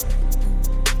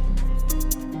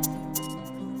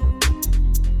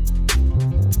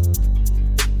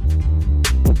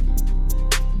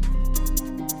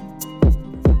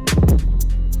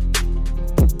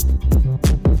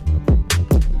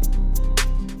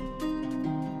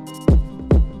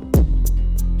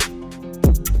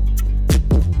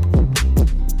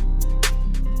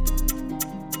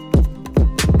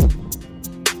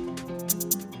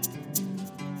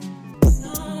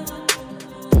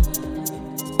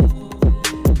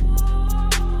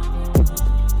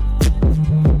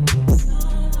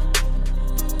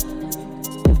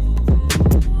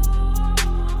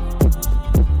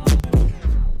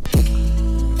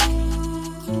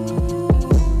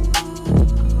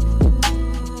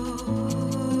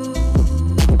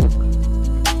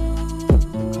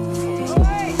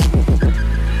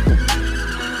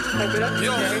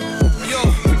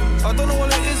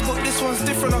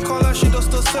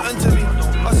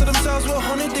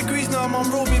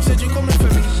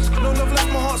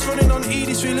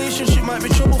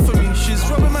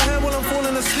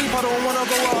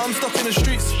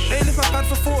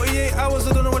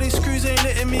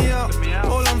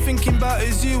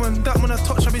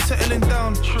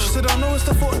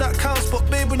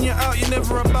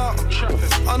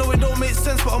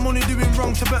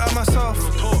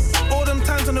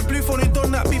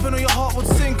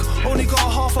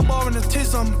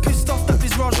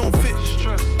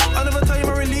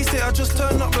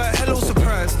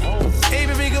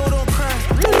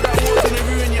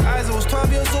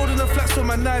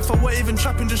For what even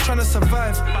trapping, just trying to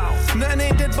survive. Nothing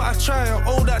ain't dead, but I try. I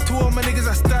owe that to all my niggas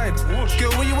that's died.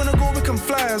 Girl, where you wanna go, we can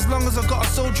fly. As long as I got a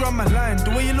soldier on my line.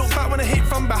 The way you look back when I hit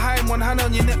from behind. One hand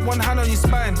on your neck, one hand on your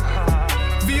spine.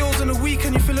 VOs on the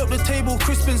weekend, you fill up the table,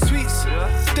 crisp and sweets.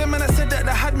 Them man that said that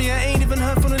they had me, I ain't even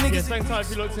heard from the niggas. Yes, thanks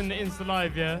if you looked in the Insta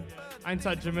Live, yeah? Ain't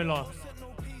Jamila.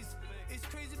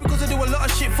 Because I do a lot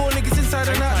of shit for niggas inside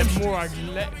and out.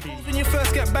 When you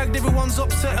first get bagged, everyone's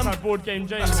upset. I'm board game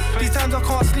James. These times I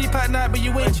can't sleep at night, but you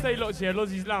ain't. Stay locked here,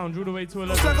 Lozzie's Lounge, all the way to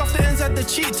 11. Slag off the ends had the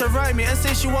cheat to ride me and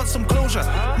say she wants some closure.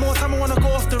 More time I wanna go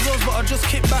off the roads, but I just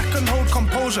kick back and hold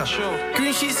composure.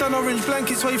 Green sheets and orange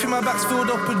blankets, why you think my back's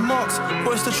filled up with marks?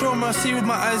 But it's the trauma I see with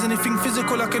my eyes, anything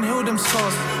physical I can heal them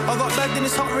scars. I got bagged in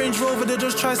this hot Range Rover, they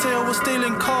just try to say I was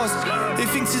stealing cars. He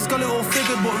thinks he's got it all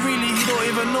figured, but really he don't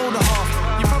even know the half.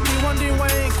 You probably wondering why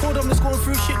I ain't called, I'm just going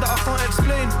through shit that I can't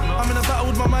explain. I'm in a battle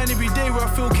with my mind every day where I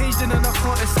feel caged in and I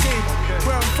can't escape.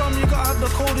 Where I'm from, you gotta have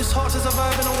the coldest heart to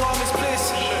survive in a warmest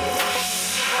place.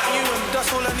 You and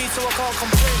that's all I need so I can't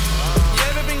complain. You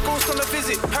ever been ghost on a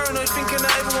visit, paranoid thinking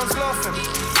that everyone's laughing.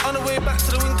 On the way back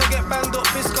to the wing to get banged up,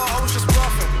 Biscar, I was just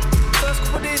laughing. First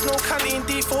couple days, no canteen,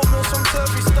 default meals from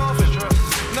Turkey, starving.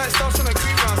 Night stars trying to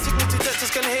creep round, signal detectors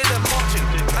can hear them marching.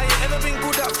 I ain't ever been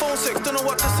good at phone sex, don't know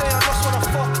what to say, I just wanna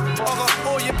fuck. I got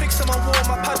all your pics on my wall,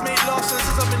 my pad mate laughs and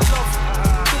says I'm in love.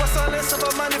 Do I sound less of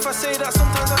a man if I say that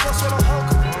sometimes I just wanna hug?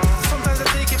 Sometimes I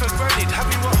take it for granted,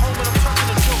 happy we're home when I'm tracking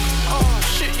a joke. Oh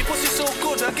shit, your pussy's so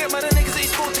good, I get mad at niggas that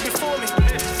he spoke to before me.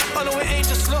 I know it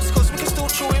ain't just lost, cause we can still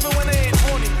chill even when they ain't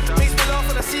horny. Makes me laugh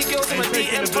when I see girls in my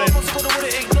DM, 12 months ago they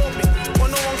would've ignored me.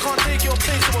 When no one can't take your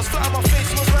place, it was flat on my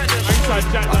face, it was right there. I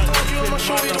told you I'ma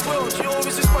show you the world, you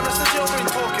always respond, that's the jail brain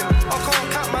talking. I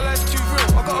can't cap, my life's too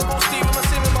real, I gotta go Steve with my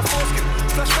sim in my foreskin.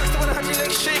 Flashbacks to when I had your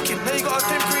legs shaking, now you got a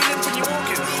temporary limp when you're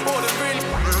walking. Oh, them really.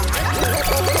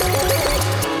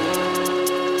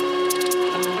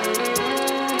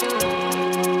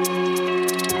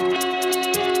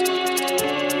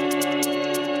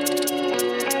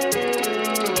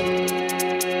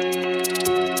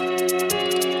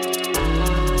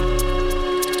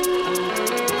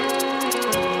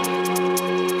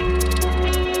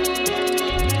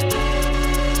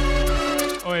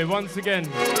 Once again,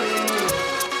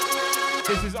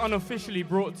 this is unofficially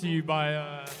brought to you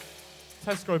by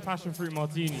Tesco Passion Fruit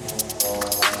Martini.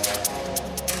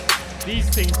 These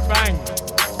things bang.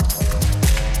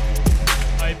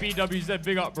 Hey, BWZ,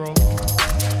 big up, bro.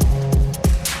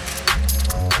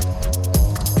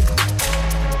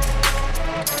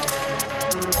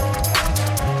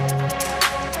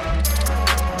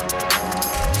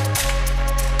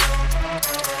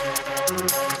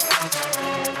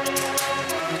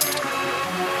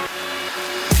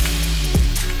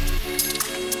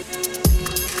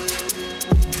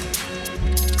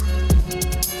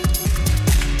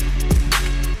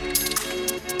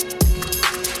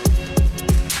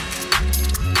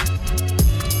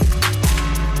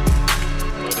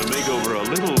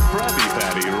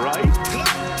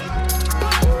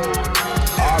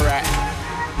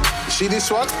 See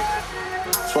this one?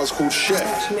 This one's called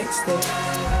Chef. This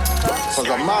one's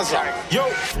a Mazza.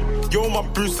 Yo, my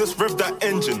Bruce, let's rev that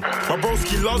engine. My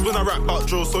broski loves when I rap about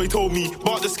drill, so he told me,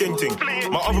 bark the skank thing.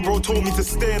 My other bro told me to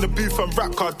stay in the booth and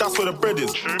rap, cause that's where the bread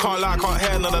is. Can't lie, can't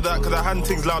hear none of that, cause I hand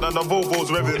things loud and the Volvo's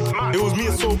revving. It was me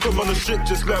and Soulcom on the strip,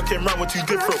 just lurking round with two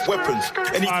different weapons.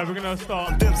 Alright, we're gonna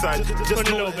start. Them side, just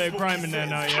a little bit of grime in there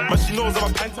now, yeah? But she knows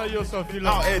I'm tell yourself you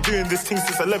out here doing this thing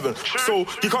since 11. So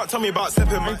you can't tell me about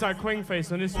stepping. Anti-Quang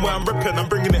face on this one. Where I'm ripping, I'm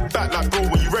bringing it back like bro,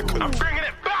 what you reckon? I'm bringing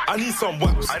it back. I need some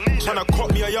waps. Tryna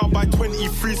cop me a yard by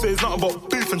 23, so it's nothing but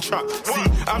beef and trap. See,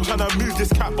 I'm tryna move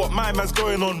this cat, but my man's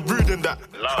going on rude and that.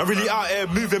 I'm really out here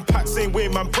moving packs, same way,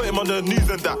 man, put him on the news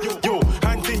and that. Yo,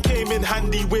 Hankin came in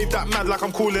handy, wave that mad like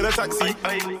I'm calling a taxi.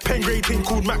 Pen grade thing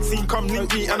called Maxine, come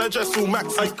link me and I dress all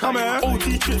Maxi. Come here.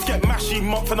 OT trips get mashy,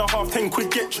 month and a half, 10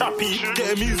 quid get trappy.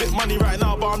 Getting music money right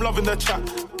now, but I'm loving the chat.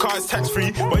 Car is tax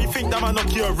free, but you think that man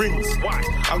knock your rings?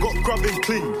 I got grubbing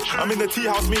clean. I'm in the tea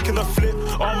house making a flip.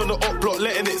 I'm on the up block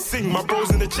letting it sing. My bro's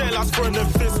in the jailhouse throwing them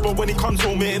fists, but when he comes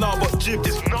home, it ain't all but jib.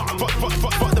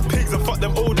 Fuck the pigs and fuck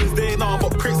them olders, they ain't all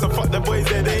but pricks. And fuck them boys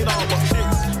there, they ain't all but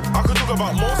chicks. I could talk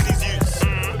about most of these youths.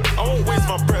 I won't waste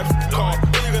my breath, car.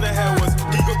 All you gonna hear was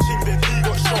he got chinged and he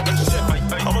got shot and chef.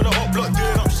 I'm on the up block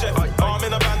doing up chef. I'm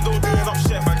in a bando doing up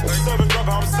chef. Serving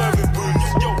grubber, I'm serving wounds.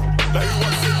 Yo, like who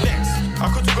wants it next? I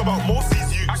could talk about most of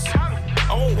these youths.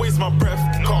 I won't waste my breath,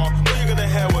 car. All you gonna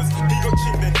hear was he got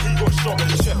chinged and he got shot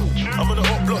and chef. I'm on the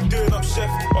up block doing up chef.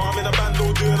 I'm in a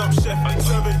bando doing up chef.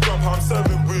 Serving grubber, I'm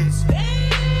serving wounds.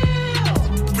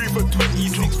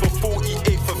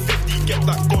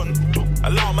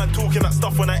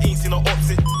 when I ain't seen a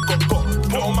opposite. Got.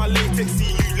 Put on my latex, see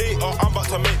you later. I'm about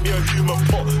to make me a human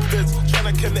pot. There's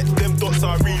trying to connect them dots.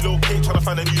 I relocate, trying to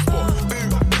find a new spot.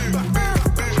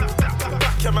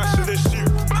 Back your mash to the shoot.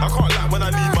 I can't lie when I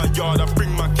leave my yard. I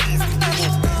bring my keys.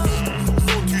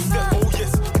 So two-step, oh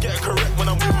yes. Get it correct when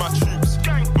I'm with my troops.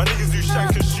 My niggas do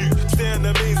shank and shoot. Stay in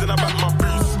the mains and I back my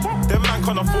boots. Them man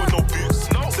can't afford no boots.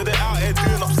 So they're out here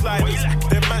doing up sliders.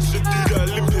 Them man should do the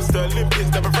Olympics.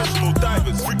 They're professional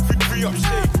divers. Free up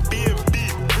shade, B&B.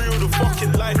 The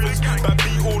fucking lifers, that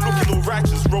beat all looking all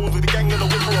righteous. Roll with the gang and the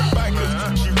whipper of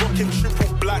baggers. She rocking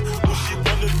triple black, all she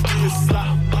wanna do is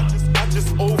slap. I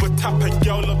just over tap and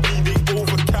girl love me, they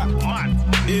over cap.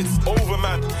 It's over,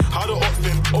 man. How the ops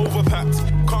been overpacked.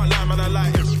 Can't lie, man, I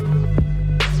like it.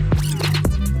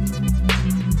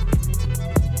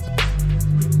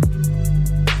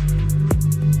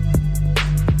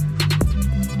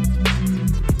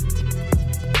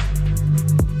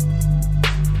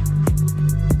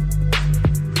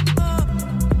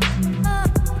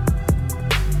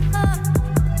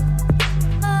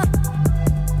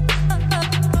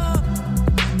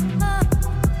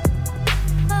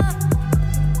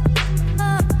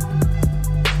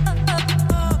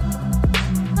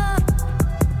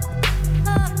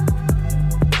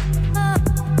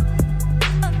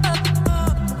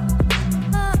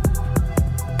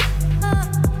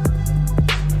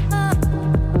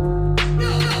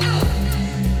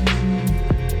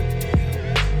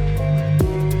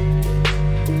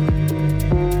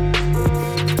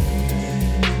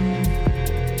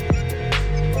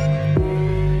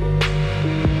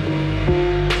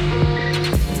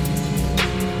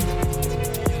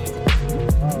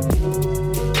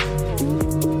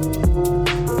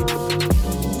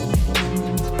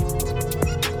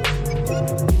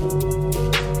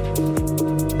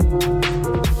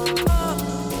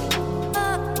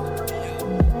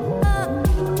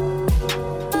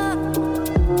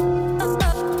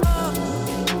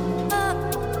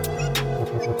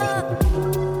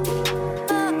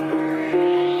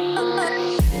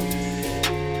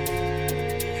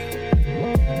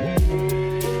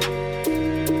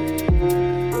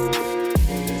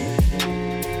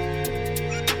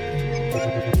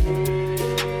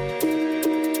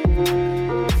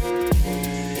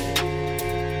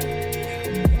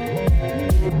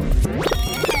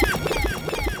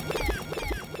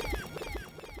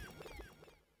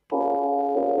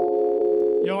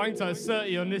 Hangtight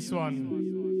 30 on this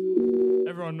one.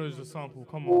 Everyone knows the sample,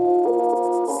 come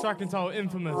on. Track entitled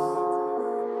Infamous.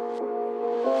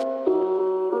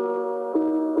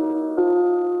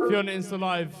 If you're on the Insta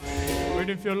Live, or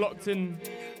if you're locked in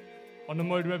on the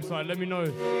Mode website, let me know.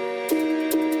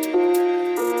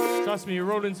 Trust me, you're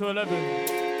rolling to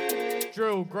 11.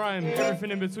 Drill, grime,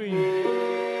 everything in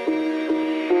between.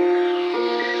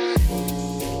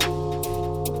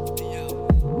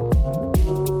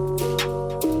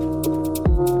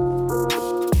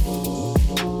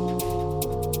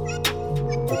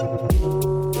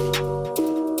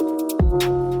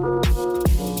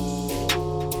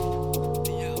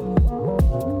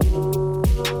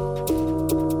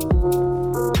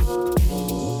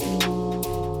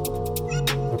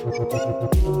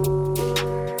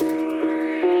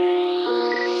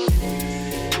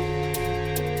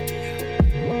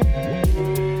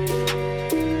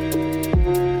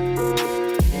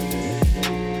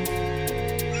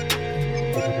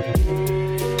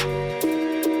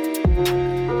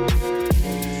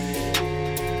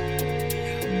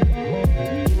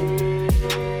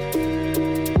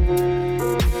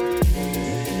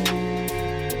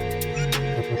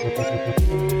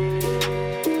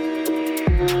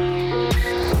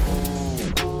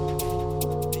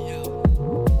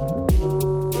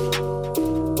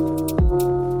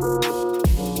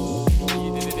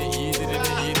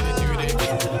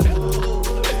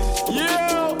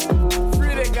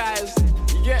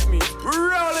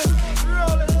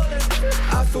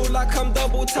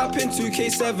 tapping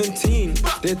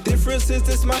 2K17. The difference is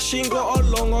this machine got a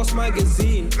long ass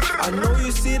magazine. I know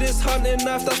you see this hunting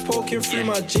knife that's poking through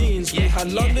my jeans. We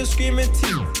had London screaming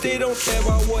team. They don't care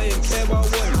about what him, care about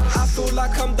what him. I feel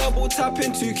like I'm double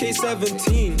tapping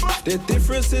 2K17. The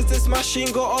difference is this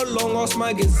machine got a long ass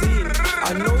magazine.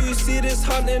 I know you see this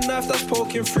hunting knife that's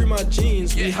poking through my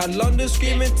jeans. We had London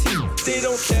screaming team. They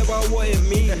don't care about what it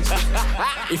means.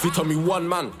 If you tell me one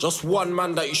man, just one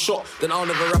man that you shot, then I'll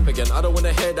never rap again. I don't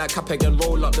wanna hear that cap again.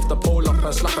 Roll up, lift the pole up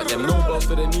and slap at them. No balls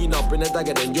for the knee now, bring a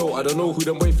dagger then. Yo, I don't know who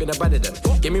them waving the bad at them.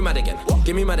 Get me mad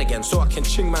again, so I can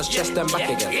ching man's chest and back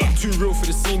again. Too real for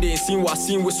the scene, they ain't seen what I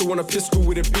seen. Whistle on a pistol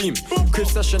with a beam. Crib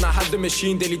session, I had the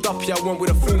machine. Daily duppy, I went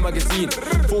with a full magazine.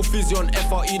 Full fizzy on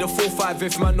FRE, the 4-5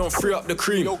 if man don't free up the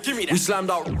cream. We slammed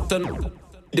out then.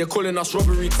 They're calling us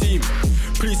robbery team.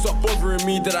 Please stop bothering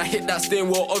me. Did I hit that stain?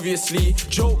 Well, obviously.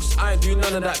 Jokes, I ain't doing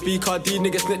none of that. BKD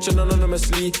niggas snitching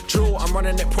anonymously. Drill, I'm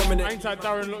running it prominent.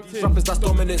 Rappers that's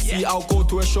dominant. See, I'll go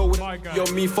to a show with yo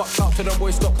me. Fuck out to the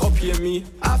boys, stop copying me.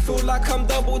 I feel like I'm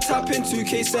double tapping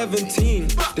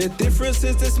 2K17. The difference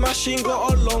is this machine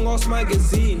got a long ass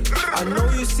magazine. I know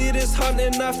you see this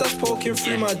hunting knife that's poking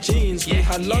through my jeans. We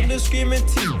had London screaming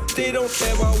team. They don't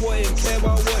care about what him, care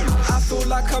about what. I feel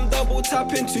like I'm double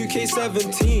tapping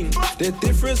 2K17. The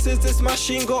difference is this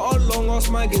machine got a long ass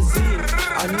magazine.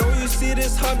 I know you see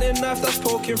this hunting knife that's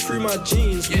poking through my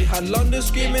jeans. We had London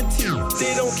screaming team.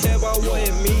 They don't care about what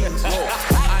it means.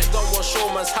 I ain't done one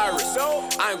showman's Harris.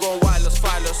 I ain't going wireless,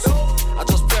 fileless. I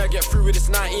just pray I get through with this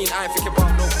 19. I ain't thinking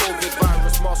about no COVID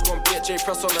virus. Mask on BHA,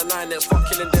 press on the 9s. Fuck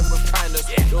killing them with kindness.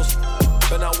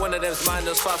 But now one of them's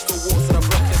minors. 5 still walks and I'm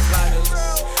blocking sliders.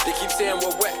 They keep saying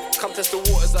we're wet. Come test the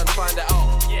waters and find it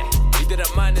out. He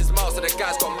didn't mind his mouth, so the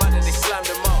guys got mad and they slammed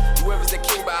him out. Whoever's the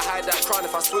king, but I hide that crown.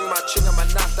 If I swing my chin and my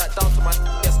knife that down to my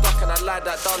get stuck and I lie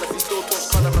that down. If he still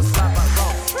talks, kind of a slide back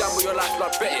round. Gamble your life,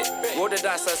 blood, bet it. Roll the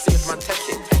dice and see if man take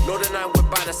it. Load the 9 with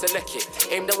band and select it.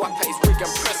 Aim the whack at his wig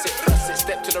and press it.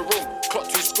 Step to the room, clock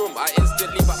too scrum. I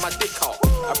instantly back my dick out.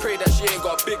 I pray that she ain't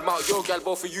got a big mouth. Yo, girl,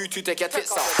 both for you two take your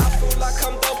tits out. I feel like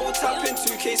I'm double tapping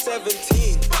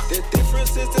 2K17. The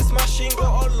difference is this machine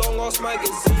got a long ass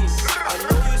magazine. I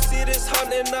know you see this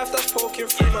hunting knife that's poking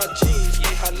through my jeans.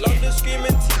 We had London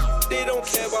screaming team. They don't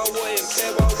care about what him,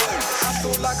 care about what. I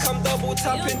feel like I'm double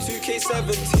tapping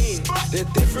 2K17. The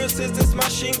difference is this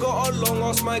machine got a long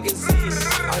ass magazine.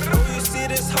 I know you see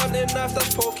this hunting knife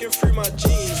that's poking through my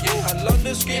jeans. We had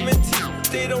London screaming team.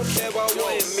 They don't care about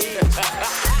what it means.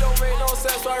 Don't make no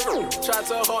sense, I try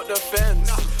to hot the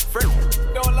fence.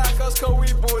 Don't like us cause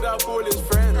we bought up all his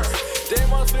friends. They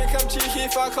must think I'm cheeky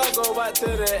if I can't go back to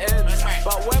the end.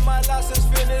 But when my license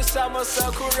finished, I'ma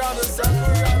circle round and circle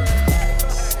round.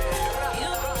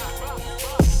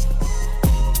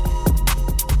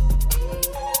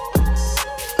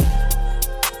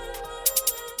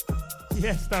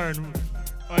 Yes, Darren.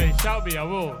 Oi, shout me, I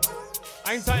will.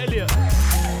 Hang tight, Elliot.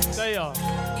 There you are.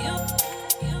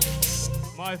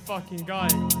 My fucking guy.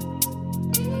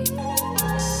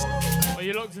 Are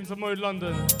you locked into Mode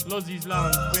London, Lozzie's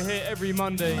Lounge? We're here every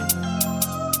Monday.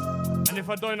 And if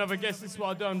I don't have a guest, this is what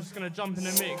I do. I'm just going to jump in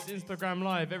the mix, Instagram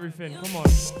Live, everything. Come on.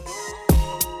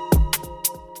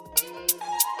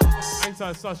 Hang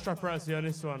tight, Sus Trapperazzi on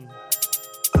this one.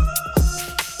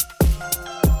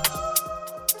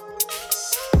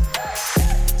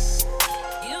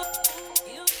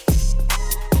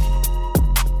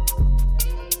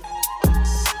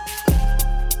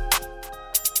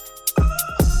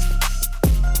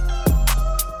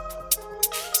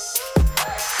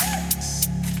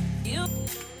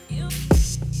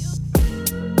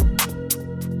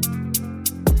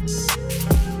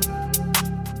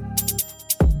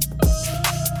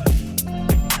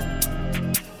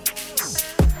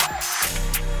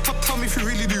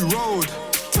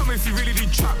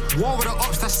 War with the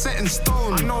ops, that's set in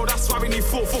stone. I know, that's why we need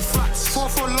 4 flats.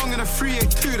 4 long and a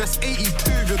 382, that's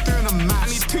 82 if you're doing a match. I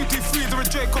need 2 3s or a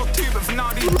J-Code 2, but for now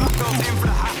these black girls aim for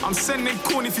the hat. I'm sending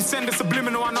corn if you send a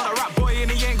subliminal. I'm not a rap boy and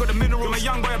he ain't got the mineral. I'm a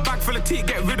young boy, a bag full of teeth,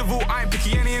 get rid of all. I ain't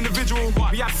picky any individual.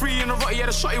 We had 3 in a rot, yeah,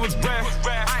 the shotty was rare.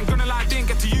 I ain't gonna lie, I didn't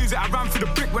get to use it. I ran through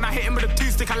the brick when I hit him with a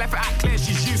 2-stick. I left it out clear,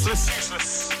 she's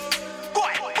useless.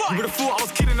 You would've thought I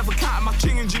was kidding if I counted my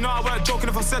chingings. You know I weren't joking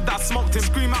if I said that I smoked him.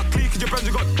 Scream out clean cause your brother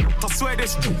got I swear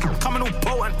this coming all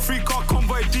potent. 3-car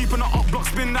convoy deep in the up block.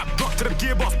 Spin that block to the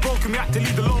gearbox broken. We had to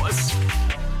leave the Lotus.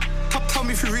 Tell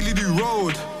me if you really do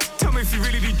road. Tell me if you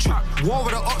really do trap. War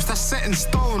with the ops, that's set in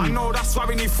stone. I know, that's why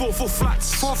we need 4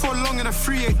 flats. 4 long and a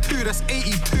 382, that's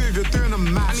 82 if you're doing a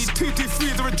match. I need 2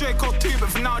 3s or a J-Code 2, but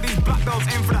for now these black belts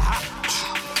aim for the hat.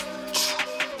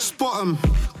 Spot 'em.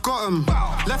 Got him.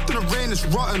 Left in the rain, it's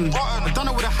rotten. I done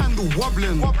it with a handle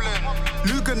wobbling.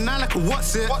 Luger 9 like a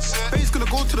what's it? Babe's gonna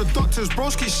go to the doctors.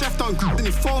 Broski chef done and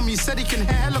he phoned me, said he can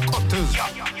hear helicopters.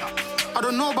 I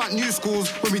don't know about new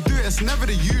schools. When we do it, it's never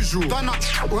the usual. Done up,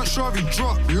 weren't sure if he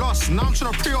dropped, lost. Now I'm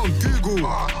trying to pray on Google.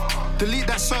 Delete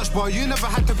that search bar, you never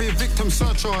had to be a victim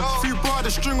searcher. Few bar the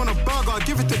string on a burger,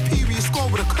 give it to Pee-wee, score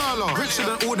with a curler. Richer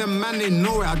than all them man, they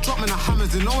know it. I drop in the hammers,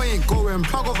 they know it ain't going.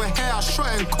 Plug over here, I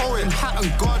shot it and coat it. In hat and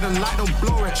garden, light don't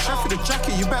blow it. Chef with the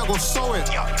jacket, you better go sew it.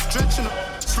 Drenching the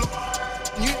slow,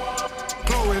 you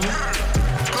glowing.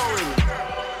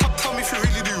 Tell me if you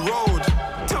really do road.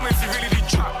 Tell me if you really do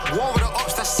trap. War with the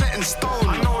ops, that's set in stone.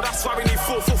 I know, that's why we need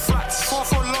 4 flats. 4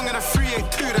 long and a 3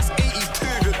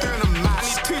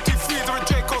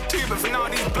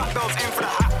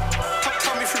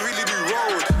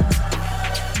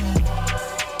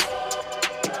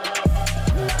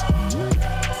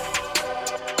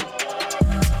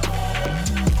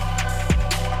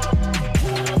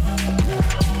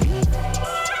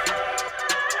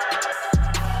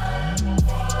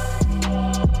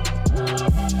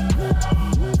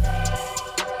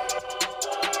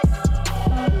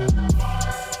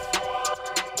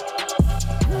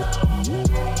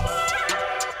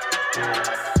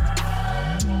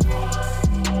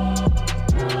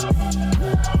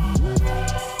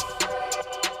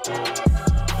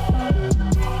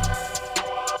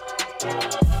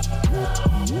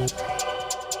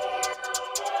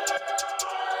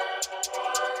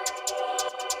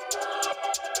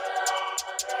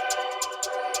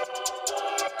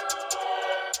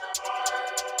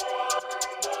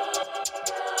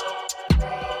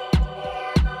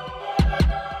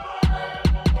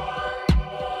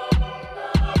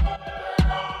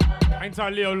 Hang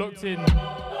tight, Leo, locked in.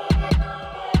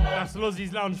 That's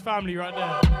Lozzie's Lounge family right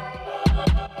there.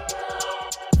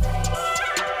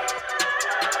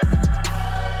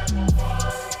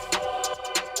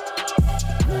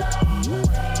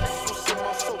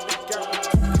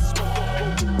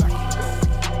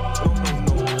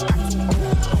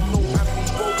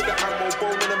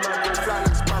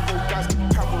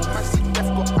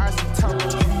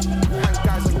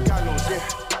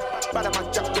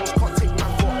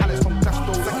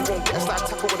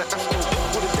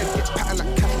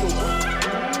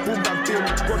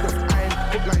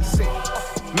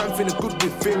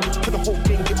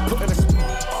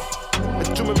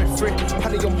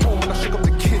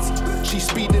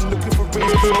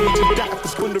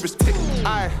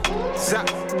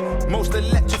 Most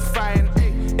electrifying.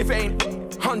 If it ain't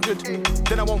 100,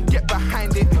 then I won't get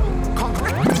behind it.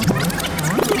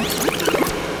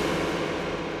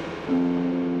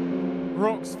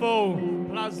 Rocks full,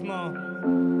 plasma.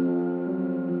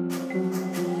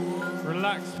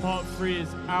 Relax Part 3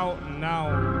 is out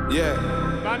now. Yeah.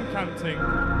 Bandcamp thing.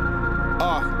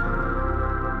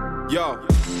 Yo,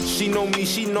 she know me,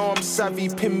 she know I'm savvy.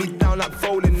 Pin me down like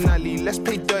bowling alley. Let's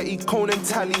play dirty, cone and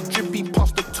tally. Drippy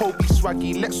past the Toby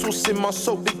swaggy. Let's all sim my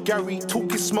soap with Gary.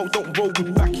 Talking smoke, don't roll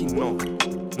with backy, no.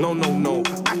 No.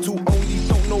 I too only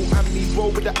don't know I'm me.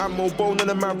 Roll with the ammo, bone on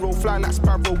the marrow. Fly like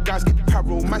sparrow, guys get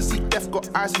paro. Man see death,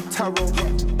 got eyes with tarot.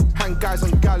 Hang guys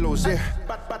on gallows, yeah.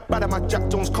 Bad at my Jack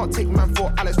Jones, can't take man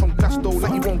for Alex from Glasgow.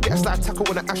 Like he won't get a slide tackle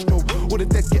on an Astro. All the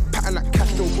dead get patterned like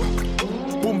Castro.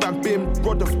 Boom, bam, bim,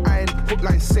 rod of iron, hook,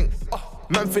 line, sink.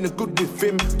 Man feeling good with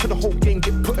him, to the whole game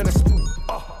get put in a spoon.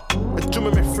 A drummer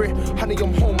me free, honey,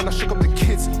 I'm home and I shook up the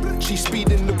kids. She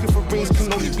speeding, looking for rings,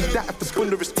 can only be that if the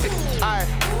bunda is tick. Aye,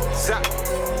 zap,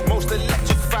 most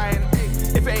electrifying.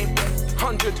 If it ain't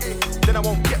 100, then I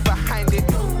won't get behind it.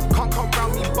 Can't come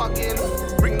round me bugging,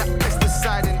 bring that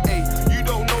pesticide in, ayy. You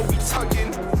don't know we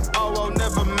tugging, oh well,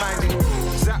 never mind it.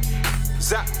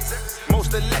 Zap,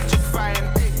 most electrifying.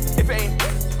 If it ain't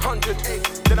 100,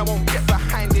 then I won't get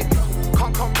behind it.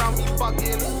 Can't come round me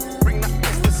bugging, bring that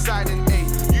pesticide in, ayy.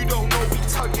 You don't know we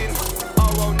tugging,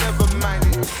 oh well, never mind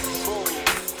it.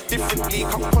 Differently,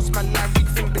 come cross my line, big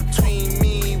thing between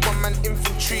me. One man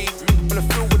infantry, on the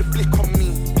field with a blick on me.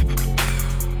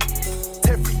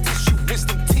 Every tissue,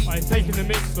 wisdom teeth. I'm taking the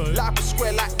mix though. Life is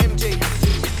square like MJ.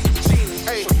 Gene,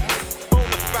 ayy.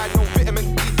 Bonafide, no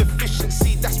vitamin D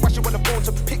deficiency. That's why she wanna bone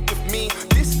to pick with me.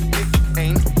 This dick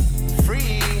ain't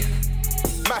free.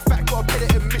 My fact, gotta pay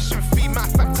the admission fee. My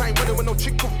fact, I ain't running with no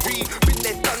trickery. Been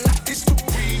there, done like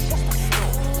history.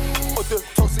 Or the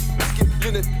toxic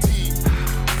masculinity.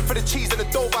 For the cheese and the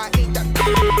dough, I ain't that big.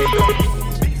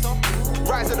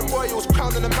 Rise of the royals,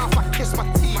 crown in the mouth, I kiss my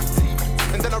teeth.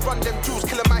 And then I run them jewels,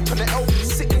 kill a mic on the L,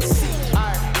 sit and see.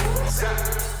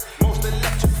 Most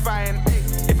electrifying.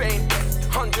 If it ain't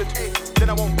 100, then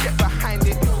I won't get behind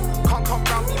it. Can't come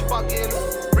round me bugging,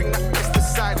 bring that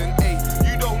pesticide in, ayy.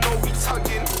 You don't know we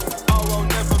tugging, oh well,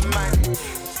 never mind.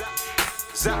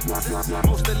 Zap,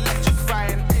 most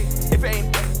electrifying. If it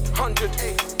ain't 100,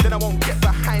 then I won't get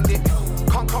behind it.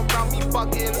 Can't come round me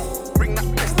bugging, bring that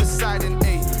pesticide in,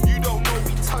 ayy. You don't know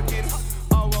we tugging,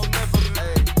 oh well, never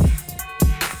mind.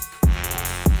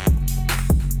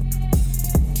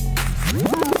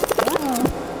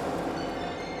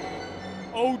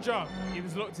 Olja, he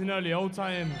was locked in early, old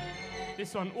time.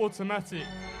 This one, Automatic.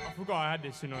 I forgot I had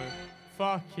this, you know.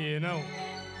 Fucking hell.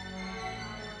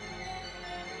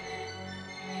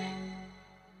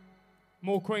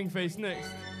 More Quang Face next.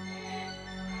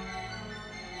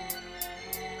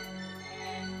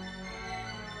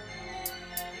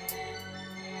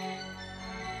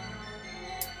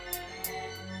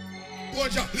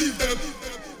 Roger, leave them.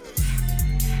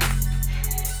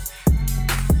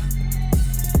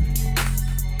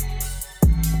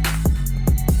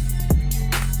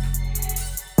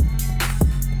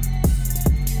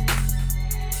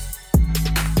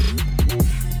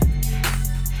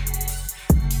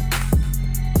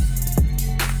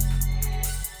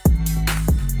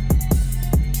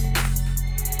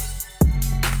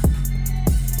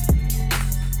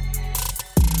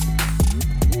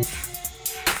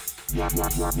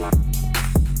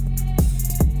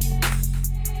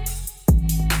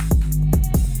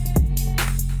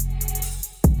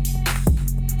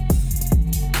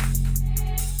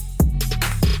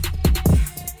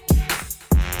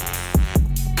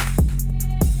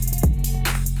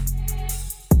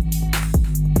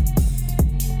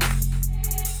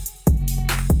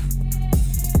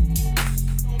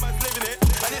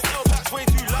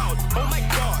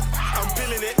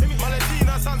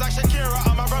 Sounds like Shakira,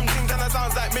 I'm a rum drink and it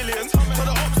sounds like millions. So the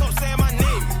ops up saying my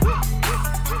name.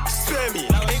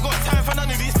 time for none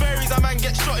of these fairies. A man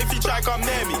get shot if he try come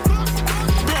near me.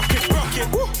 Brock it, brock it,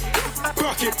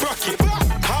 brock it, brock it.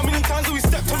 How many times do we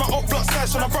step on the up block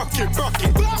sides on a brock it, brock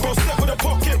it? Bro, step with a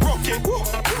pocket rocket,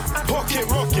 pocket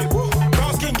rocket.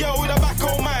 Brown skin girl with a back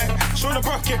on mine, show the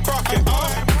brock it, brock it.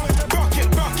 Brock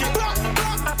it, brock it,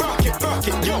 brock it, brock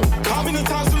it. Yo, how many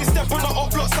times do we step on the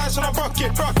up block sides on a brock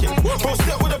it, brock it? Bro,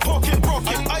 step with a pocket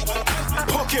rocket,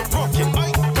 pocket rocket.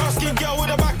 Brown skin girl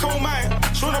with a back on mine,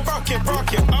 show the brock it,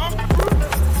 brock it.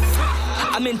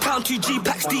 I'm in town 2G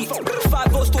packs deep.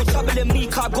 5 boys still troubling me,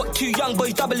 car got 2 young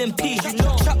boys doubling P.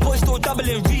 Trap boys still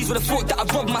doubling V's. With a thought that I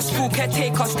robbed my school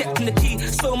caretaker, stepped in the T.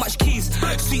 So much keys.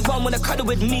 Sweet one wanna cuddle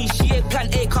with me. She ain't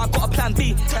plan A, car got a plan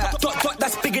B. Dot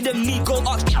that's bigger than me. Go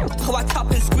ask how I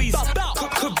tap and squeeze.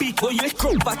 Could be where you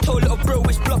crook. I told little bro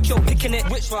which block you're picking it.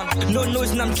 Which one? No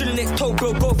noise and I'm drilling it. Told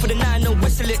bro go for the 9 and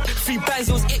whistle it. 3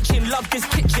 bands was itching. Love this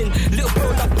kitchen. Little bro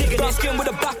love digging it. Skin with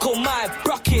a back on my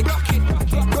rocket.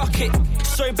 Rocket.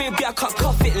 Sorry baby, I can't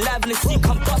cuff it. Live in the sea,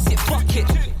 come bust it, fuck it.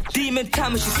 Demon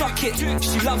time and she suck it,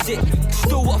 she loves it.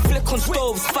 Still what a flick on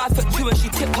stoves. 5'2" and she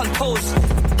tip on toes.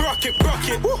 Brock it, brock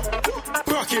it,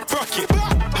 brock it, brock it.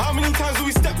 How many times do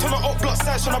we step on the up block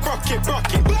side on a brock it,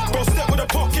 brock it? Bro, step with a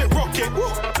pocket rocket,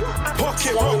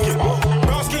 pocket rocket.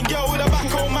 Brown skin girl with a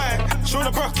back on mine, show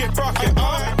the brock it, brock it.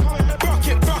 Brock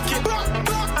it, brock it,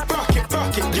 brock it,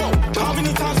 brock it. Yo, how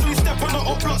many times do we step on the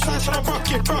up block side on a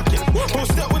brock it, brock it? Bro,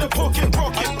 step with a pocket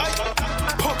rocket,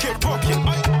 pocket rocket.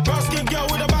 Brown skin girl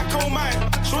with a back on mine,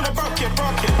 show the brock it,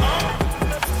 brock it.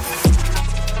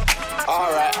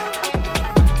 Alright.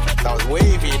 That was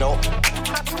wavy, you know.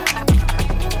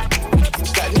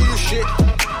 It's that new shit.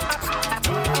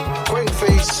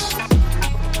 Quaintface,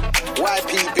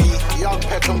 YPB, Young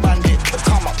Peckham Bandit. The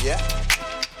come up, yeah?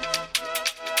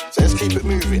 So let's keep it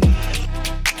moving.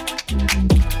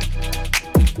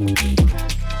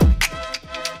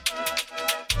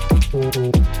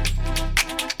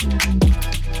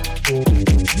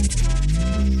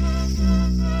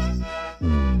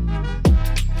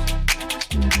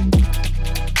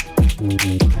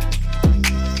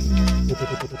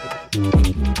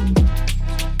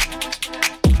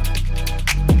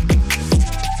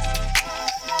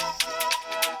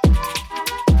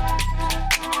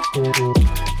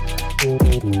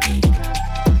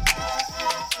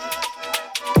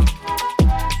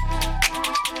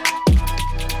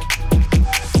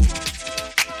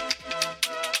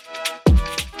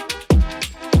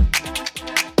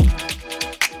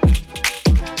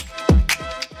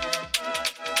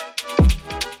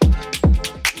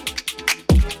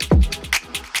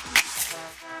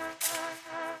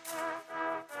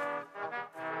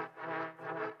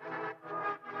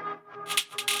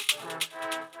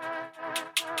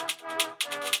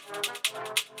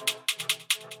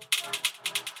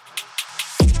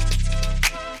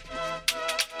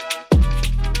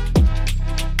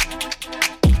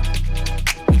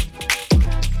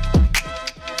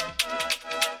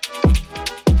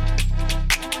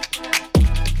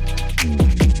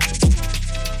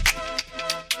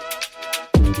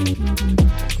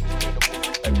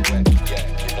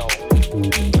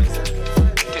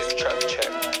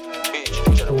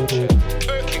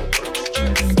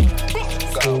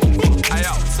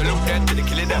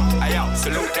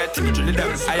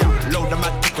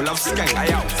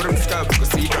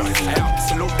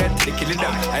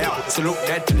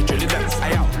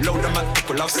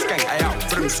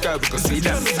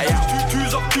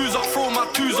 Twos up, throw my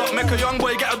twos up. Make a young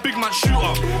boy get a big man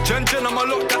shooter. Jen, I'ma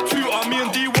lock that tutor. Me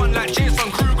and D1 like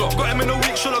Jason Kruger. Got him in a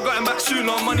week, shoulda got him back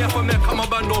sooner. Money off a make, I'm a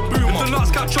band or boomer. If the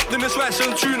nuts catch up, then it's rice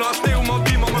and tuna. I stay with my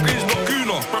beam, my green's not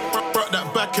gooner. Brought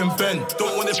that back and bend.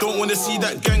 Don't wanna see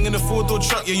that gang in the 4-door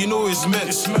truck. Yeah, you know it's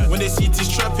meant. When they see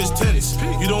this trap, it's tense.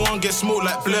 You don't wanna get smoked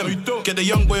like Blem. Get the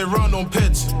young boy around on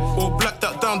peds. Or black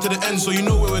that down to the end, so you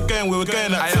know where we're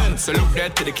going at 10. Salute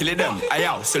that to the killing them.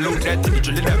 Ayow, salute that to the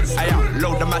drilling them. Ayow,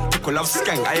 load the mat tickle of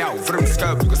skank. Ayow, vroom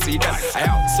skirt, you can see them.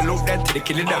 Ayow, salute that to the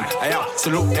killing them. Ayow,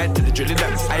 salute that to the drilling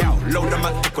them. Ayow, load the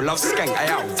mat tickle of skank.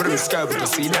 Ayow, vroom skirt, you can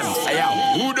see them.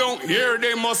 Ayow, who don't hear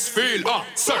they must feel.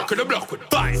 Circle the block with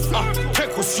vibes.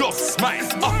 Take us your smile.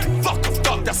 Fuck off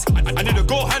dog, that's I need to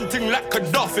go hunting like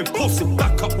Gaddafi. Post it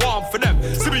back up warm for them.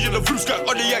 See me in the vroom skirt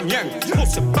or the yang yang.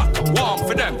 Post it back up warm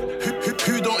for them.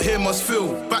 Who don't hear must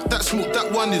feel. Back that smoke,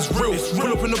 that one is real.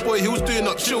 Pull up in the boy, he was doing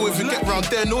up chill. If you get round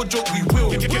there, no joke, we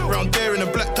will. If you get round there in a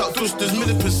blacked out tush, there's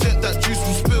 %, that juice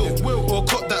will spill. Or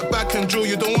cut that back and drill,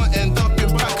 you don't want to end up in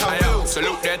back. Ayow,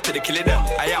 salute that to the killing them.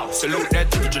 Ayow, salute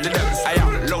that to the drilling them.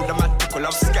 Ayow, load the mat tickle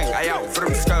of skank. Ayow,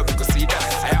 vroom skirt, you can see them.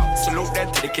 Ayow, salute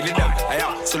that to to the killing them.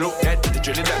 Ayow, salute dead to the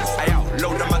drilling them. Ayow,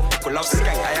 load them at people love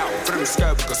skank. Ayow, through the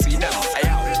skirt we can see them.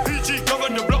 Ayow, PG young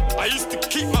on the block. I used to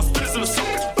keep my spirits in the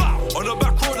sockets. Bow on the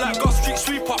back road like Gus Street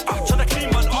sweeper. Tryna clean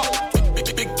man up.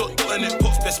 Big dot and it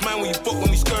pops. Best man when you buck when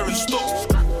we stir and stop.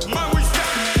 Man we step.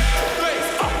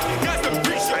 Guys them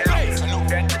preach your face. salute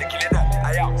dead to the killing them.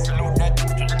 Ayow, salute dead to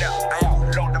the drilling them. Ayow,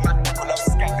 load them at people love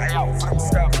skank. Ayow, through the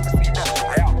skirt we can see them.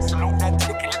 Ayow, salute dead to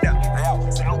the killing them. Ayow,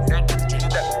 salute dead to the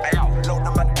drilling them. Ayow,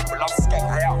 load them at people love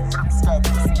skank. Ayow, through the skirt we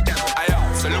can see them. Ayow,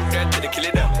 salute dead to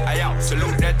the killing them. Ayow,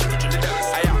 salute dead to the drilling them.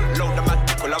 Ayow, load them at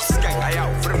people love skank.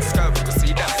 Ayow, through the skirt we can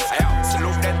see them. Ayow,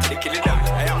 salute dead to the killing them.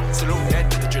 Ayow, salute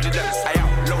dead to the drilling them.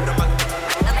 Ayow, load them at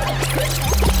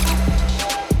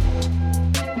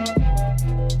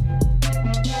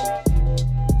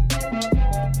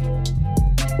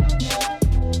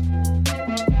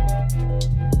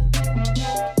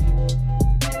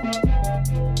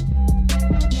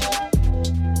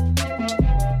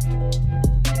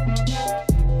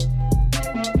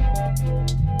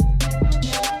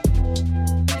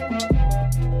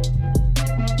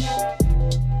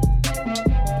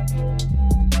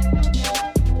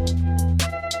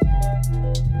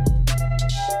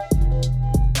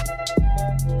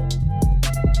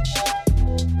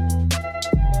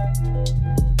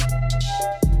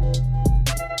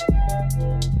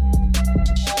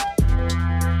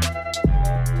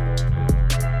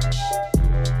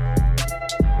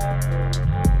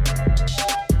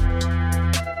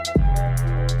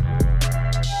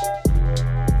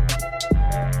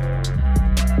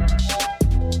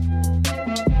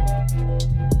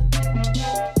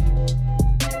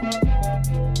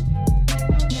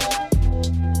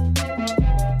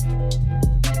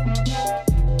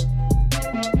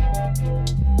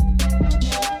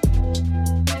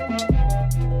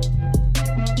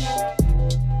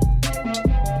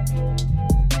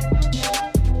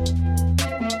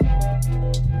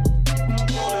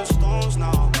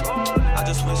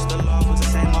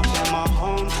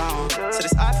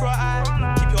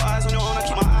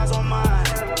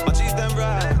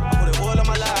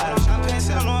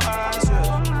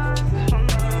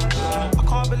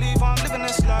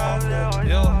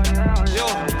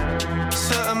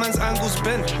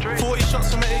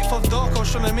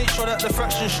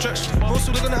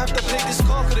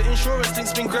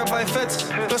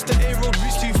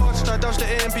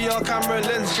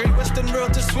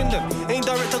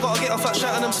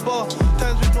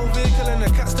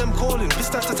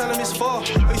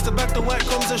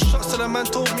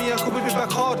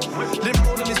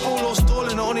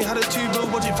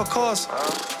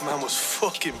man was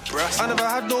fucking brass. I never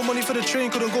had no money for the train,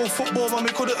 couldn't go football, mommy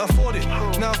couldn't afford it.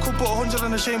 Now I could put 100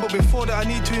 on the chain, but before that I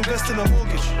need to invest in a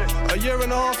mortgage. A year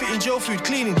and a half eating jail food,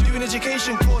 cleaning, doing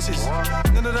education courses.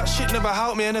 None of that shit never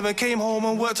helped me, I never came home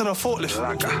and worked on a forklift.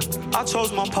 I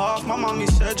chose my path, my mommy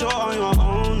said you're on your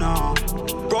own now.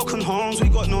 Broken homes, we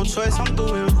got no choice, I'm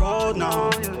doing road now.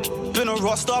 Been a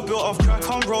rock star, built off crack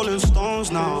on Rolling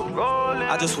Stones now.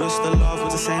 I just wish the love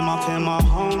was the same up in my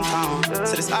hometown.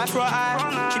 So this eye for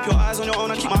eye, keep your eyes on your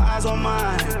own, I keep my eyes on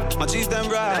mine. My G's them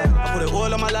right, I put it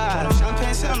all on my life.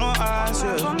 Champagne sitting on eyes,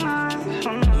 yeah.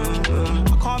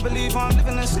 I can't believe I'm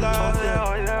living this life,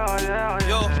 yeah.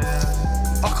 Yo,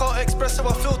 I can't express how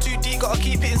I feel too deep, gotta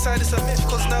keep it inside, it's a myth.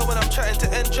 Cause now when I'm chatting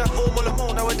to end trap all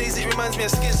alone, nowadays it reminds me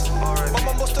of Skiz. My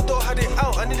mum must have not had it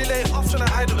out, I nearly lay it off trying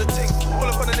to hide up the ting. Pull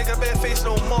up on a nigga, bare face,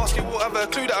 no mask, you won't have a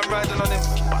clue that I'm riding on him.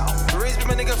 Raised with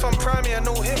my nigga from primary, I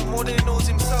know him more than he knows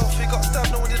himself. He got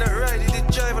stabbed, no one didn't ride, he did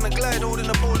drive on a glide, holding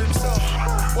the ball himself.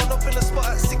 One up in the spot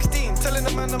at 16, telling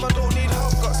the man that I don't need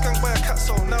help. Got skanked by a cat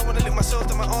soul, now when I lick myself,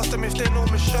 then I ask them if they know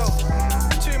Michelle.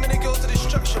 Too many girls to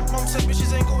distraction, mum said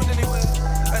bitches ain't going anywhere.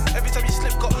 And every time you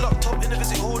slip, got locked up in the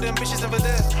visit hall, them bitches never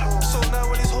there. So now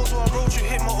when these hoes who I road you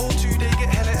hit my O2, they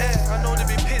get hella air. I know they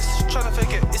be pissed, trying to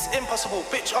forget, it's impossible,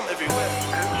 bitch, I'm everywhere.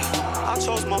 I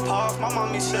chose my path, my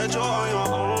mommy said you're on your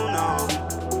own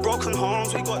now. Broken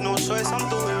homes, we got no choice, I'm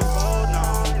doing road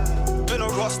now. Been a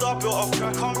rock star, built off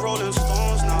crack on Rolling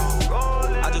Stones now.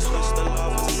 I just wish the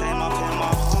love was the same up in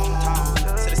my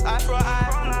hometown. So this eye for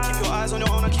eye, keep your eyes on your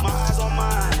own, I keep my eyes on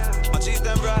mine. My G's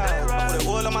them right, I put it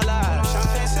all on my life.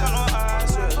 Champagne sitting on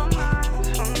eyes, yeah.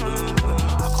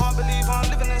 I can't believe I'm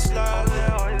living this life,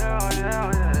 yeah.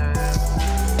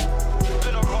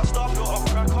 Been a rock star, built off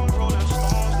crack on Rolling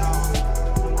Stones now.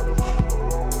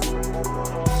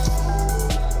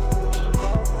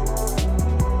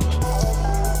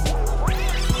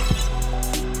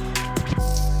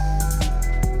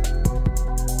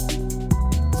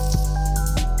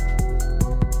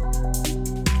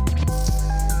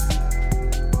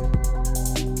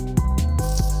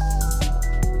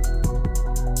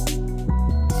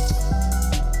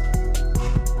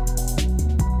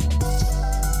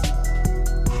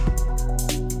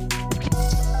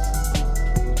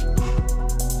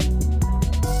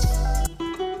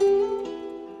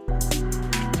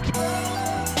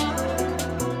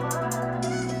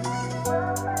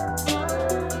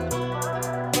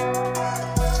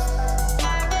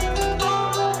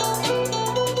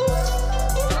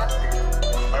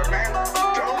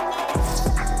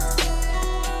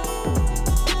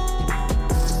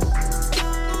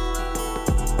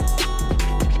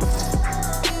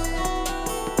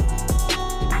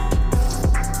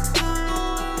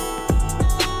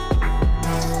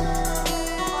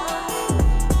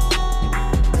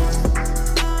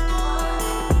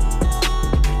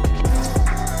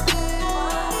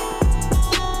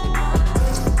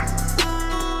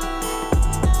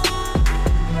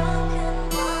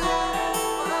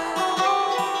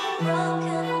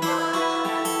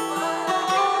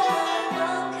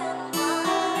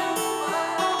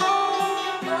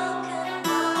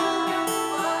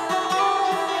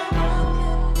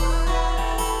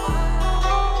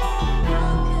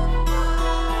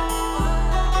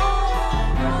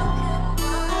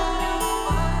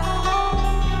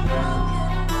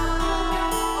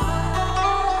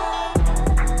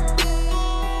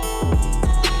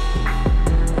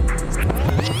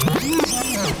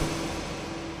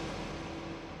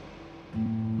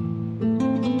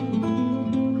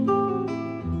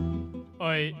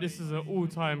 way, this is an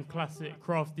all-time classic,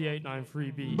 Craft the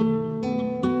 893 beat.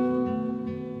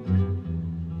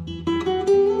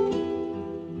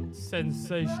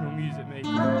 Sensational music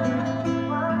making.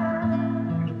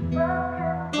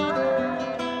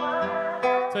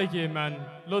 Take it in, man.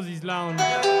 Lozzie's Lounge.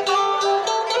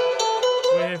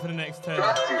 We're here for the next 10.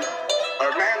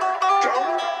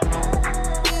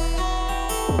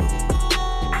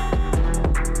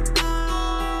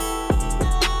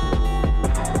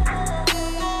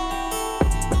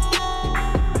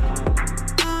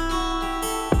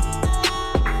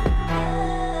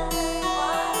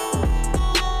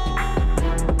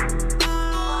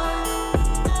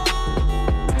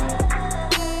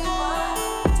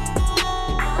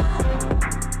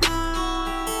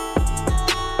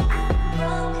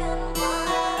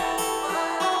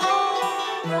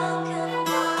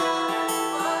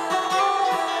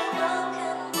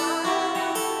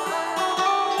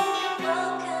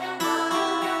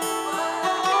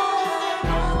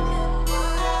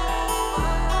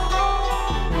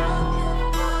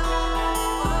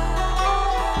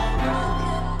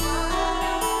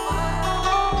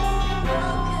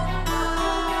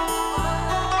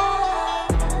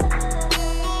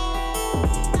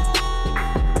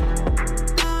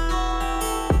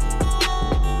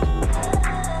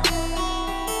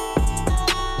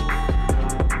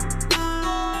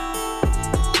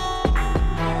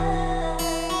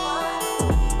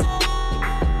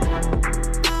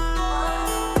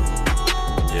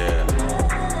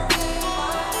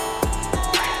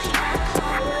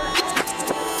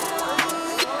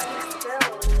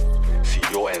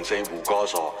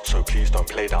 So please don't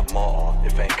play that martyr.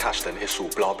 If it ain't cash then it's all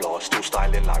blah blah. Still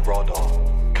styling like Radar.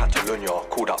 Catalonia,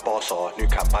 call that Barca. New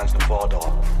cap bands Nevada.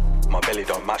 My belly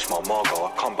don't match my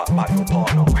marga. Come back your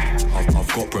partner.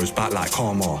 I've got bros back like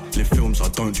karma. Live films, I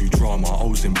don't do drama. I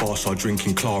was in Barca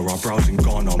drinking Clara. Browsing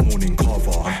Ghana, morning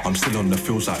carver. I'm still on the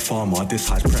fields like farmer. This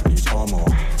high's prep needs armor.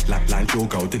 Like your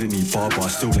girl didn't need barber.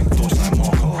 Still link dots like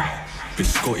marker.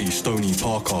 Biscotti, Stony,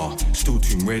 Parker. Still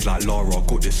tomb raid like Lara.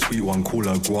 Got this sweet one, call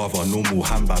her Guava. Normal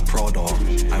handbag Prada.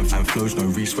 And flows no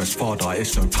Reese West Fada.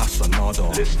 It's no Pasta Nada.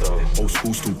 Old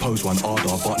school still pose one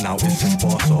Arda. But now it's in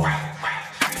Barca.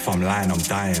 If I'm lying, I'm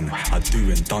dying. I do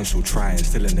and done still trying.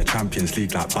 Still in the Champions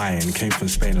League like Bayern. Came from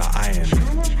Spain like Iron.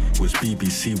 Was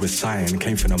BBC with sighing.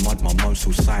 Came from the mud, my mum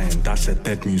still sighing. Dad said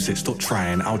dead music, stop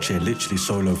trying. Out here literally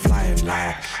solo flying.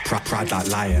 Like pride like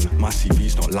lion. My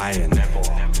CV's not lying.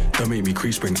 Don't make me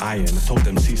crease bring iron. Told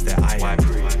them cease their iron.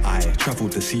 I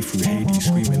travelled the sea through Hades.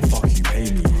 Screaming fuck you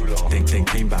pay me. Then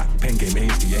came back. Pen game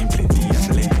Ainsley. Ain't played D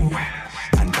and lady.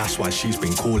 And that's why she's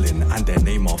been calling. And their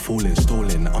name are falling,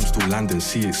 stalling. I'm still landing,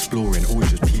 sea exploring. Always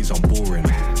just peas, I'm boring.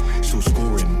 Still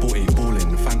scoring, bought eight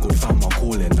balling. Thank God found my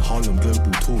calling. Harlem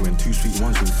global touring. Two sweet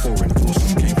ones all foreign.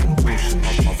 Awesome came from portion.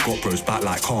 I've got bros back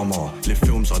like karma. Live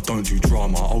films, I don't do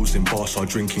drama. I was in Barca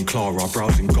drinking Clara.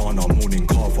 Browsing Ghana, morning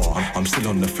carver. I'm still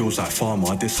on the fields like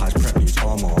farmer. This high's prep needs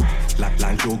armor.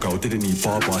 Like your girl didn't need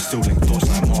barber. Still link dots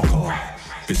like marker.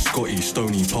 Biscotti,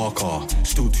 Stony, Parker.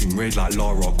 Still tomb raid like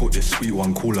Lara. Got this sweet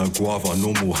one, call her Guava.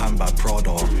 Normal handbag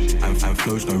Prada. And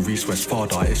flows no Reese West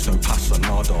Fada. It's no Pasta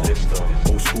Nada.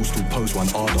 Old school still pose one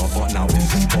Arda. But now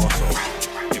it's in Barca.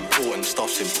 Important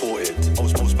stuff's imported. I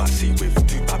was most backseat with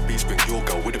two bad beats. Bring your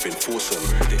girl would've been foursome.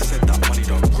 They said that money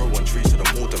don't grow on trees to the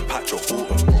more than Patrick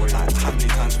Horton. Like how many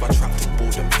times have I trapped in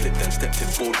boredom? Flipped then stepped in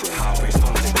boardroom. How race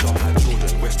guns in jump like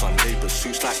Jordan. West on labour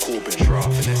suits like Corbyn.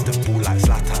 Finesse the ball like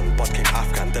Zlatan. Bud came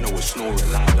Afghan, then I was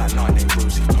snoring. Like night named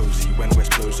Rosie Posey. When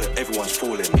West blows it, everyone's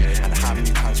falling. And how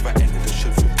many times have I ended the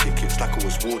shift with tickets like I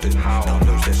was warden? Now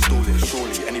knows they're stalling.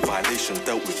 Surely any violations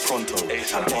dealt with pronto.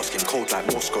 And asking cold like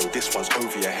Moscow. This one's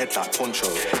over your head like Poncho.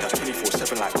 That's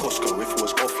 24/7 like Costco. If it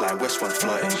was offline, West one's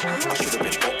flirting. I should have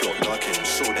been up block lurking.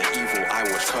 Saw the evil, I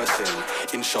was cursing.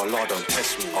 Inshallah, don't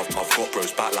test me. I've got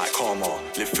bros back like karma.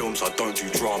 Live films, I don't do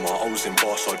drama. I was in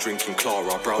Barca drinking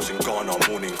Clara. Browsing Ghana,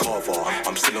 morning carver.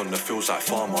 I'm still on the fields like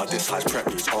farmer. This high's prep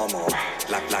needs armor.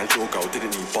 Like your girl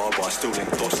didn't need barber. Still link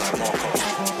dots like marker.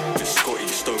 Biscotti,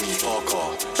 Stony, Parker.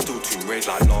 Still tomb raid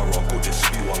like Lara. Got this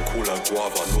sweet one, call her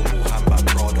Guava. Normal handbag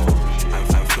Prada.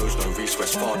 And flows no Reese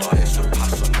West Fada. It's no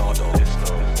Pasta Nada.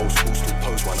 Old school still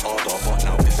pose one Arda. But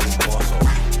now it's in Barca.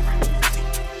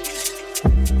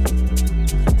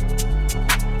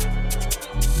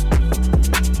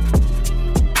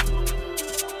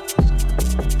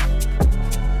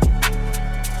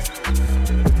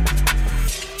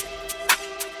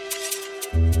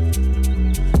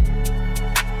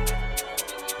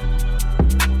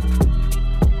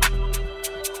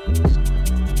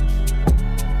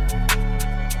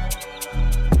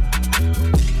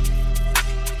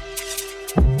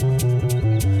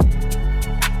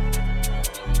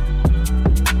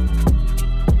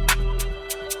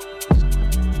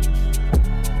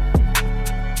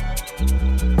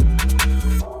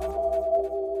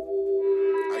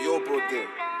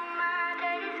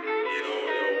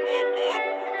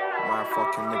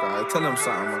 fucking nigga. Tell him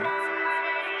something, man.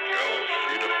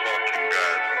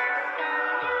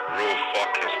 Real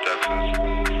fucking steppers,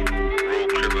 real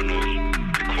criminals,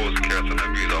 because chaos and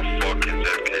abuse are fucking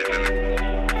dead kids, innit?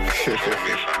 Feel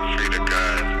me, fam, free the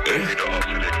guys, free the ups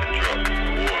so they can drop.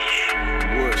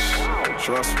 Whoosh.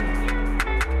 Trust me.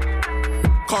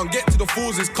 Can't get to the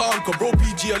fools, it's calm, cause bro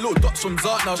PG a little dots from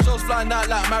Zart. Now shells flying out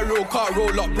like Mario Kart,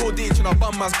 roll up, bro H and I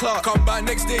bum man's Clark. Come back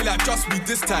next day like trust me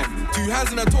this time. 2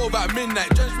 hands in a 12 at midnight,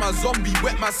 drench my zombie,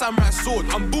 wet my samurai sword.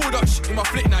 I'm bored up shit in my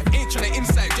flick knife, ain't tryna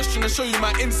inside, just tryna show you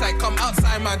my insight. Come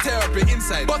outside man, tear up it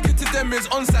inside. Bucket to them is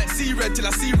on site, see red till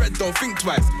I see red, don't think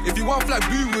twice. If you want flag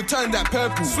blue, we'll turn that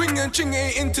purple. Swing and ching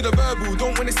ain't into the verbal,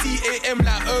 don't wanna see AM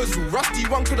like Urzel. Rusty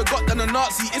one could've got done a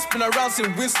Nazi, it's been around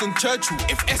since Winston Churchill.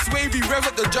 If S-Wavy rev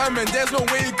up the German, there's no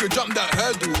way you could jump that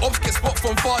hurdle. Ops get spot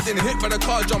from far, then hit by the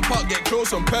car, jump out, get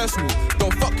close and personal.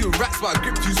 Don't fuck your rats, but I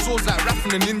grip 2 swords like Raph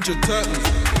and the Ninja Turtles.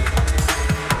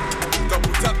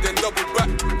 Double tap, then double back.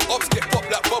 Ops get popped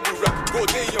like bubble wrap. Go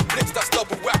day and blitz, that's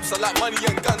double wraps. I like money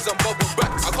and guns and bubble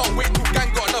backs. I can't wait till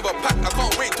gang got another pack. I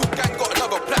can't wait till gang got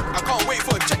another plaque. I can't wait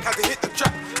for a check, had to hit the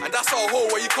track. And that's our hole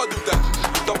where you cuddle that.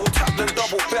 Double tap, then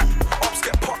double back. Ops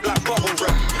get popped like bubble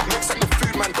wrap. Mix up the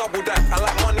food, man, double that. I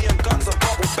like money and guns and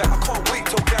bubble back. I can't wait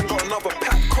till gang got another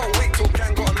pack. Can't wait till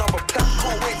gang got another plaque.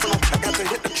 Can't wait for no check, had to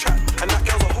hit the track. And that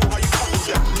girl's a hole, how you cuddle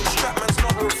that. Strapman's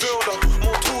not revealed up.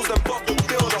 More tools than Bob the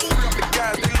Builder. Free up the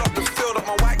guys, they love the field up.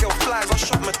 My white girl flies, I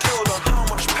shot Matilda. How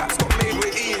much packs got made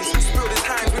with ease? Spilled his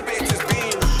hands, we baked his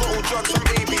bean. Got all drugs from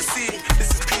ABC. This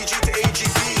is PG to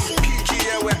AGB. PG,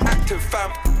 yeah, we're active, fam.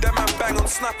 Them man bang on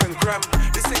Snap and Gram.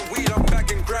 This ain't weed, I'm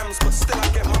bagging grams. But still I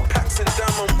get my packs in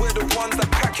down. And we're the ones that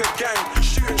pack your gang.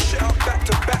 Shooting shit up back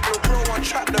to back. Little bro on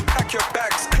track, then pack your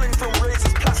bags. Cling from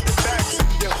razors, plastic bags.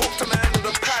 They're hooked on the end of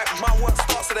the pipe. My work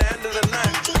starts at the end of the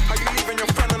night. How you leaving your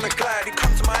friend on the glide? He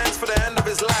come to my ends for the end of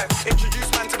his life. Introduce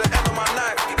man to the end of my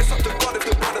knife. It's up to God if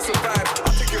the brother survives.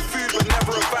 I'll take your food but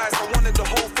never advice. I wanted the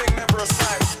whole thing, never a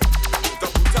side.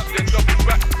 Double tap, then double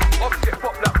back. Ops get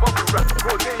popped like bubble wrap.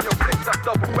 Bro, in your flicks, that's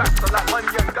double wraps. I like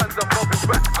money and guns and bubble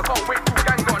wrap. I can't wait till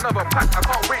gang got another pack. I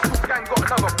can't wait till gang got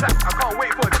another plaque. I can't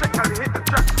wait for a check, how to hit the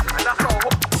track. And that's our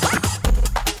whole.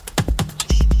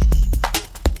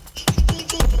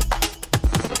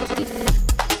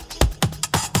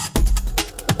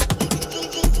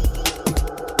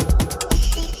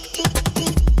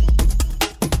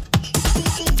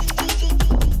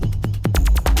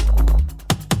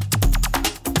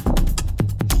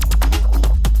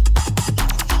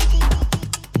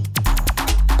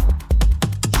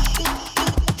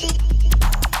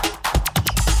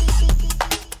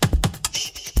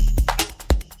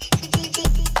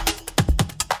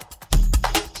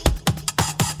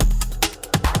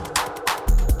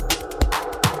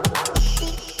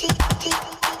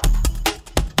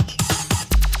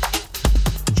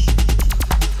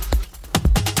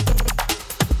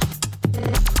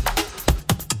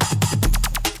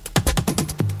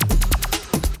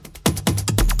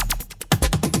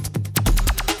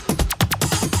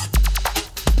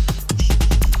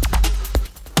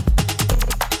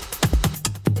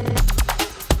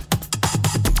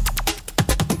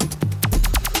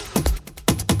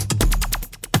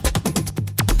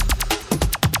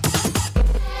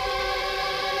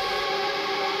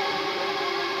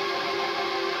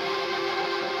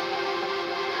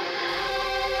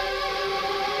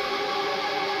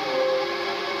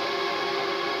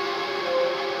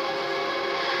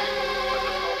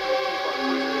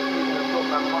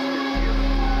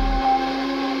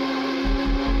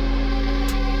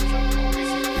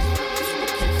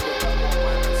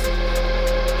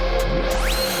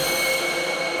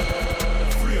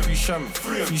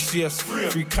 Free CS,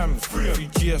 free cams, free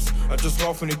GS. I just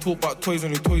laugh when they talk about toys,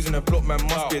 only toys in the block, man,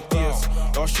 must be a DS.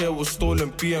 Last year was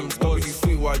stolen BMs, W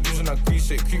sweet while using that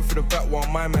grease it. Creep for the back while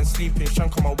my man sleeping.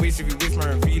 Shank on my waist if he waste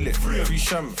man reveal it. Free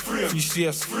sham, free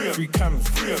CS, free cams,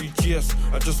 free GS.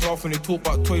 I just laugh when they talk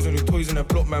about toys, only toys in the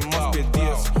block, man, must be a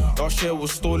DS. Last year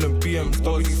was stolen BMs,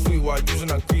 W sweet while using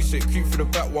that grease it. Creep for the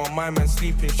back while my man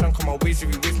sleeping. Shank on my waist if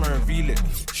he waste man reveal it.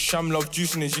 Sham love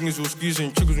juicing his yingers all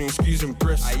squeezing, triggers when squeezing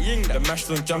breasts. The mash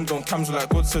done jammed on cams like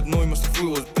God said no, he must have thought it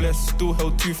was blessed. Still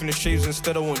held tooth in the shaves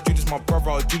instead. I won't do this my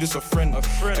brother, I'll do this a friend.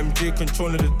 MJ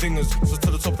controlling the dingers, so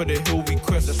to the top of the hill we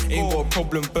quest. Ain't got a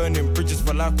problem burning bridges,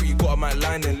 but like what you got, I might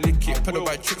line and lick it. Pedal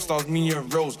by trick stars, me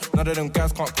and Rose. None of them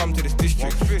guys can't come to this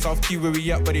district. South Key where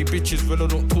we at, but they bitches. Well, I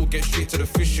don't talk, get straight to the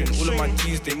fishing. stringent. All of my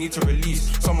G's, they need to release.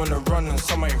 Some on the run and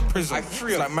some are in prison. It's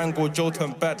like Mango Joe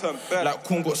turned bad. Like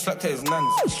Corn got slapped at his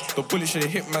nans. The bullet should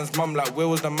have hit man's mum. Like where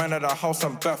was the man at the house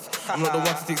and bath? I'm not the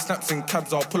one to take snaps in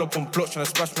cabs. I'll pull up on blocks and I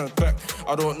splash man's back.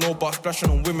 I don't know about splashing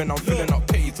on women. I'm filling up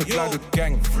petty to glide with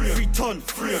gang. 3 ton,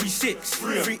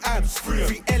 3-6, 3 abs,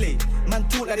 3 LA. Man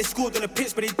talk like they scored on the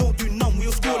pitch, but they don't do none. We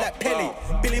all score like Pele.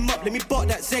 Bill him up, let me bark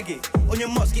that Zeggy. On your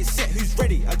marks, get set, who's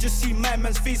ready? I just see my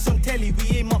man's face on telly.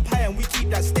 We aim up high and we keep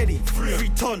that steady. 3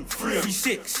 ton,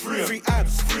 3-6, 3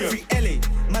 abs, 3 LA.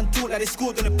 Man talk like they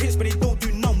scored on the pitch, but they don't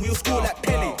do none. We all score like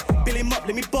Pele. Bill him up,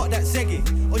 let me bark that Zeggy.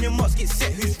 On your marks, get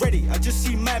set, who's ready? I just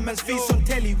see my man's face on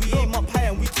telly. We aim up high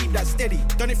and we keep that steady.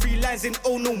 Done it 3 lines in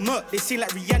oh no murk. They sing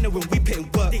like Rihanna when we put in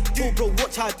work. They do, bro,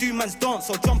 watch how I do man's dance.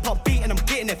 I'll jump up beat and I'm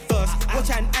getting it first. Watch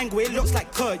how an angle, it looks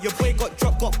like Kurt. Your boy got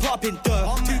dropped, got put up in dirt.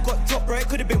 2 got dropped, bro, it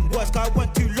could've been worse. Cause I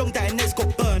went too long, that next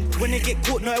got burned. When they get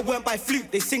caught, no, it weren't by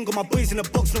fluke. They single my boys in the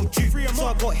box, no juke. So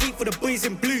I got hate for the boys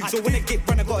in blue. So when they get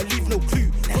run, I gotta leave no clue.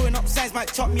 Throwing up signs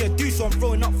might chop me a deuce. So I'm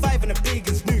throwing up 5 and the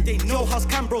pagans new. They know house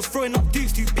Cambros throwing up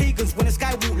dukes. 2 pagans when the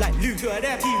sky walk like Luke. 2 of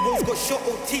them T-Rose got shot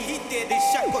OT. He did, they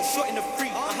shot, got shot in the free.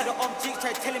 I had an arm jinx,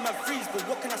 tried telling my freeze. But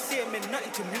what can I say, it meant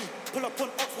nothing to me. Pull up on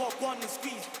Oxford, go on and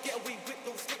squeeze. Get away with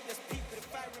those slick, let's peek. With the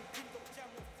fire and pin, don't jam,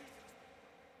 no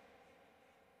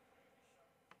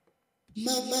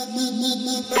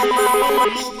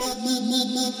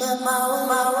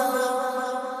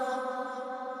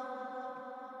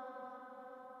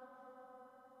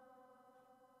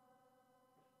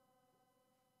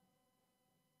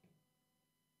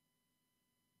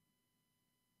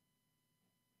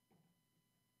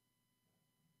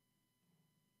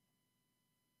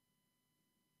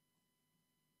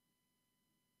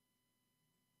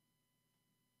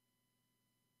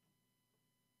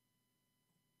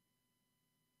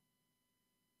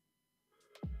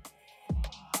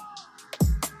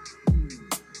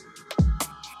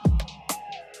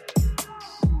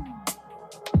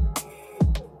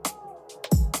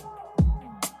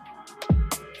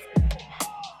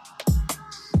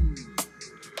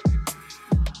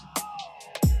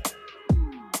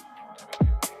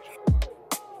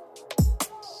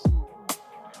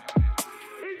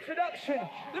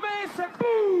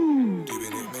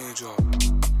Doing it major.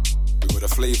 We got a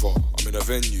flavour, I'm in a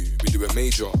venue, we do it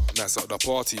major. Nights out the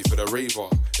party for the raver.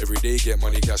 Every day get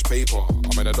money, cash, paper.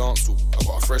 I'm in a dance hall, I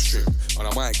got a fresh trim. And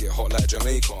I might get hot like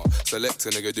Jamaica. Select a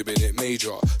nigga doing it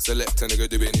major. Select a nigga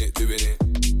doing it. Doing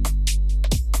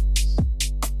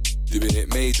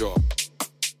it major.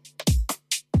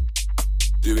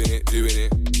 Doing it. Doing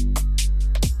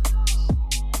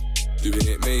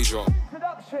it major.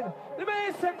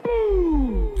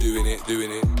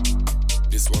 Doing it.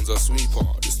 This one's a sweeper,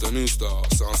 this the new star,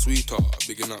 sound sweeter.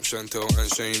 Bigging up Chantel and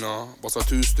Shayna. Boss a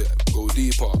 2-step, go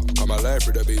deeper. Come alive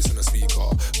through the bass and the speaker.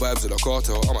 Vibes of the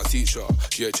cartel, I'm a teacher.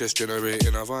 GHS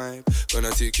generating a vibe.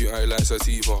 Gonna take you out like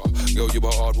sativa. Girl, you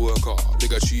a hard worker,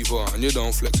 big achiever. And you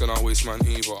don't flex on our waist man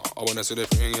either. I wanna see the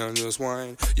thing and just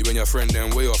wine. You and your friend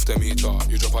then way off the meter.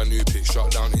 You drop a new pic,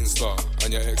 shut down Insta.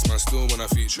 And your ex-man still wanna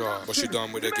feature. But she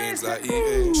done with the games like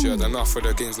EA. She had enough for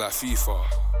the games like FIFA.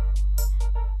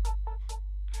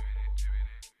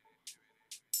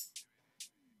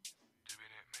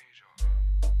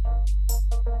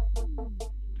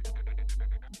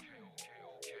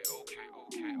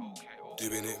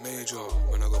 Doing it major,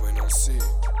 when I go in on sick.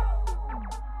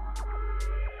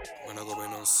 When I go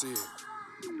in on sick.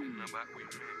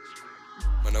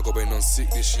 When I go in on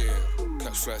sick this year.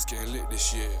 Catch flights getting lit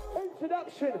this year.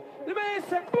 Introduction, the man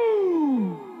said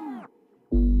boom.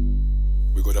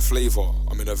 We got a flavour,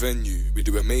 I'm in a venue, we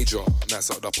do it major.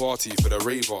 Nights out the party for the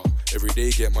raver. Every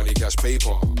day get money, cash,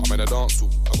 paper. I'm in a dance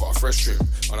hall, I got a fresh trim.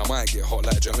 And I might get hot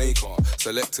like Jamaica.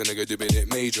 Select a nigga doing it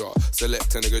major.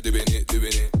 Select a nigga doing it.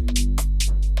 Doing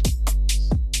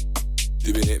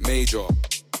it major.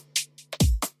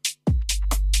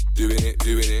 Doing it.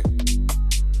 Doing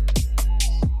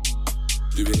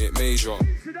it major.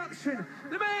 Introduction,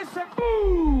 the man said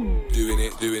boom. Doing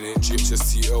it.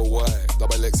 GHSTLY.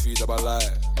 Double XV, double I.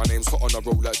 My name's hot on the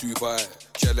road like Dubai.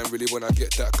 Kellen really wanna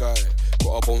get that guy.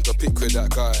 Got a bone to pick with that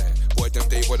guy. Boy, them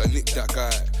they wanna nick that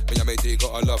guy. Me and my day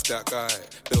gotta love that guy.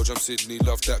 Belgium, Sydney,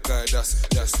 love that guy. That's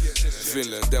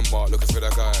Finland, Denmark, looking for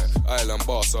that guy. Ireland,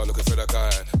 Barca, looking for that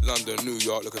guy. London, New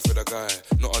York, looking for that guy.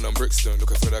 Nottingham, Brixton,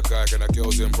 looking for that guy. Gonna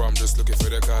girls in Brum, just looking for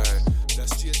that guy.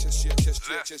 That's GHS.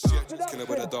 Killing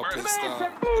with a double star. I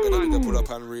gotta need to pull up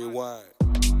and rewind.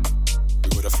 We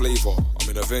got a flavour, I'm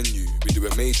in a venue, we do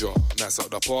it major. Nights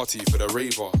out the party for the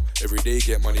raver. Every day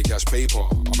get money, cash, paper.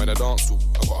 I'm in a dance hall,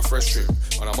 I got a fresh trim.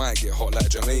 And I might get hot like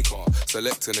Jamaica.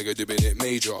 Select a nigga doing it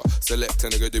major. Select a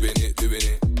nigga doing it. Doing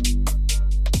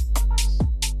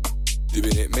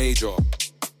Doing it major.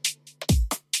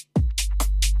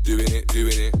 Doing it.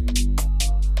 Doing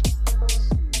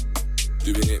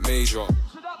it major.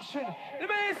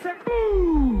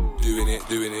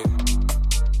 Doing it.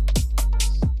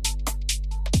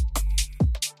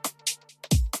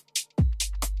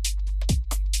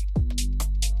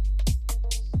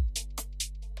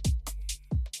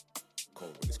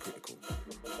 Cold when it's critical.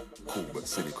 Cool but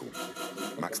cynical.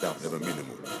 Maxed out, never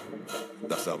minimal.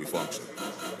 That's how we function.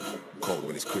 Cold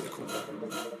when it's critical.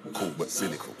 Cool but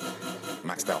cynical.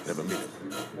 Maxed out, never minimal.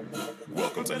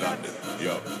 Welcome to London,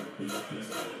 yo.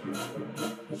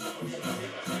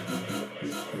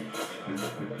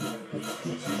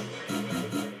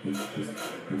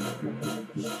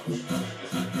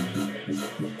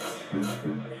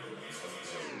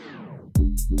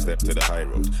 Step to the high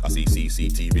road, I see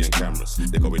CCTV and cameras.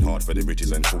 They're going hard for the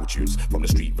riches and fortunes. From the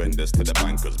street vendors to the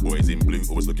bankers, boys in blue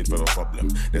always looking for a problem.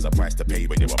 There's a price to pay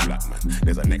when you're a black man.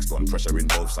 There's a next one, pressuring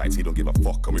both sides. He don't give a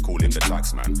fuck and we call him the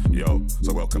tax man. Yo,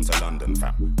 so welcome to London,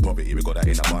 fam. Poverty, we got that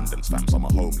in abundance, fam. Some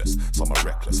are homeless, some are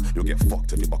reckless. You'll get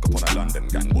fucked if you buck up on a London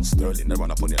gang. What's sterling? They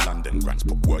run up on your London grants.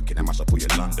 Put work in and mash up all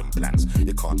your London plans.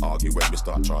 You can't argue when we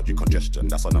start charging congestion.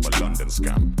 That's another London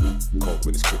scam. Cold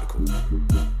when it's critical.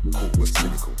 Cool but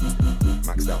cynical.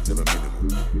 Maxed out, never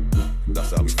minimal.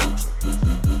 That's how we function.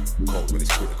 Cold when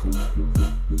it's critical.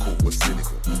 Cool but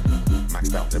cynical.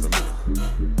 Maxed out, never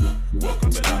minimal.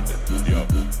 Welcome to London, yo.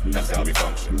 That's how we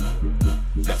function.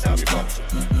 That's how we function.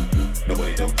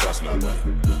 Nobody don't trust nobody.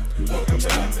 Welcome to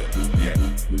London, yeah.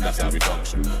 That's how we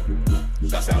function.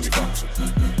 That's how we function.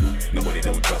 Nobody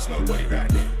don't trust nobody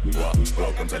right here. What?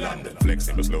 Welcome to London.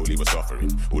 Flexing but slowly we're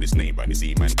suffering. All this name brand, this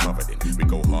E-man covered in. We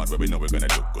go hard where we know we're gonna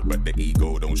look good, but the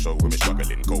ego don't show when we're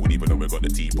struggling. Cold even though we got the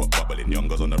teapot bubbling.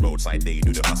 Youngers on the roadside, they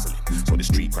do the hustling. So the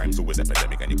street crime's always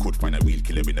epidemic, and you could find a real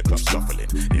killer in the club shuffling.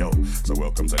 Yo, so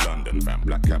welcome to London, fam.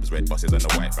 Black cabs, red buses, and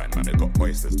the white van, man. They got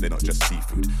oysters, they're not just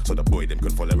seafood. So the boy them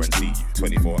can follow and see you.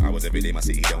 24 hours every day, my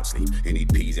city don't sleep. You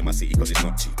need peas in my city cause it's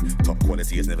not cheap. Top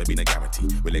quality has never been a guarantee.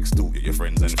 We'll extort your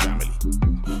friends and family.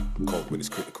 Cold when it's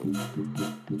critical.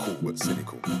 Cool but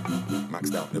cynical.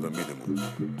 Maxed out, never minimal.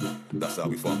 That's how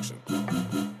we function.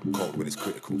 Cold when it's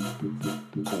critical.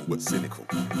 Cool but cynical.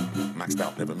 Maxed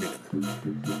out, never minimal.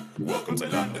 Welcome to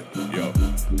London, yo.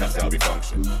 That's how we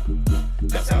function.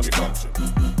 That's how we function.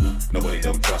 Nobody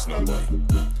don't trust nobody.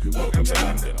 Welcome to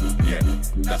London, yeah.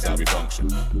 That's how we function.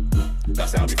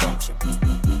 That's how we function.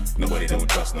 Nobody don't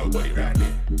trust nobody right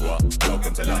here. What?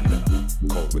 Welcome to London.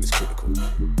 Cold when it's critical.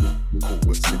 Cool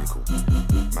but cynical.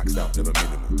 Maxed out, never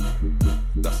minimal.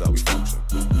 That's how we function.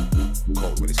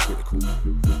 Cold when it's critical.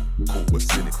 Cool but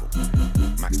cynical.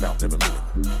 Maxed out, never minimal.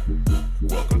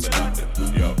 Welcome to London,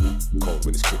 yo. Cold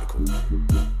when it's critical.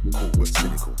 Cool but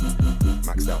cynical.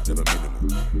 Maxed out, never minimal.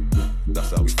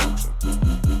 That's how we function.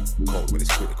 Cold when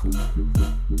it's critical.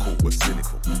 Cool but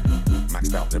cynical.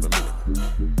 Maxed out, never minimal.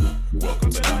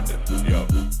 Welcome to London, yo.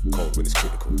 Cold when it's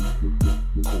critical.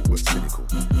 Cool but cynical.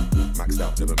 Maxed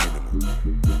out, never minimal.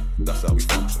 That's how we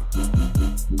function.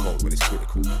 Cold when it's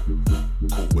critical.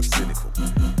 Cool but cynical.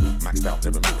 Maxed out,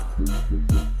 never minimal.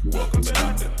 Welcome to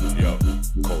London, yo.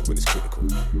 Cold when it's critical.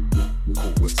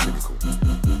 Cool but cynical.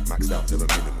 Maxed out, never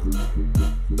minimal.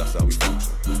 That's how we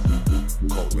function.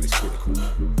 Cold when it's critical.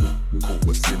 Cool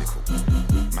but cynical.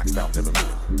 Maxed out, never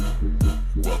minimal.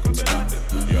 Welcome to London,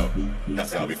 yo.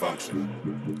 That's how we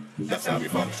function. That's how we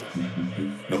function.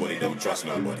 Nobody don't trust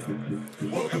nobody.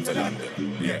 Welcome to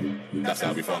London, yeah. That's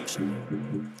how we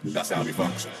function. That's how we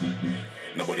function.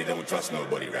 Nobody don't trust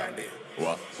nobody right there.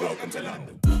 What? Welcome to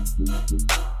London.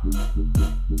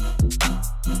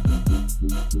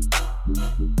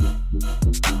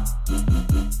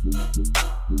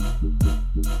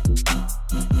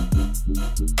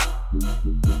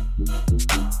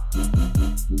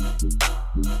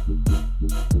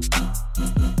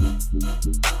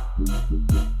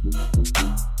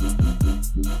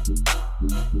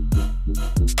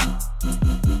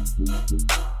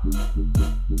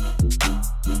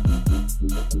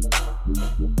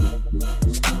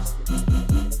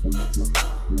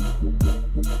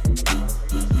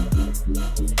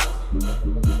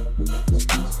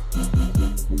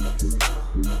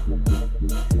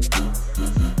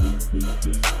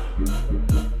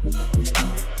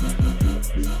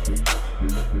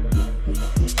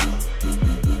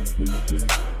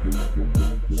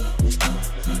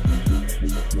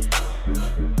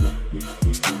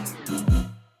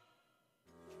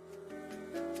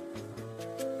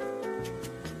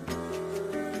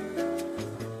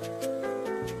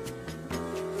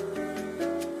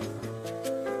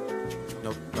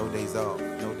 No days off.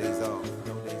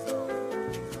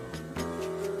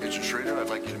 It's a straight up I'd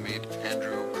like you to meet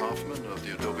Andrew Kaufman of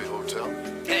the Adobe Hotel.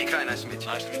 Hey, Kai, nice to meet you.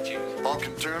 Nice to meet you. Paul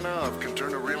Canturna of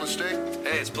Canturna Real Estate.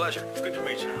 Hey, it's a pleasure. Good to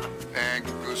meet you. And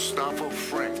Gustavo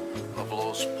Frank of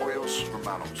Los Pollos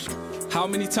Hermanos. How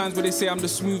many times will they say I'm the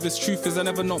smoothest? Truth is I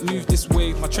never not moved this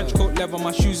way. My trench coat leather,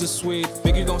 my shoes are suede.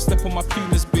 Beg you don't step on my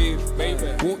Pumas, babe.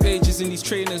 Walk ages in these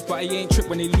trainers, but I ain't tripped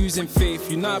when they losing faith.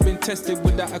 You know I've been tested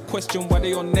without a question. Why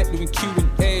they on net doing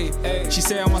Q&A? She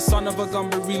say I'm a son of a gun,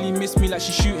 but really miss me like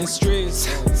she shooting strays.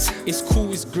 It's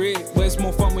cool, it's great, but it's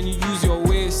more fun when you use your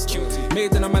waist.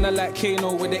 Made in a manner like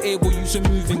Kano, where they able use a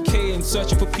moving K. And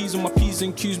searching for P's on my P's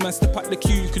and Q's, man, step out the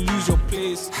queue, you can lose your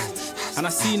place. And I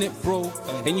seen it, bro,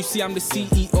 and you see I'm the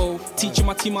CEO. Teaching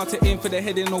my team how to aim for the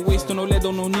head and no waist, on no lead,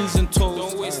 on no knees and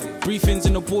toes. Briefings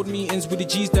in the board meetings with the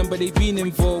G's them, but they been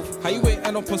involved. How you ain't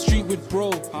end up on street with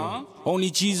bro? Only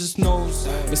Jesus knows.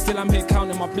 But still I'm here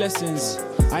counting my blessings.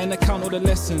 I ain't account all the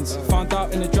lessons. Found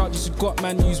out in the drought just got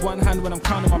man, use one hand when I'm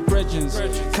counting my brethrens.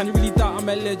 Can you really doubt I'm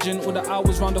a legend? All the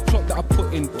hours round the clock that I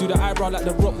put in. Do the eyebrow like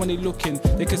the Rock when they looking.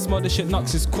 They can smell the shit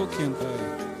Nux is cooking.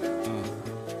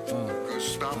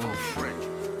 Gustavo Frank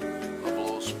of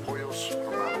Los Pollos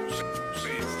Hermanos.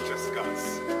 Please, just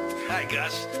Gus. Hi,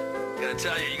 Gus. Gotta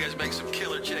tell you, you guys make some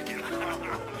killer chicken.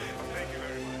 Thank you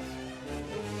very much.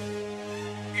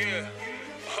 Yeah.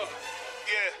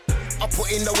 I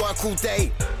put in the work all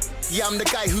day. Yeah, I'm the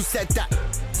guy who said that.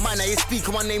 Man, I ain't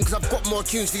speaking my name cause I've got more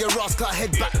tunes for your rascal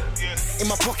head back. In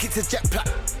my pocket's a jet black.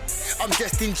 I'm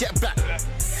dressed in jet black.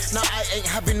 Now I ain't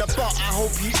having a bar, I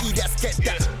hope you idiots get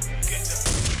that.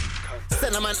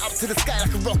 Send a man up to the sky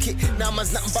like a rocket. Now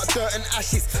man's nothing but dirt and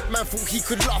ashes. Man thought he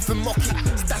could laugh and mock it.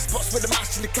 Stash spots where the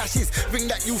mash and the cashes. Ring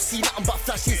that you'll see nothing but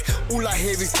flashes. All I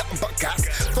hear is nothing but gas.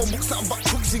 Phone books nothing but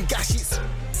crooks and gashes.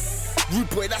 Rude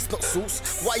boy, that's not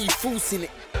sauce. Why you forcing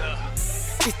it?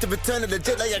 It's the return of the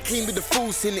Jedi, I came with the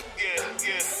force in it.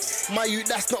 My youth,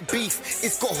 that's not beef,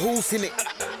 it's got holes in it.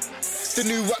 The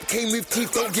new rap came with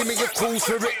teeth, don't give me your calls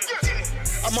for it.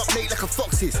 I'm up late like a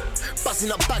fox's,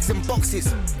 busting up bags and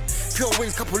boxes. Pure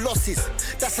wins, couple losses,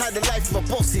 that's how the life of a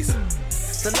boss is.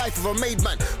 The life of a made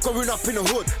man, growing up in the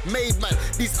hood, made man.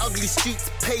 These ugly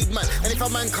streets, paid man. And if a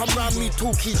man come round me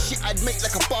talking shit, I'd make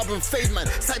like a barber and fade man.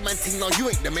 Side man ting, now you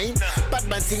ain't the main. Bad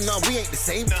man ting, now we ain't the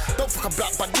same. Don't fuck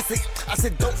about, but this ain't. I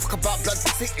said don't fuck about blood,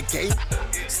 this ain't the game.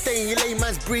 Stay in your lane,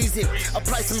 man's breathing.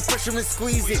 Apply some pressure and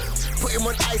squeeze it. Put him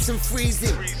on ice and freeze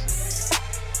him.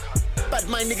 Bad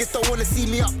mind niggas don't wanna see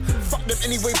me up. Fuck them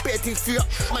anyway, better things free up.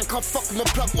 Man can't fuck with my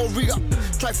plug or re-up.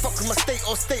 Try fuck with my state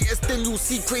or status, then you'll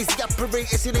see crazy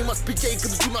apparatus. Your name must be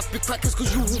Jacobs, you must be crackers,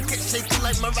 cause you will get shaken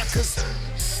like maracas.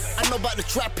 I know about the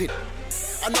trapping,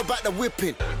 I know about the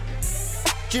whipping.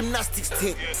 Gymnastics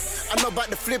thing, I know about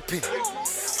the flipping.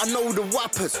 I know the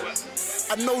whoppers,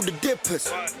 I know the dippers.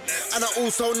 And I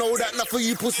also know that enough of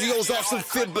you pussy-os are some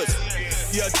fibbers.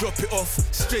 Yeah, drop it off,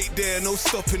 straight there, no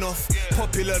stopping off.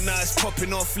 Popular now it's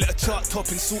popping off, let a chart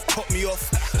topping suit pop me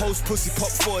off. Hoes pussy pop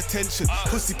for attention,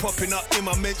 pussy popping up in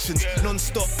my mentions.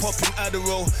 Non-stop popping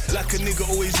Adderall, like a nigga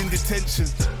always in detention.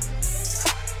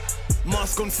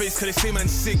 Mask on face cause they say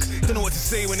man's sick. Don't know what to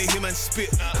say when they hear man spit.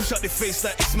 Push out their face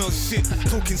like it smells shit.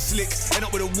 Talking slick, end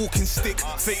up with a walking stick.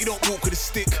 Fake you don't walk with a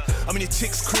stick. I'm in your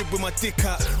chick's crib with my dick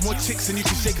out. More chicks than you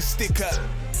can shake a stick at.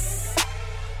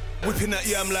 Whipping that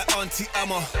yam like Auntie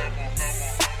Amma.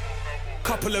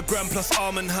 Couple of gram plus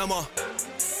arm and hammer.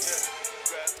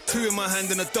 2 in my hand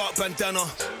and a dark bandana.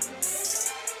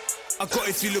 I got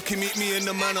if you look at me in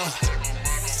the manner.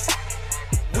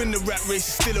 Win the rat race,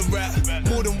 is still a rat.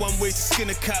 More than one way to skin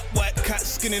a cat. White cat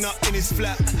skinning up in his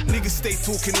flat. Niggas stay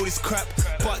talking all this crap,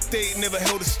 but they ain't never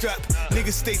held a strap.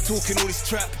 Niggas stay talking all this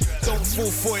trap. Don't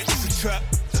fall for it, it's a trap.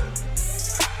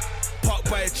 Parked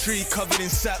by a tree covered in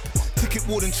sap. Ticket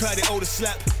warden tried it, older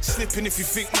slap. Slipping if you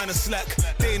think man a slack.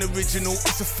 They ain't original,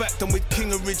 it's a fact. I'm with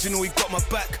King Original, he got my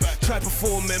back. Try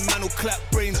perform, man will clap.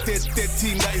 Brains dead, dead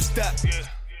team, that is that.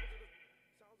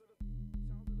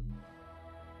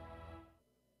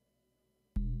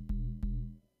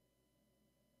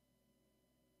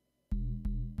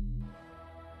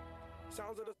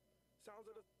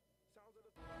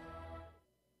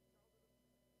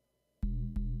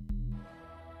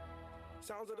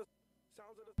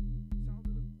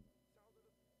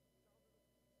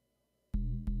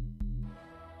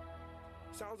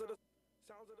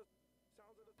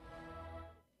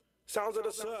 Sounds of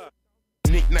the sir.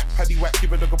 Knick-knack, paddywhack,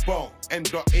 give a dog a bone.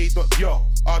 N.A.yo,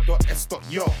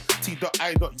 R.S.yo,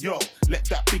 T.I.yo. Let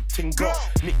that big thing go.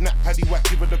 Knick-knack, paddywhack,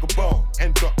 give a dog a bone.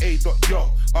 N.A.yo,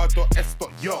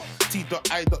 R.S.yo,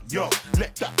 T.I.yo.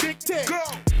 Let that big thing go.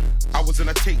 I was in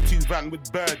a Take-Two van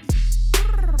with Birdie.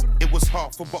 It It was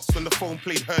half a box when the phone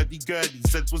played hurdy-gurdy.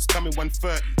 Zeds was coming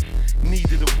 130.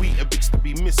 Needed a wheat, a bitch to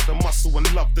be Mr. Muscle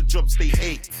and love the jobs they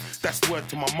hate. That's word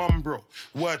to my mum, bro.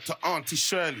 Word to Auntie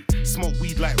Shirley. Smoke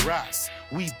weed like rats.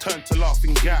 Weed turned to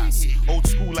laughing gas. Old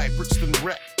school like Brixton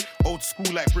Rec. Old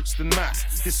school like Brixton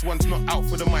Mass. This one's not out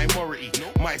for the minority.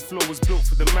 My flow was built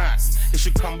for the mass. It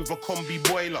should come with a combi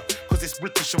boiler, cause it's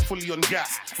British and fully on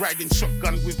gas. Riding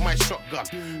shotgun with my shotgun.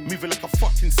 Moving like a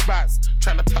fucking spaz.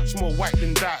 Trying to touch more white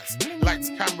than Daz. Lights,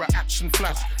 camera, action,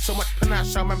 flash. So much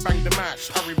panache, I'm and bang the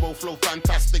mash. Haribo flow,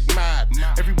 fantastic, mad.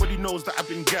 Everybody knows that I've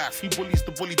been gassed. He bullies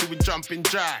the bully doing jumping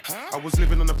jacks. I was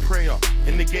living on a prayer.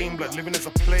 In the game, blood, living as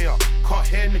a player. Can't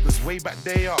hear niggas way back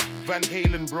there. Van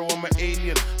Halen, bro, I'm an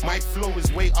alien. My flow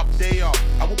is way up there.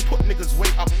 I will put niggas way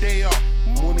up there.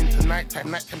 Morning to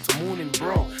nighttime to morning,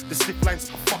 bro. The slip lines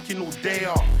are fucking all day.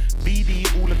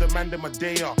 BD, all of the man, them a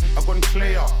day. I gone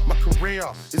clear. My career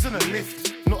is in a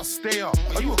lift, not a stayer.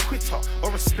 Are you a quitter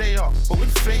or a stayer? But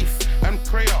with faith and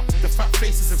prayer, the fat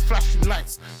faces and flashing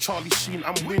lights. Charlie Sheen,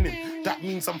 I'm winning. That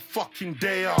means I'm fucking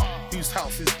there. Whose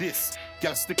house is this?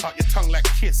 Gotta stick out your tongue like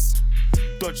Kiss.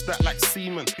 Dodge that like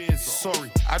semen.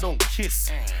 Sorry, I don't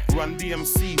kiss. Run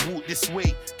DMC, walk this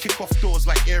way. Kick off doors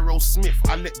like Aerosmith.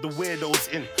 I let the weirdos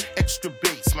in. Extra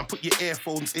bass, man, put your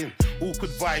earphones in.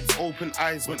 Awkward vibes, open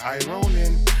eyes when I roll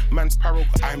in. Man's parrot,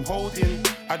 I'm holding.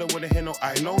 I don't wanna hear no,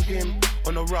 I know him.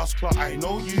 On a Rouse Clark, I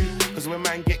know you. Cause when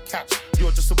man get catched,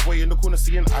 you're just a boy in the corner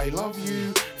saying I love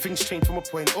you. Things change from a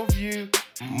point of view.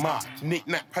 Mad,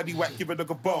 knick-knack, paddy whack, give a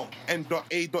dog a bone.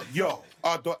 N.A.yo,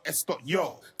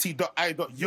 R.S.yo, T.I.yo.